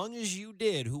as long as you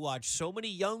did, who watched so many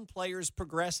young players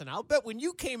progress, and I'll bet when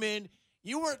you came in,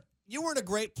 you weren't a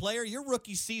great player. Your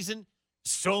rookie season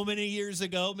so many years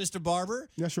ago, Mr. Barber.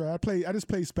 That's right. I just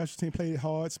played special team, played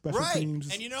hard, special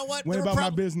teams. And you know what? Went about my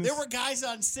business. There were guys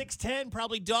on 6'10"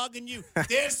 probably dogging you.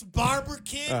 This Barber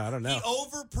kid, I don't know. he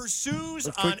over pursues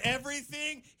on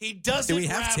everything. He doesn't Do we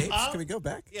have wrap tapes? up. Can we go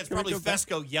back? Yeah, it's probably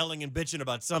Fesco yelling and bitching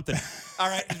about something. All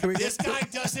right, this guy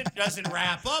doesn't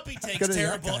wrap up. He takes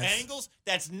terrible angles.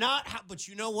 That's not how. But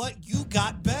you know what? You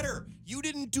got better. You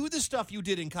didn't do the stuff you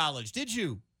did in college, did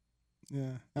you?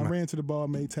 Yeah, I ran to the ball,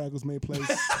 made tackles, made plays.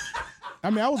 I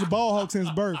mean, I was a ball hawk since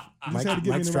birth.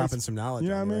 Mike's dropping some knowledge.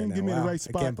 You know what I mean? Right give me now. the right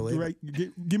spot. I can't believe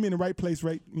it. Give me in the right place,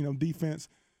 right? Defense.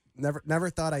 Never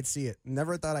thought I'd see it.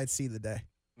 Never thought I'd see the day.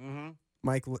 Mm-hmm.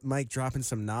 Mike dropping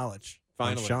some knowledge.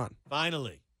 Finally, on Sean.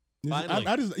 Finally.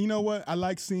 I just, you know what? I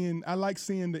like seeing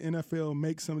the NFL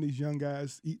make some of these young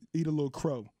guys eat a little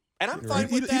crow. And I'm fine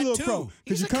with that, too.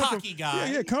 He's a cocky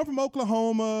guy. Yeah, come from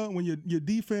Oklahoma when your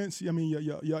defense, I mean,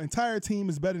 your entire team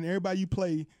is better than everybody you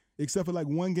play except for like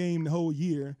one game the whole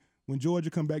year when Georgia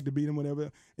come back to beat them,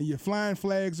 whatever, and you're flying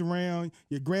flags around,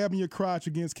 you're grabbing your crotch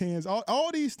against Kansas,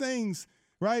 all these things,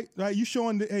 right? You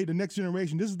showing, the next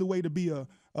generation, this is the way to be a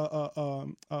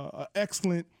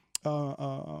excellent,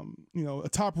 a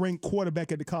top-ranked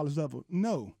quarterback at the college level.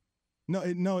 No,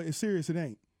 it's serious, it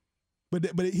ain't.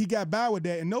 But he got by with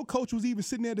that, and no coach was even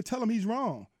sitting there to tell him he's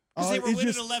wrong. Because they were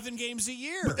winning 11 games a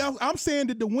year. But I'm saying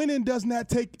that the winning does not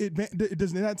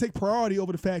take priority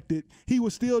over the fact that he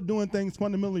was still doing things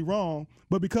fundamentally wrong.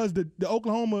 But because the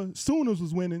Oklahoma Sooners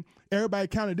was winning, everybody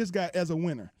counted this guy as a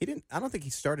winner. I don't think he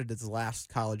started his last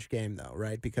college game though,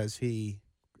 right? Because I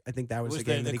think that was the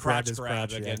game game that he crotch grabbed his grab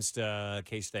crotch against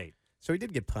K-State. So he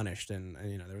did get punished, and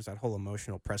there was that whole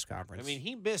emotional press conference. I mean,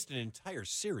 he missed an entire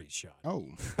series, Sean. Oh,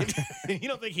 you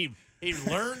don't think he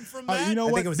learned from that? You know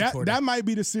what? That might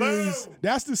be the series. Boom!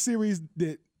 That's the series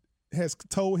that has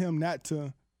told him not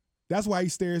to. That's why he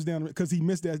stares down because he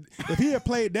missed that. If he had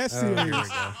played that series,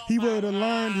 he would have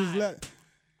learned his.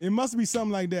 It must be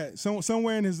something like that.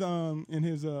 Somewhere in his.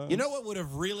 You know what would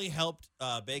have really helped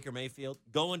Baker Mayfield?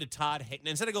 Going to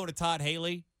instead of going to Todd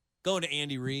Haley, going to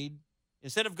Andy Reid.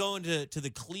 Instead of going to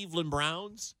the Cleveland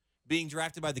Browns, being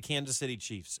drafted by the Kansas City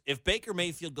Chiefs. If Baker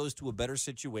Mayfield goes to a better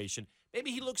situation,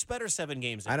 maybe he looks better 7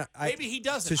 games in. Maybe he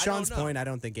doesn't. To Sean's point, I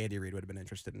don't think Andy Reid would have been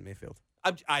interested in Mayfield.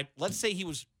 Let's say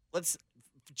let's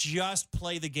just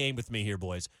play the game with me here,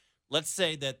 boys. Let's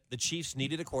say that the Chiefs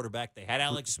needed a quarterback. They had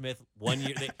Alex Smith 1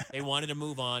 year. They wanted to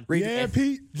move on.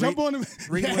 Pete, jump on him.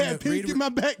 Pete, get my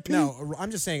back, Pete. No,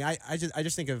 I'm just saying, I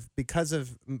just think because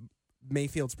of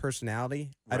Mayfield's personality,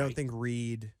 right. I don't think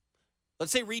Reid.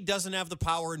 Let's say Reid doesn't have the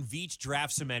power and Veach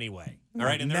drafts him anyway. All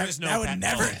right, and there is no. That would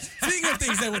never. Speaking of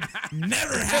things that would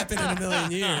never happen in a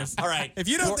million years. All right, if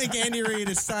you don't think Andy Reid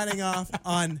is signing off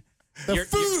on the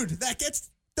food that gets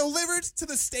delivered to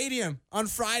the stadium on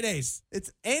Fridays,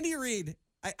 it's Andy Reid.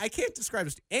 I can't describe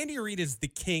this. Andy Reid is the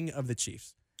king of the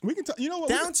Chiefs. We can talk. You know what?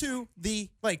 Down to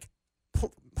the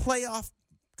playoff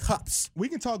cups. We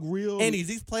can talk real. Andy, is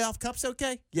these playoff cups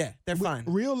okay? Yeah, they're fine.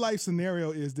 Real life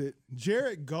scenario is that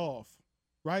Jared Goff,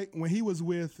 right, when he was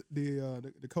with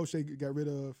the coach they got rid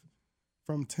of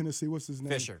from Tennessee, what's his name?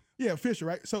 Fisher. Yeah, Fisher,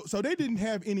 right? So they didn't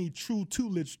have any true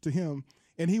tutelage to him,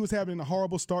 and he was having a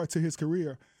horrible start to his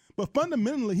career. But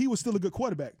fundamentally, he was still a good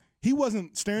quarterback. He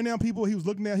wasn't staring down people. He was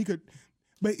looking down.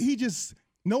 But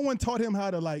no one taught him how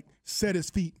to like set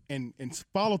his feet and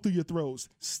follow through your throws.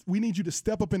 We need you to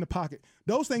step up in the pocket.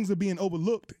 Those things are being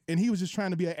overlooked, and he was just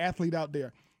trying to be an athlete out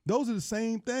there. Those are the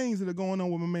same things that are going on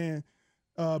with my man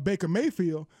Baker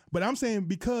Mayfield. But I'm saying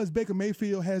because Baker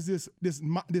Mayfield has this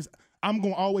I'm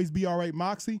going to always be all right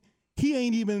moxie, he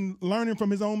ain't even learning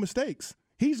from his own mistakes.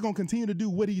 He's going to continue to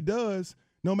do what he does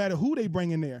no matter who they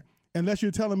bring in there. Unless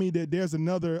you're telling me that there's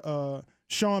another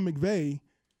Sean McVay,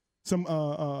 some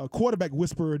quarterback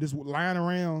whisperer just lying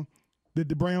around that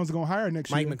the Browns are going to hire next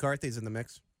year. Mike McCarthy's in the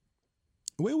mix.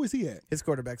 Where was he at? His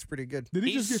quarterback's pretty good. Did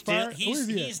he just get fired?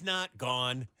 He's not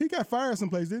gone. He got fired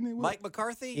someplace, didn't he? Mike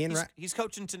McCarthy? He's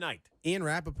coaching tonight. Ian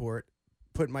Rappaport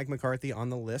put Mike McCarthy on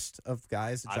the list of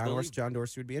guys that John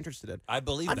Dorsey would be interested in. I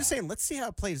believe I'm just saying, let's see how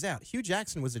it plays out. Hugh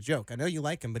Jackson was a joke. I know you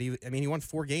like him, but he won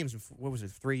 4 games in,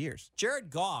 3 years. Jared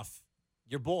Goff,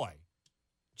 your boy.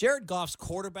 Jared Goff's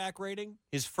quarterback rating,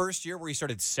 his first year where he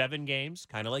started 7 games,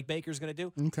 kind of like Baker's going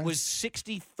to do, was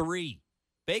 63.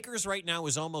 Baker's right now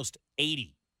is almost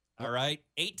 80. All right?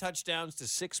 8 touchdowns to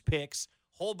 6 picks,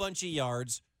 whole bunch of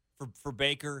yards for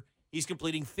Baker. He's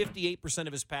completing 58%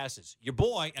 of his passes. Your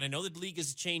boy, and I know the league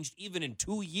has changed even in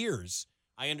 2 years.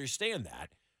 I understand that.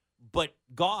 But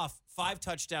Goff, 5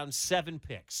 touchdowns, 7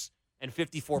 picks, and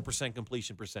 54%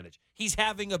 completion percentage. He's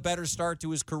having a better start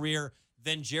to his career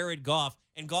than Jared Goff.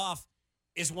 And Goff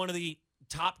is one of the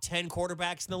top 10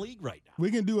 quarterbacks in the league right now. We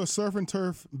can do a surf and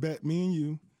turf bet, me and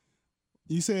you.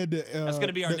 You said that, that's going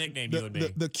to be our nickname, you and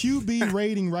me. The QB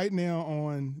rating right now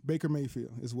on Baker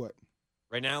Mayfield is what?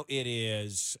 Right now it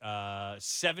is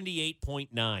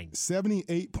 78.9.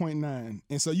 78.9.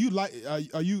 And so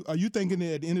are you thinking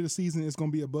that at the end of the season it's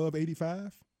going to be above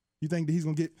 85? You think that he's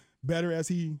going to get better as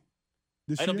he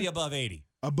this It'll year? be above 80.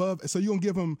 Above. So you're going to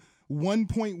give him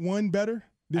 1.1 better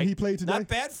than he played today? Not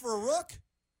bad for a rook.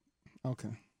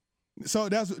 Okay. So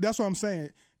that's what I'm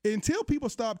saying. Until people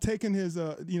stop taking his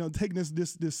taking this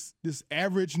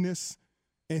averageness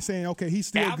and saying, okay, he's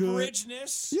still good.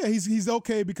 Averageness? Yeah, he's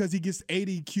okay because he gets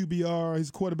 80 QBR. His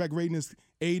quarterback rating is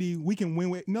 80. We can win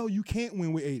with. No, you can't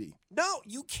win with 80. No,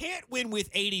 you can't win with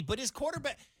 80. But his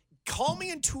quarterback. Call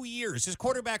me in 2 years. His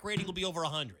quarterback rating will be over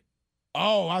 100.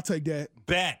 Oh, I'll take that.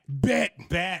 Bet.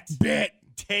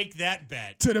 Take that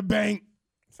bet to the bank.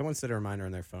 Someone set a reminder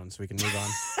on their phone so we can move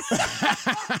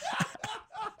on.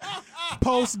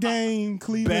 Post game,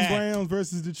 Cleveland Browns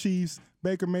versus the Chiefs.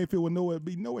 Baker Mayfield will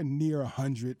be nowhere near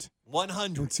 100.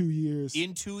 100 in 2 years.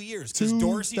 In 2 years, because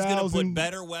Dorsey's going to put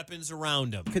better weapons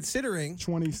around him. Considering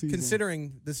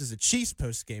this is a Chiefs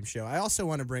post game show, I also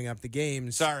want to bring up the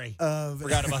games. Sorry,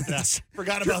 forgot about that.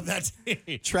 Forgot about that.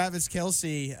 Travis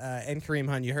Kelce and Kareem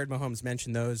Hunt. You heard Mahomes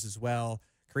mention those as well.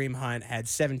 Kareem Hunt had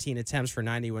 17 attempts for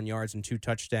 91 yards and 2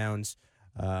 touchdowns.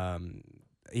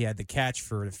 He had the catch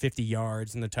for 50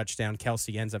 yards and the touchdown.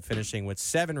 Kelce ends up finishing with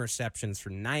 7 receptions for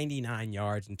 99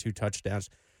 yards and 2 touchdowns.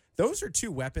 Those are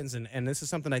 2 weapons, and this is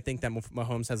something I think that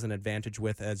Mahomes has an advantage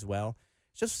with as well.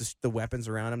 It's just the weapons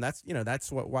around him. That's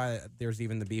why there's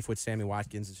even the beef with Sammy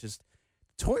Watkins. It's just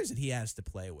toys that he has to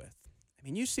play with. I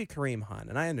mean, you see Kareem Hunt,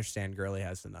 and I understand Gurley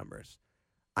has the numbers.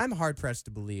 I'm hard-pressed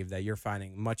to believe that you're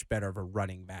finding much better of a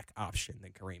running back option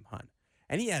than Kareem Hunt.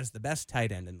 And he has the best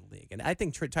tight end in the league. And I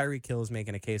think Tyreek Hill is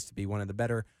making a case to be one of the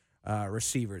better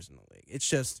receivers in the league. It's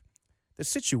just the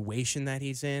situation that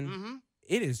he's in. Mm-hmm.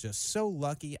 It is just so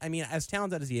lucky. I mean, as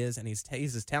talented as he is, and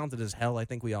he's as talented as hell, I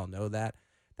think we all know that.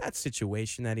 That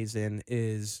situation that he's in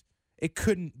it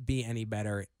couldn't be any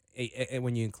better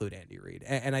when you include Andy Reid.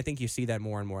 And I think you see that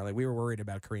more and more. Like, we were worried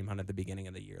about Kareem Hunt at the beginning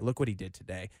of the year. Look what he did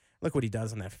today. Look what he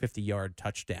does on that 50-yard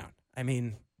touchdown. I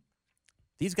mean,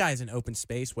 these guys in open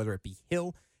space, whether it be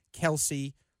Hill,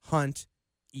 Kelce, Hunt,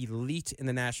 elite in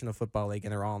the National Football League,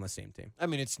 and they're all on the same team. I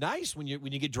mean, it's nice when you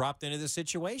get dropped into this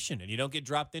situation, and you don't get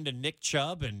dropped into Nick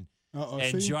Chubb and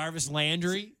Jarvis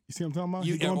Landry. You see what I'm talking about?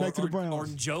 You're going back to the Browns. Or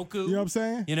Njoku. You know what I'm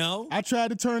saying? You know? I tried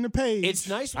to turn the page. It's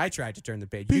nice. I tried to turn the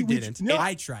page. You didn't.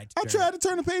 I tried to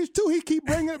turn the page, too. He keep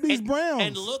bringing up these Browns.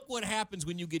 And look what happens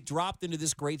when you get dropped into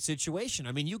this great situation.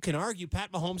 I mean, you can argue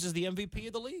Pat Mahomes is the MVP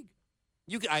of the league.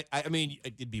 I mean,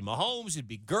 it'd be Mahomes, it'd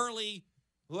be Gurley,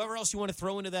 whoever else you want to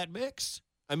throw into that mix.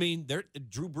 I mean,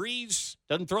 Drew Brees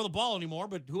doesn't throw the ball anymore,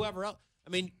 but whoever else. I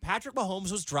mean, Patrick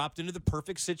Mahomes was dropped into the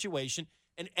perfect situation,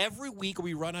 and every week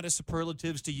we run out of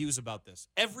superlatives to use about this.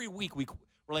 Every week we're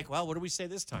like, well, what do we say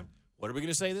this time? What are we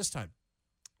going to say this time?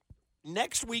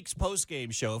 Next week's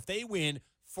postgame show, if they win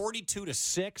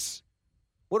 42-6,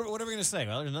 what are we going to say?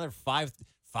 Well, there's another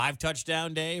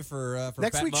 5-touchdown day for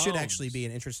next Pat week should Mahomes. actually be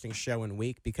an interesting show and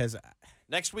week because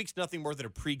Next week's nothing more than a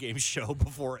pregame show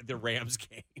before the Rams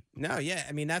game. No, yeah,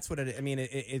 I mean that's what it. I mean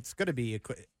it's going to be.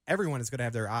 Everyone is going to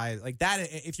have their eyes like that.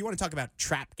 If you want to talk about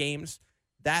trap games,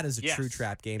 that is a true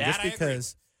trap game. That Just I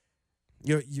because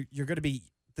you're going to be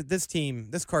this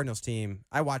team, this Cardinals team.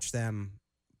 I watched them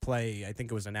play. I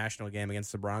think it was a national game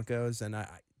against the Broncos, and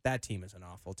that team is an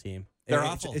awful team. They're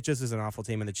awful. It just is an awful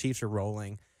team, and the Chiefs are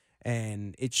rolling.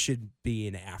 And it should be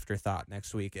an afterthought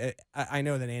next week. I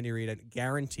know that Andy Reid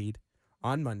guaranteed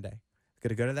on Monday going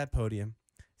to go to that podium,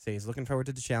 say he's looking forward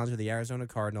to the challenge of the Arizona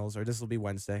Cardinals, or this will be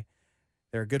Wednesday.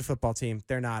 They're a good football team.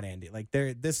 They're not, Andy. Like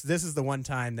this is the one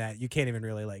time that you can't even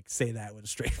really like say that with a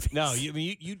straight face. No, you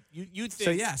think so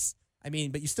yes. I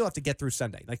mean, but you still have to get through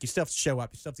Sunday. Like you still have to show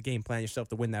up. You still have to game plan. You still have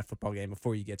to win that football game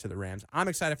before you get to the Rams. I'm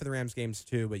excited for the Rams games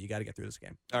too, but you got to get through this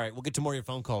game. All right, we'll get to more of your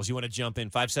phone calls. You want to jump in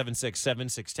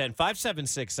 576-7610,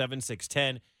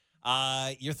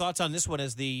 576-7610. Your thoughts on this one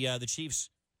as the Chiefs?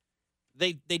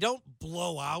 They don't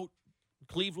blow out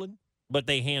Cleveland, but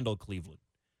they handle Cleveland.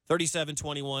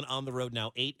 37-21 on the road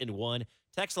now, 8-1.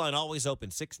 Text line always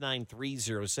open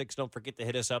 69306. Don't forget to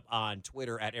hit us up on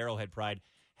Twitter at Arrowhead Pride.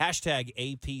 Hashtag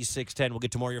AP610. We'll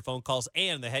get to more of your phone calls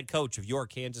and the head coach of your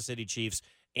Kansas City Chiefs,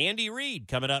 Andy Reid,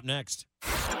 coming up next.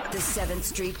 The 7th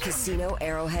Street Casino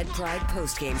Arrowhead Pride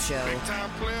postgame show.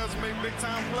 Big-time players make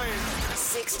big-time plays.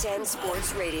 610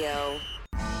 Sports Radio.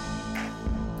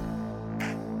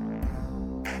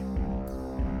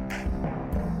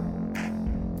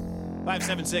 Five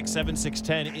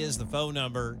 576-7610 is the phone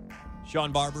number.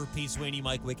 Sean Barber, Pete Sweeney,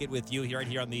 Mike Wickett with you right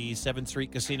here on the 7th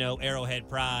Street Casino Arrowhead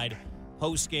Pride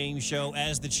post-game show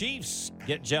as the Chiefs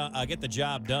get the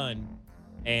job done,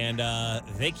 and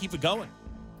they keep it going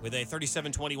with a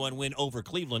 37-21 win over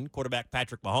Cleveland. Quarterback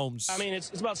Patrick Mahomes. I mean,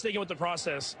 it's about sticking with the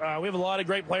process. We have a lot of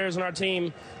great players in our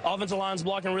team. Offensive line's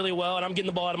blocking really well, and I'm getting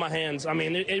the ball out of my hands. I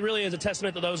mean, it really is a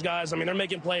testament to those guys. I mean, they're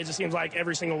making plays, it seems like,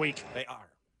 every single week. They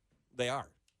are.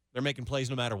 They're making plays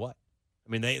no matter what.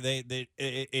 I mean,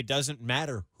 it doesn't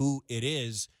matter who it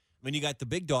is. I mean, you got the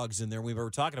big dogs in there. We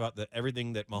were talking about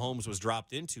everything that Mahomes was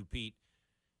dropped into, Pete.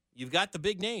 You've got the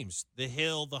big names, the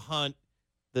Hill, the Hunt,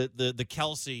 the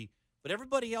Kelsey, but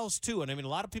everybody else too. And I mean, a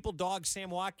lot of people dog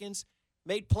Sam Watkins,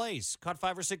 made plays, caught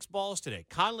 5 or 6 balls today.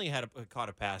 Conley caught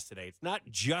a pass today. It's not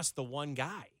just the one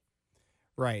guy.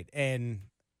 Right. And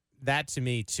that to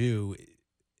me too,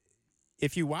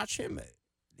 if you watch him,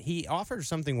 he offers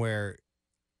something where,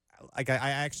 like I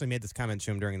actually made this comment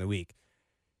to him during the week.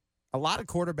 A lot of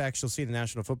quarterbacks you'll see in the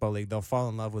National Football League, they'll fall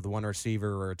in love with one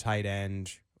receiver or a tight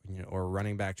end, or a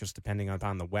running back, just depending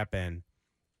upon the weapon.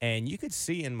 And you could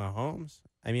see in Mahomes,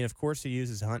 I mean, of course he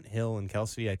uses Hunt, Hill, and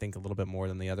Kelsey, I think a little bit more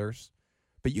than the others.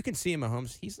 But you can see in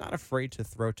Mahomes, he's not afraid to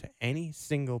throw to any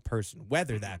single person,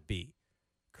 whether that be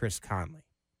Chris Conley,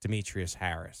 Demetrius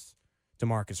Harris,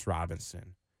 Demarcus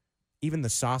Robinson, even the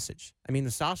sausage. I mean,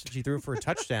 the sausage he threw for a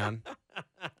touchdown,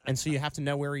 and so you have to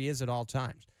know where he is at all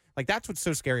times. Like, that's what's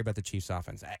so scary about the Chiefs'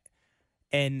 offense.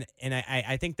 And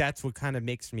I think that's what kind of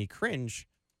makes me cringe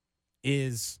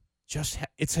is just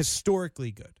it's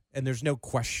historically good, and there's no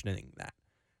questioning that.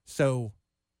 So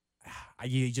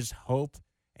you just hope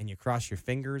and you cross your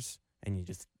fingers and you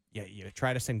just you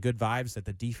try to send good vibes that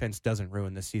the defense doesn't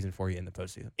ruin this season for you in the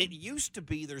postseason. It used to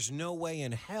be there's no way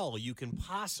in hell you can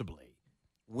possibly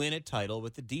win a title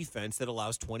with the defense that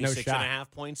allows 26 and a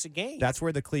half points a game. That's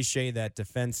where the cliche that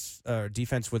defense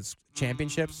wins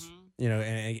championships,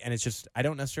 and it's just, I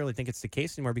don't necessarily think it's the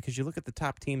case anymore because you look at the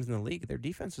top teams in the league, their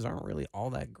defenses aren't really all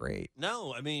that great.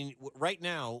 No, I mean, right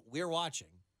now we're watching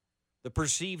the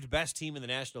perceived best team in the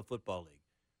National Football League.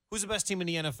 Who's the best team in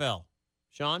the NFL?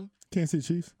 Sean? Kansas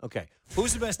City Chiefs. Okay.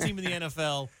 Who's the best team in the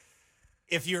NFL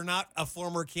if you're not a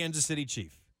former Kansas City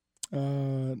Chief?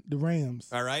 The Rams.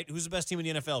 All right. Who's the best team in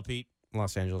the NFL, Pete?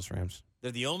 Los Angeles Rams.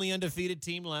 They're the only undefeated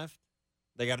team left.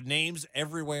 They got names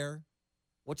everywhere.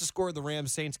 What's the score of the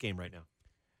Rams-Saints game right now?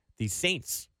 The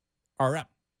Saints are up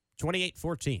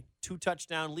 28-14.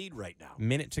 2-touchdown lead right now.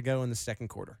 Minute to go in the second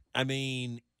quarter. I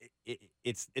mean,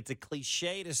 it's a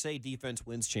cliche to say defense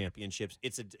wins championships.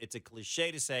 It's a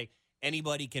cliche to say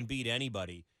anybody can beat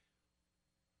anybody.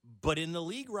 But in the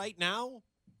league right now,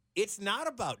 it's not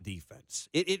about defense.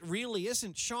 It really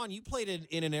isn't. Sean, you played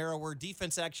in an era where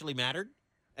defense actually mattered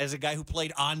as a guy who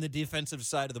played on the defensive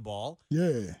side of the ball.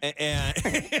 Yeah.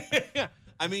 And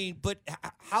I mean, but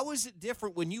how is it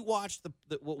different when you watch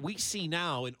what we see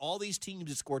now in all these teams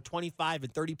that score 25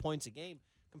 and 30 points a game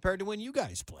compared to when you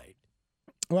guys played?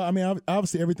 Well, I mean,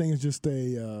 obviously everything is just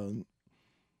a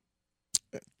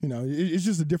it's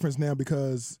just a difference now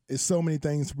because it's so many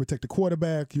things to protect the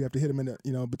quarterback. You have to hit him in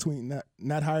the, between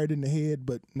not higher than the head,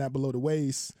 but not below the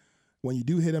waist. When you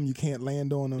do hit him, you can't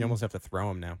land on them. You almost have to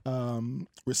throw him now.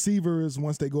 Receivers,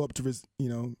 once they go up to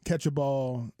catch a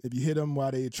ball, if you hit them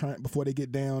while they before they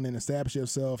get down and establish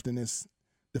yourself, then it's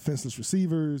defenseless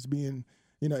receivers being.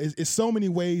 It's so many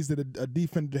ways that a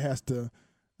defender has to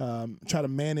try to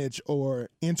manage or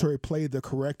enter a play the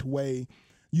correct way.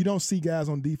 You don't see guys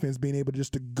on defense being able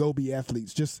just to go be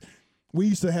athletes. Just we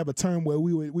used to have a term where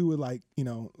we would like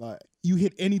you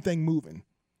hit anything moving,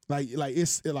 like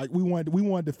it's like we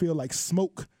wanted to feel like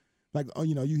smoke, like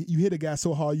you hit a guy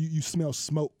so hard you smell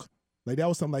smoke, like that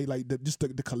was something like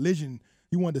the collision.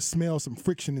 You wanted to smell some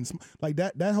friction and like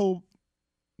that whole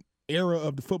era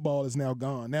of the football is now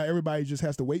gone. Now everybody just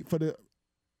has to wait for the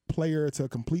player to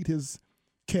complete his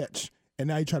catch, and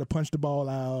now you try to punch the ball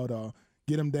out or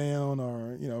get him down,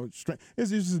 or it's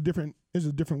just a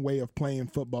different way of playing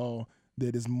football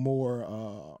that is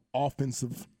more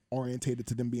offensive orientated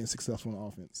to them being successful in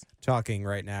offense. Talking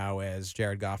right now as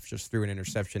Jared Goff just threw an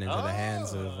interception into the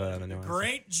hands of the New Orleans.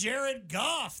 Great Jared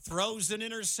Goff throws an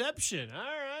interception. All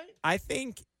right. I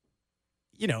think,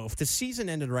 if the season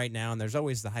ended right now, and there's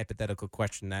always the hypothetical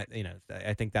question that,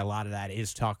 I think that a lot of that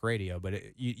is talk radio, but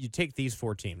you take these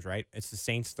four teams, right? It's the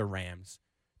Saints, the Rams,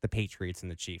 the Patriots,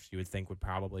 and the Chiefs. You would think would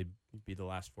probably be the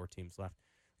last four teams left.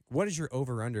 What is your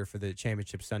over-under for the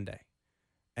championship Sunday?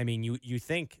 I mean, you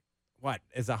think, what,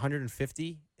 is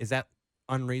 150? Is that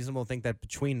unreasonable to think that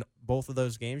between both of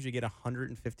those games you get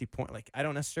 150 points? Like, I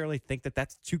don't necessarily think that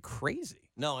that's too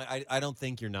crazy. No, I don't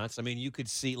think you're nuts. I mean, you could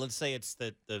see, let's say it's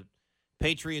the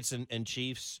Patriots and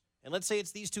Chiefs, and let's say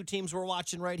it's these two teams we're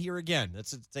watching right here again.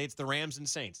 Let's say it's the Rams and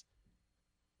Saints.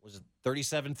 Was it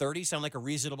 37-30? Sound like a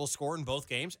reasonable score in both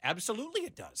games? Absolutely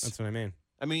it does. That's what I mean.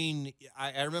 I mean,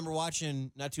 I remember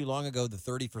watching not too long ago the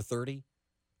 30 for 30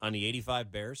 on the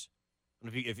 85 Bears. I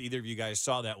don't know if either of you guys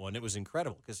saw that one. It was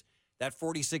incredible because that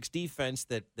 46 defense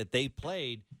that they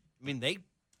played, I mean, they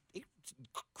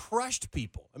crushed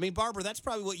people. I mean, Barbara, that's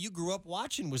probably what you grew up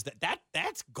watching was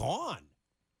that's gone.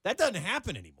 That doesn't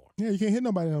happen anymore. Yeah, you can't hit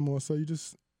nobody no more. So you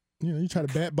just, you try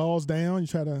to bat balls down. You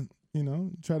try to,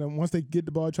 once they get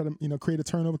the ball, try to, create a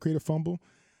turnover, create a fumble.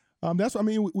 That's what I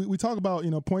mean. We talk about,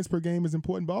 points per game is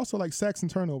important, but also like sacks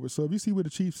and turnovers. So if you see where the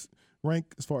Chiefs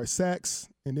rank as far as sacks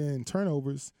and then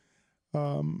turnovers,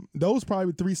 those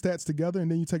probably three stats together, and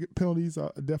then you take it, penalties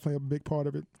are definitely a big part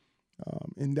of it.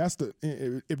 And that's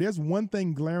if there's one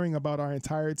thing glaring about our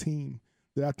entire team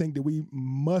that I think that we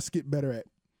must get better at,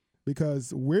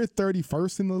 because we're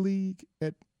 31st in the league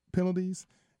at penalties,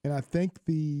 and I think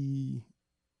the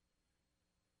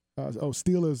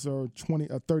Steelers are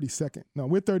 32nd. No,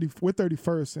 we're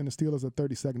 31st, and the Steelers are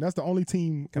 32nd. That's the only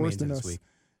team worse than us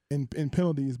in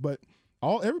penalties. But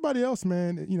everybody else,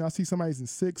 man, I see somebody's in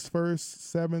 6th,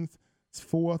 1st, 7th,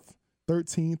 4th,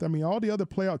 13th. I mean, all the other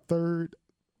playoff third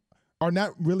are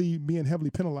not really being heavily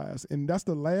penalized, and that's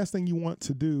the last thing you want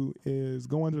to do is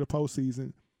go into the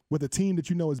postseason with a team that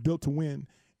is built to win,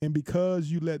 and because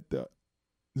you let the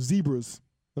zebras,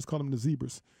 let's call them the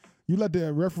zebras, you let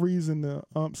the referees and the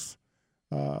umps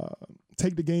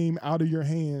take the game out of your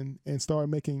hand and start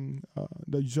making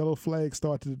the yellow flag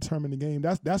start to determine the game.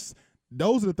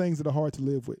 Those are the things that are hard to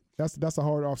live with. That's a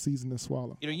hard offseason to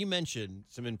swallow. You mentioned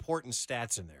some important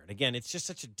stats in there. And again, it's just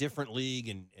such a different league,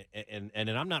 and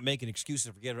I'm not making excuses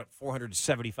for getting up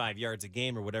 475 yards a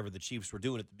game or whatever the Chiefs were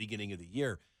doing at the beginning of the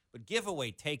year. But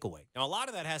giveaway, takeaway. Now, a lot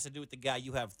of that has to do with the guy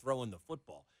you have throwing the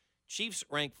football. Chiefs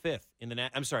rank 5th in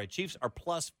the Chiefs are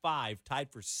 +5,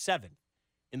 tied for 7th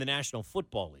in the National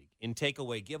Football League in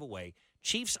takeaway, giveaway.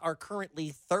 Chiefs are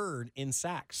currently 3rd in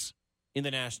sacks in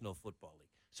the National Football League.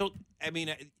 So, I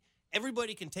mean,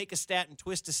 everybody can take a stat and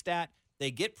twist a stat.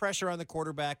 They get pressure on the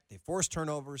quarterback, they force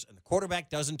turnovers, and the quarterback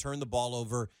doesn't turn the ball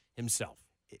over himself.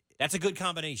 That's a good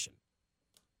combination.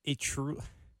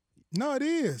 No, it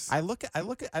is. I look at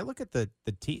the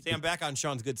team. See, I'm back on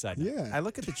Sean's good side now. Yeah. I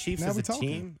look at the Chiefs as a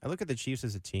team. I look at the Chiefs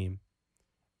as a team,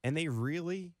 and they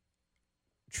really,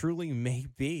 truly may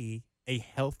be a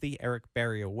healthy Eric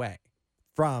Berry away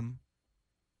from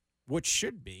what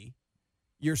should be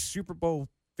your Super Bowl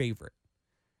favorite.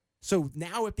 So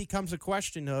now it becomes a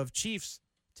question of, Chiefs,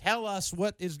 tell us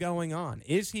what is going on.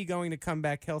 Is he going to come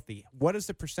back healthy? What is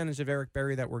the percentage of Eric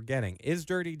Berry that we're getting? Is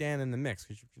Dirty Dan in the mix?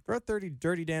 Because if you throw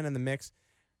Dirty Dan in the mix,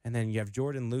 and then you have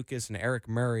Jordan Lucas and Eric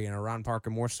Murray and Aaron Parker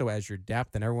more so as your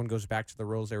depth, and everyone goes back to the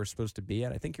roles they were supposed to be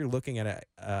at, I think you're looking at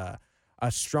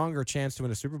a stronger chance to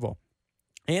win a Super Bowl.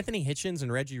 Anthony Hitchens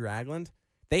and Reggie Ragland,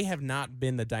 they have not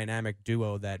been the dynamic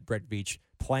duo that Brett Veach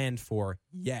planned for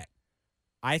yet.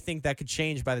 I think that could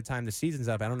change by the time the season's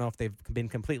up. I don't know if they've been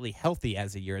completely healthy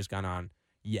as the year has gone on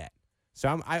yet.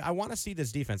 So I want to see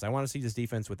this defense. I want to see this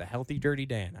defense with a healthy Dirty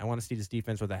Dan. I want to see this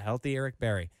defense with a healthy Eric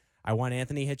Berry. I want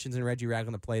Anthony Hitchens and Reggie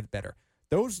Ragland to play better.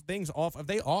 Those things, if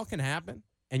they all can happen,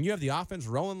 and you have the offense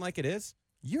rolling like it is,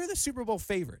 you're the Super Bowl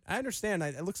favorite. I understand.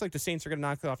 It looks like the Saints are going to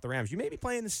knock off the Rams. You may be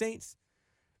playing the Saints,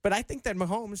 but I think that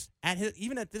Mahomes,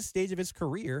 even at this stage of his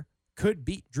career, could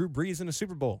beat Drew Brees in a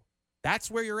Super Bowl.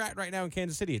 That's where you're at right now in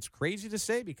Kansas City. It's crazy to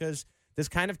say because this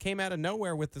kind of came out of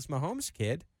nowhere with this Mahomes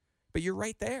kid, but you're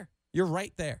right there. You're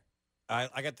right there.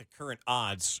 I got the current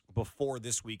odds before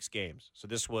this week's games. So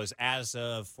this was as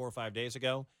of 4 or 5 days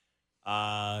ago.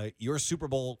 Your Super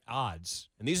Bowl odds.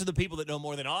 And these are the people that know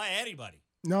more than anybody.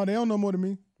 No, they don't know more than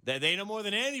me. They know more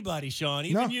than anybody, Sean,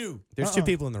 even you. There's two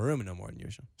people in the room that know more than you,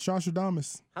 Sean. Sean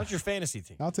Stradamus. How's your fantasy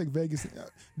team? I'll take Vegas.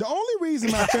 The only reason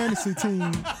my fantasy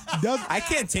team does I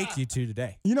can't take you two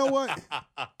today. You know what?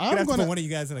 I'm going to put one of you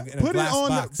guys in a put glass it on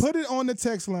box. Put it on the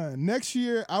text line. Next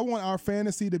year, I want our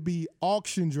fantasy to be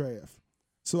auction draft.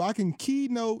 So I can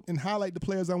keynote and highlight the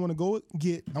players I want to go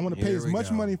get. I want to pay as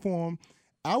much money for them.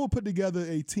 I will put together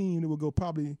a team that will go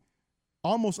probably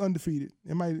almost undefeated.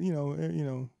 It might,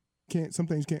 can't. Some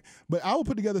things can't. But I will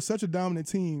put together such a dominant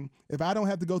team if I don't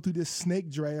have to go through this snake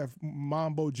draft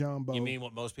mambo jumbo. You mean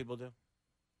what most people do?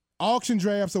 Auction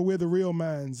drafts are where the real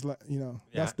minds,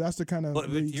 that's the kind of. But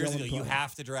here's the deal: you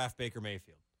have to draft Baker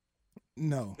Mayfield.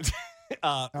 No,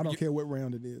 I don't care what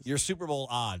round it is. Your Super Bowl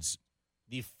odds,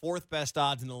 the fourth best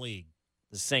odds in the league: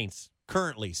 the Saints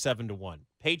currently 7-1,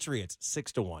 Patriots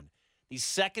 6-1. The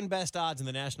second best odds in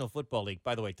the National Football League.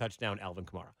 By the way, touchdown Alvin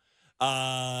Kamara.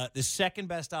 The second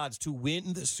best odds to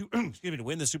win the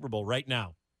Super Bowl right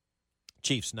now.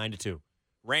 Chiefs 9-2,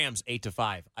 Rams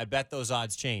 8-5. I bet those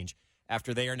odds change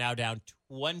after they are now down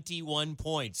 21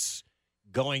 points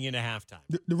going into halftime.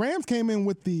 The Rams came in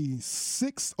with the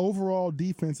 6th overall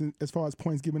defense as far as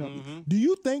points given up. Mm-hmm. Do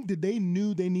you think that they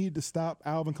knew they needed to stop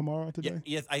Alvin Kamara today?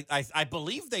 Yes, I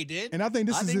believe they did. And I think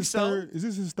this is his third. Is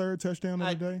this his third touchdown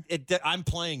of the day? I'm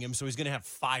playing him, so he's going to have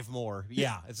 5 more.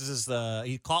 Yeah, this is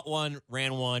he caught one,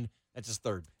 ran one. That's his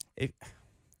third.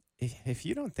 If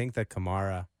you don't think that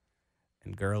Kamara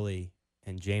and Gurley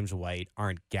and James White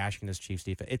aren't gashing this Chiefs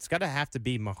defense, it's got to have to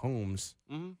be Mahomes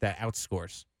that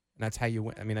outscores. And that's how you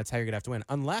win. I mean, that's how you're going to have to win.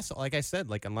 Unless, like I said,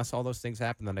 unless all those things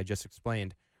happen that I just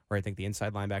explained, where I think the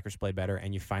inside linebackers play better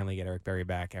and you finally get Eric Berry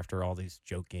back after all these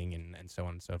joking and so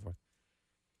on and so forth.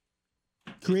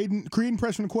 Creating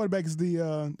pressure on the quarterback is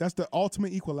that's the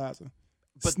ultimate equalizer.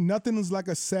 But nothing is like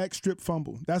a sack, strip,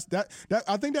 fumble.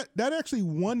 I think that actually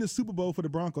won the Super Bowl for the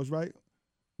Broncos, right?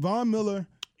 Von Miller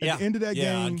at the end of that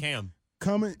game. On Cam.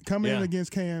 Coming in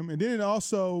against Cam, and then it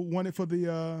also won it for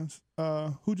the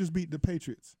who just beat the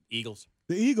Patriots? Eagles.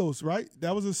 The Eagles, right?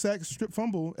 That was a sack, strip,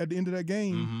 fumble at the end of that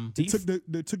game. Mm-hmm.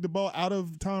 They took the ball out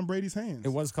of Tom Brady's hands. It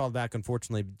was called back,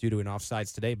 unfortunately, due to an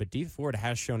offsides today. But D Ford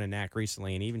has shown a knack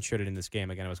recently, and even showed it in this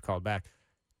game. Again, it was called back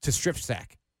to strip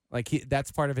sack.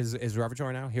 That's part of his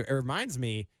repertoire now. It reminds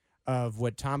me of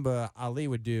what Tamba Ali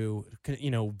would do,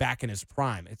 back in his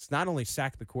prime. It's not only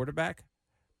sack the quarterback,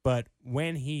 but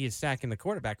when he is sacking the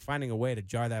quarterback, finding a way to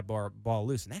jar that ball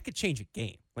loose, and that could change a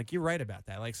game. You're right about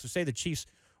that. So say the Chiefs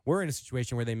were in a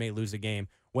situation where they may lose a game,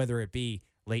 whether it be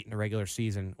late in the regular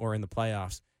season or in the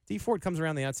playoffs. D Ford comes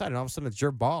around the outside, and all of a sudden it's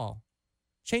your ball.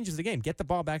 Changes the game. Get the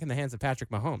ball back in the hands of Patrick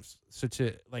Mahomes. So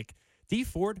D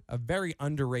Ford, a very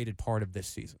underrated part of this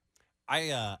season.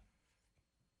 I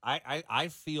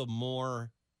feel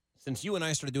more, since you and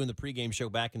I started doing the pregame show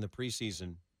back in the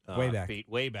preseason.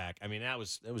 Way back. I mean, that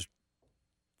was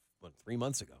 3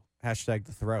 months ago. Hashtag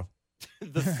the throw.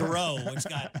 The throw, which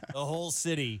got the whole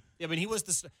city. I mean,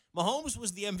 Mahomes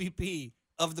was the MVP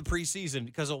of the preseason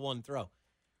because of one throw.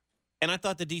 And I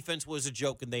thought the defense was a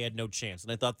joke and they had no chance.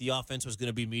 And I thought the offense was going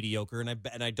to be mediocre.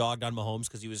 And I dogged on Mahomes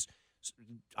because he was,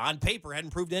 on paper,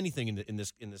 hadn't proved anything in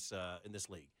this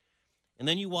league. And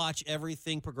then you watch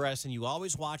everything progress, and you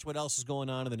always watch what else is going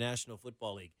on in the National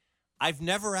Football League. I've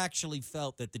never actually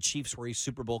felt that the Chiefs were a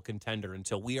Super Bowl contender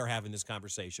until we are having this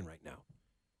conversation right now.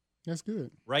 That's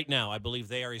good. Right now, I believe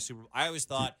they are a Super Bowl. I always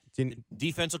thought the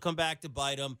defense will come back to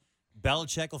bite them.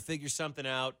 Belichick will figure something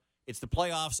out. It's the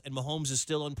playoffs, and Mahomes is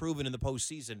still unproven in the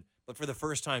postseason. But for the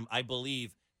first time, I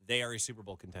believe they are a Super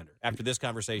Bowl contender after this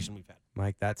conversation we've had.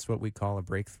 Mike, that's what we call a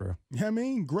breakthrough. Yeah, I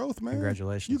mean, growth, man.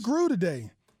 Congratulations. You grew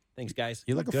today. Thanks, guys.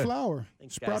 You look like good. A flower.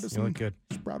 Thanks, guys. You look good.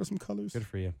 Sprouted some colors. Good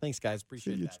for you. Thanks, guys.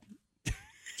 Appreciate that.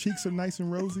 Cheeks are nice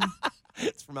and rosy.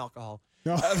 It's from alcohol.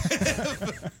 No.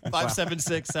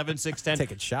 576-7610.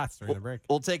 Taking shots during the break.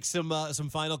 We'll take some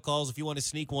final calls. If you want to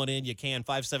sneak one in, you can.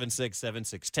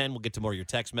 576-7610. We'll get to more of your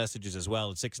text messages as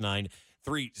well at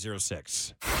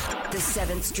 69306. The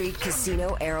 7th Street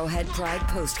Casino Arrowhead Pride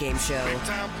postgame show. Big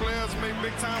time players make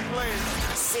big time plays.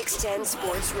 610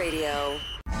 Sports Radio.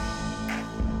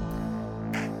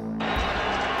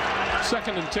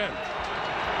 2nd and 10.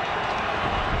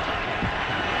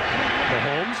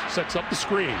 Mahomes sets up the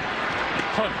screen.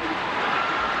 Hunt.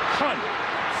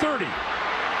 30.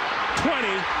 20.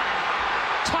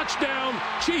 Touchdown,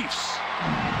 Chiefs.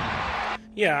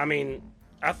 Yeah, I mean,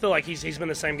 I feel like he's been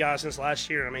the same guy since last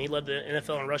year. I mean, he led the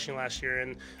NFL in rushing last year,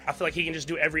 and I feel like he can just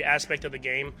do every aspect of the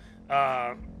game.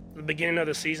 The beginning of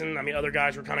the season, I mean, other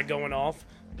guys were kind of going off,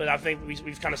 but I think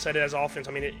we've kind of said it as offense.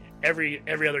 I mean,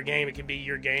 every other game, it could be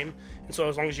your game. And so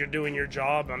as long as you're doing your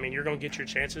job, I mean, you're going to get your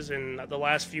chances. And the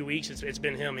last few weeks, it's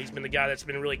been him. He's been the guy that's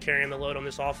been really carrying the load on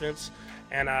this offense.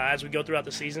 And as we go throughout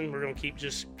the season, we're going to keep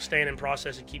just staying in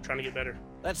process and keep trying to get better.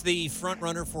 That's the front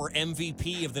runner for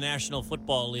MVP of the National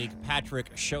Football League,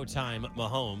 Patrick Showtime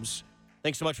Mahomes.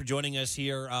 Thanks so much for joining us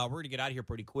here. We're going to get out of here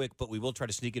pretty quick, but we will try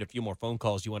to sneak in a few more phone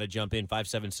calls. You want to jump in,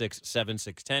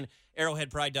 576-7610.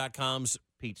 Arrowheadpride.com's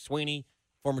Pete Sweeney,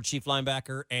 former chief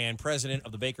linebacker and president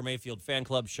of the Baker Mayfield fan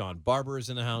club. Sean Barber is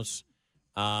in the house.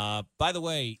 By the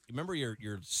way, remember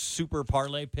your super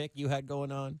parlay pick you had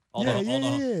going on? All the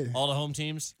home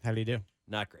teams? How do you do?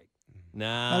 Not great.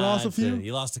 Nah, I lost a few.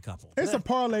 You lost a couple. It's a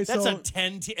parlay. That's so, a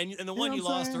 10 and the one you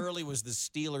lost early was the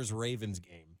Steelers-Ravens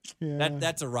game. Yeah.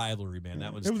 That's a rivalry, man.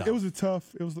 That was tough. It was a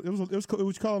tough. It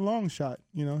was called a long shot.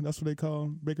 You know, that's what they call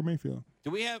Baker Mayfield.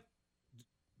 Do we have?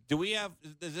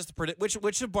 Is this the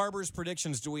which of Barber's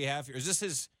predictions do we have here? Is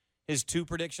this his two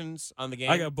predictions on the game?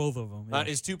 I got both of them. Yeah.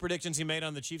 His two predictions he made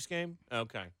on the Chiefs game.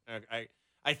 Okay.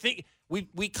 I think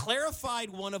we clarified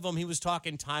one of them. He was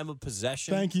talking time of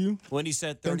possession. Thank you. When he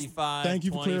said 35. Thank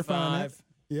you for 25. clarifying that.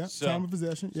 Yeah, time of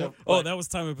possession. Yeah. That was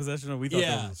time of possession. We thought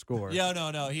that was a score. Yeah,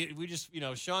 no. We just,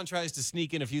 Sean tries to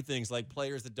sneak in a few things like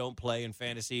players that don't play in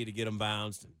fantasy to get them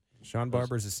bounced. Sean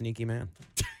Barber's a sneaky man.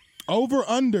 Over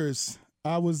unders.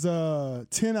 I was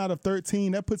 10 out of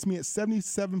 13. That puts me at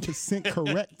 77%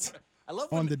 correct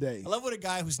on the day. I love when a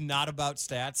guy who's not about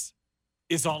stats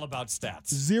is all about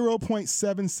stats.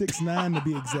 0.769 to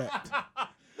be exact.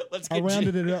 I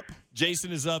rounded it up.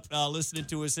 Jason is up listening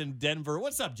to us in Denver.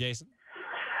 What's up, Jason?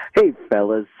 Hey,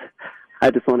 fellas.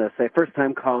 I just want to say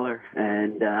first-time caller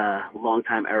and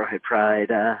long-time Arrowhead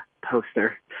Pride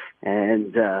poster.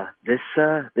 And this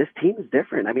team is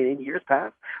different. I mean, in years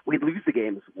past, we'd lose the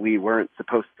games we weren't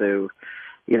supposed to,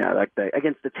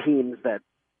 against the teams that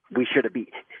we should have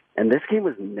beat. And this game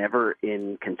was never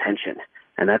in contention.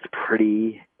 And that's a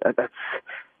pretty rad,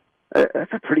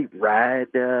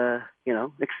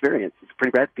 experience. It's a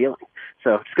pretty rad feeling.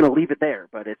 So I'm just going to leave it there.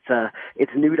 But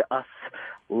it's new to us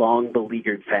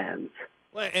long-beleaguered fans.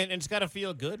 Well, and it's got to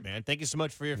feel good, man. Thank you so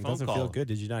much for your phone call. It doesn't feel good.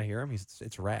 Did you not hear him?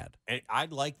 It's rad. And I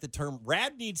like the term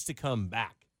rad needs to come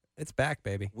back. It's back,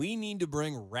 baby. We need to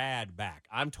bring rad back.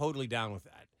 I'm totally down with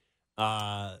that.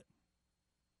 I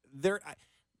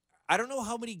don't know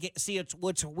how many see, it's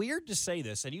what's weird to say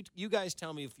this, and you guys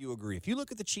tell me if you agree. If you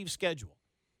look at the Chiefs' schedule,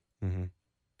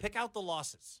 pick out the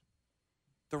losses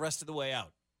the rest of the way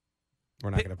out. We're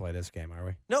not going to play this game, are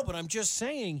we? No, but I'm just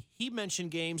saying he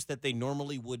mentioned games that they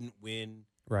normally wouldn't win.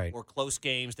 Right. Or close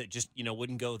games that just,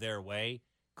 wouldn't go their way.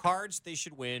 Cards, they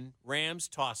should win. Rams,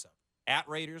 toss-up. At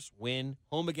Raiders, win.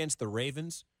 Home against the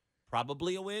Ravens,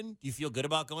 probably a win. Do you feel good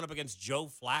about going up against Joe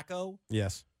Flacco?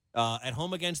 Yes. At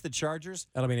home against the Chargers?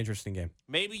 That'll be an interesting game.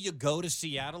 Maybe you go to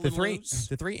Seattle and lose?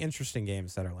 The three interesting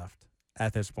games that are left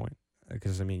at this point.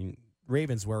 Because,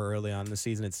 Ravens were early on in the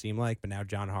season, it seemed like, but now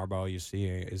John Harbaugh, you see,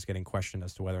 is getting questioned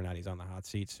as to whether or not he's on the hot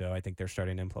seat. So I think they're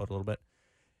starting to implode a little bit.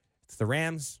 It's the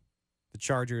Rams, the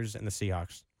Chargers, and the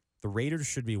Seahawks. The Raiders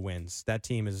should be wins. That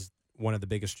team is one of the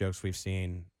biggest jokes we've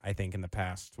seen, I think, in the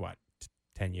past,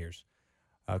 10 years.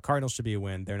 Cardinals should be a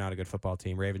win. They're not a good football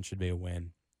team. Ravens should be a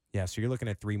win. Yeah, so you're looking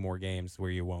at 3 more games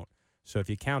where you won't. So if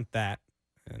you count that,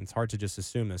 and it's hard to just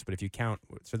assume this, but if you count,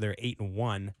 so they're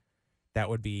 8-1, that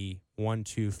would be 1,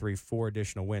 2, 3, 4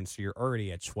 additional wins. So you're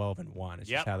already at 12-1. It's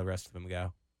just how the rest of them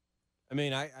go.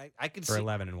 I could see. Or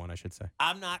 11-1, I should say.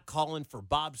 I'm not calling for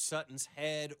Bob Sutton's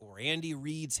head or Andy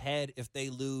Reid's head if they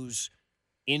lose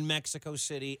in Mexico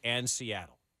City and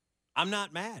Seattle. I'm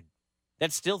not mad.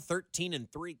 That's still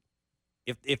 13-3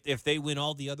 if they win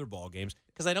all the other ball games.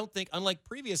 Because I don't think, unlike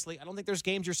previously, I don't think there's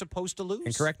games you're supposed to lose.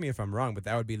 And correct me if I'm wrong, but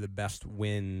that would be the best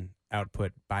win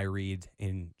output by Reid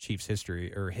in Chiefs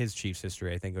history, or his Chiefs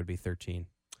history. I think it would be 13.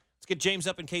 Let's get James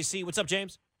up in KC. What's up,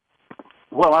 James?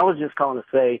 Well, I was just calling to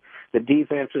say the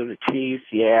defense of the Chiefs,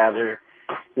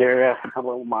 they're a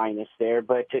little minus there.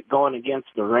 But going against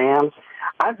the Rams,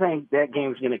 I think that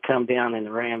game's going to come down in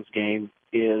the Rams game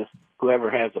is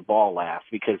whoever has the ball last,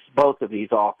 because both of these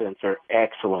offenses are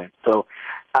excellent. So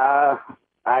I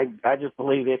just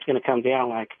believe it's going to come down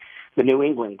like the New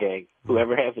England game.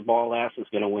 Whoever has the ball last is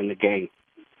going to win the game.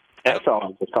 That's all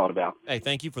I'm just talking about. Hey,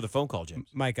 thank you for the phone call, James.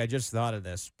 Mike, I just thought of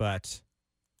this, but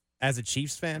as a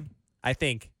Chiefs fan, I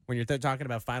think when you're talking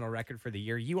about final record for the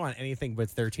year, you want anything but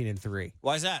 13-3.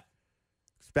 Why is that?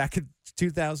 Back in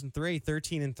 2003,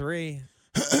 13-3.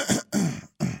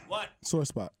 What? Sore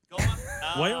spot.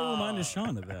 Why y'all reminded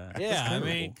Sean of that? Yeah, I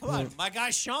mean, come on. My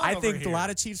guy Sean I over think here. a lot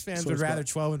of Chiefs fans would rather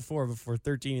 12-4 before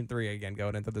 13-3 again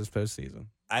going into this postseason.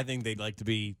 I think they'd like to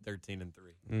be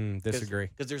 13-3. Disagree.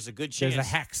 Because there's a good chance.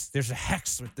 There's a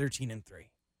hex with 13-3.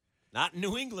 Not in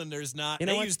New England. There's not. You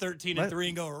know they what? use 13-3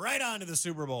 and go right on to the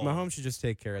Super Bowl. Mahomes should just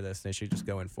take care of this. They should just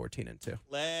go in 14-2.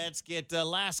 Let's get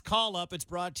last call up. It's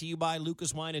brought to you by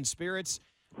Lucas Wine and Spirits,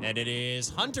 and it is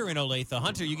Hunter in Olathe.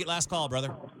 Hunter, you get last call, brother.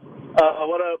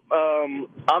 What up?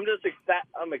 I'm just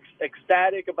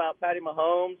ecstatic about Patty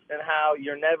Mahomes and how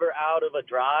you're never out of a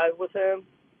drive with him.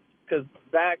 Because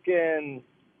back in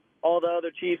all the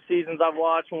other Chiefs seasons I've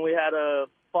watched, when we had a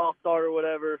false start or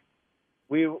whatever,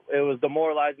 it was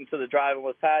demoralizing to the driving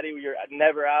with Patty. You're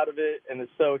never out of it, and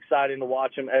it's so exciting to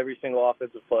watch him every single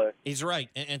offensive play. He's right,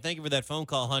 and thank you for that phone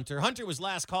call, Hunter. Hunter was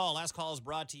last call. Last call is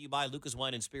brought to you by Lucas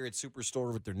Wine and Spirits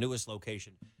Superstore with their newest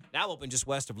location. Now open just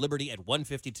west of Liberty at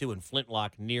 152 in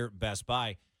Flintlock near Best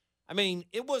Buy. I mean,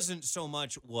 it wasn't so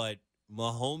much what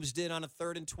Mahomes did on a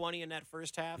 3rd and 20 in that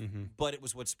first half, but it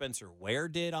was what Spencer Ware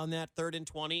did on that 3rd and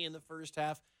 20 in the first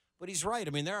half. But he's right.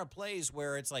 I mean, there are plays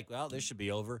where it's like, well, this should be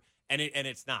over, and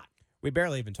it's not. We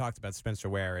barely even talked about Spencer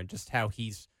Ware and just how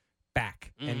he's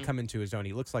back and come into his own.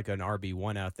 He looks like an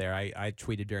RB1 out there. I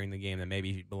tweeted during the game that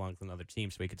maybe he belongs to another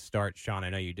team so he could start. Sean, I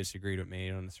know you disagreed with me.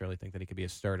 You don't necessarily think that he could be a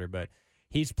starter, but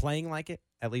he's playing like it,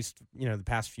 at least, the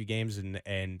past few games.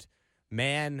 And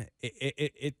man,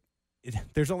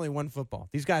 there's only one football.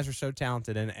 These guys are so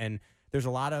talented, and there's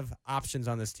a lot of options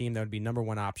on this team that would be number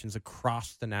one options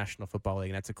across the National Football League,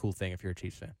 and that's a cool thing if you're a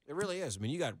Chiefs fan. It really is. I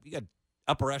mean, you got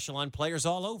upper echelon players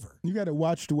all over. You got to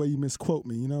watch the way you misquote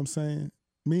me. You know what I'm saying?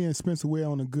 Me and Spencer, we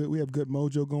have good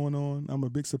mojo going on. I'm a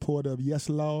big supporter of Yes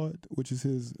Lord, which is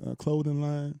his clothing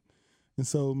line. And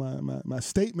so my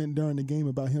statement during the game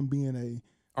about him being a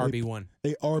RB1,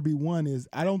 a RB1 is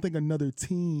I don't think another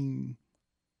team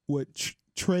would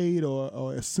trade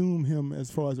or assume him as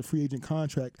far as a free agent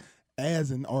contract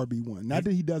as an RB1. Not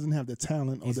that he doesn't have the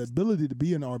talent or the ability to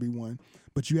be an RB1,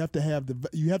 but you have to have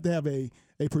a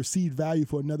perceived value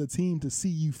for another team to see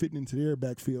you fitting into their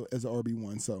backfield as an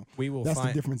RB1. So that's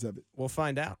the difference of it. We'll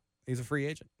find out. He's a free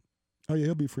agent. Oh yeah,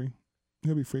 he'll be free.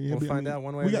 We'll find out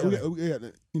one way or the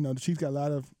other. The Chiefs got a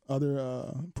lot of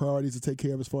other priorities to take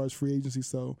care of as far as free agency.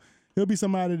 So he'll be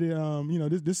somebody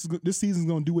that this season's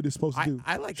going to do what it's supposed to do.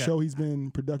 I like show he's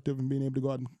been productive and being able to go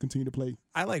out and continue to play.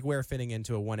 I like Ware fitting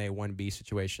into a 1A, 1B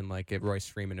situation like at Royce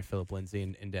Freeman and Phillip Lindsay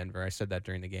in Denver. I said that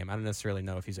during the game. I don't necessarily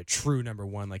know if he's a true number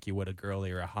one like you would a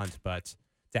Gurley or a Hunt, but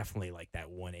definitely like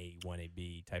that 1A,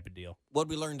 1AB type of deal. What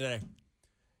did we learn today?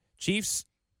 Chiefs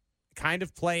kind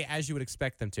of play as you would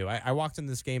expect them to. I walked into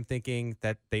this game thinking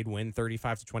that they'd win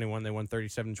 35-21. They won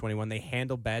 37-21. They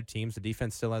handle bad teams. The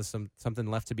defense still has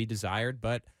something left to be desired,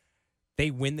 but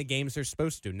they win the games they're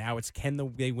supposed to. Now it's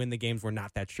they win the games we're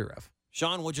not that sure of.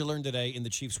 Sean, what'd you learn today in the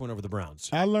Chiefs win over the Browns?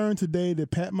 I learned today that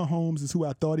Pat Mahomes is who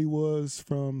I thought he was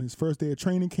from his first day of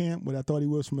training camp, what I thought he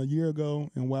was from a year ago,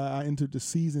 and why I entered the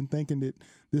season thinking that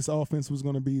this offense was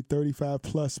going to be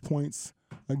 35-plus points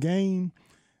a game.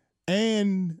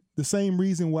 And the same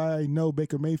reason why I know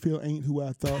Baker Mayfield ain't who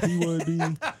I thought he would be.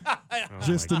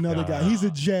 Just another guy. He's a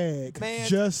jag. Man,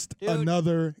 just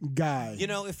another guy.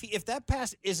 If that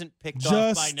pass isn't picked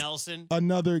off by Nelson,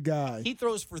 another guy. He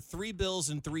throws for 3 bills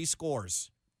and 3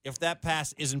 scores. If that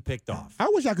pass isn't picked off, I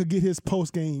wish I could get his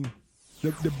post game,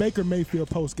 the Baker Mayfield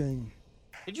post game.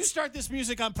 Did you start this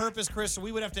music on purpose, Chris, so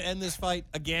we would have to end this fight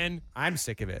again? I'm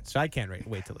sick of it, so I can't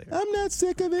wait till later. I'm not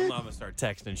sick of it. I'm going to start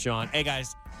texting Sean. Hey,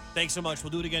 guys, thanks so much. We'll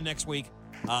do it again next week.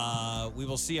 We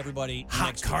will see everybody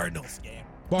next Cardinals week. game.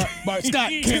 Bart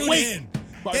Scott, can't wait.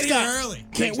 Bart Scott, early.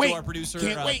 Thanks to our producer,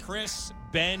 Chris,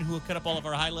 Ben, who cut up all of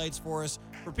our highlights for us.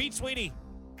 For Pete Sweeney,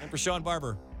 and for Sean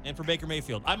Barber, and for Baker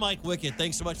Mayfield, I'm Mike Wickett.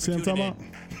 Thanks so much for tuning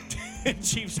in.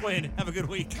 Chiefs win. Have a good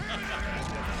week.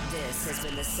 This has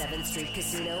been the 7th Street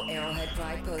Casino Arrowhead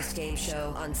Pride postgame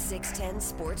show on 610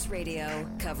 Sports Radio.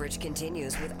 Coverage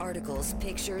continues with articles,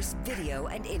 pictures, video,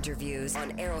 and interviews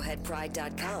on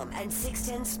arrowheadpride.com and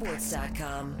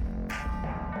 610sports.com.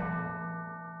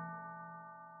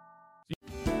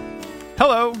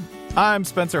 Hello, I'm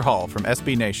Spencer Hall from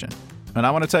SB Nation, and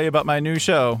I want to tell you about my new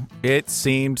show, It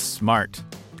Seemed Smart.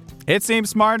 It Seemed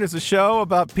Smart is a show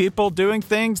about people doing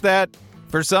things that,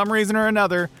 for some reason or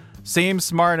another, seem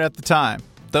smart at the time.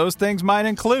 Those things might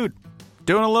include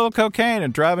doing a little cocaine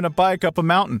and driving a bike up a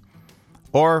mountain.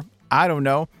 Or, I don't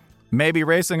know, maybe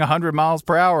racing 100 miles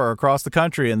per hour across the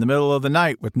country in the middle of the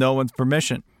night with no one's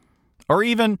permission. Or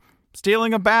even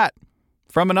stealing a bat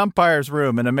from an umpire's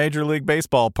room in a Major League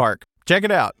Baseball park. Check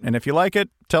it out, and if you like it,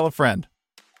 tell a friend.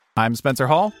 I'm Spencer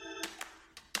Hall.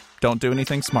 Don't do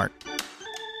anything smart.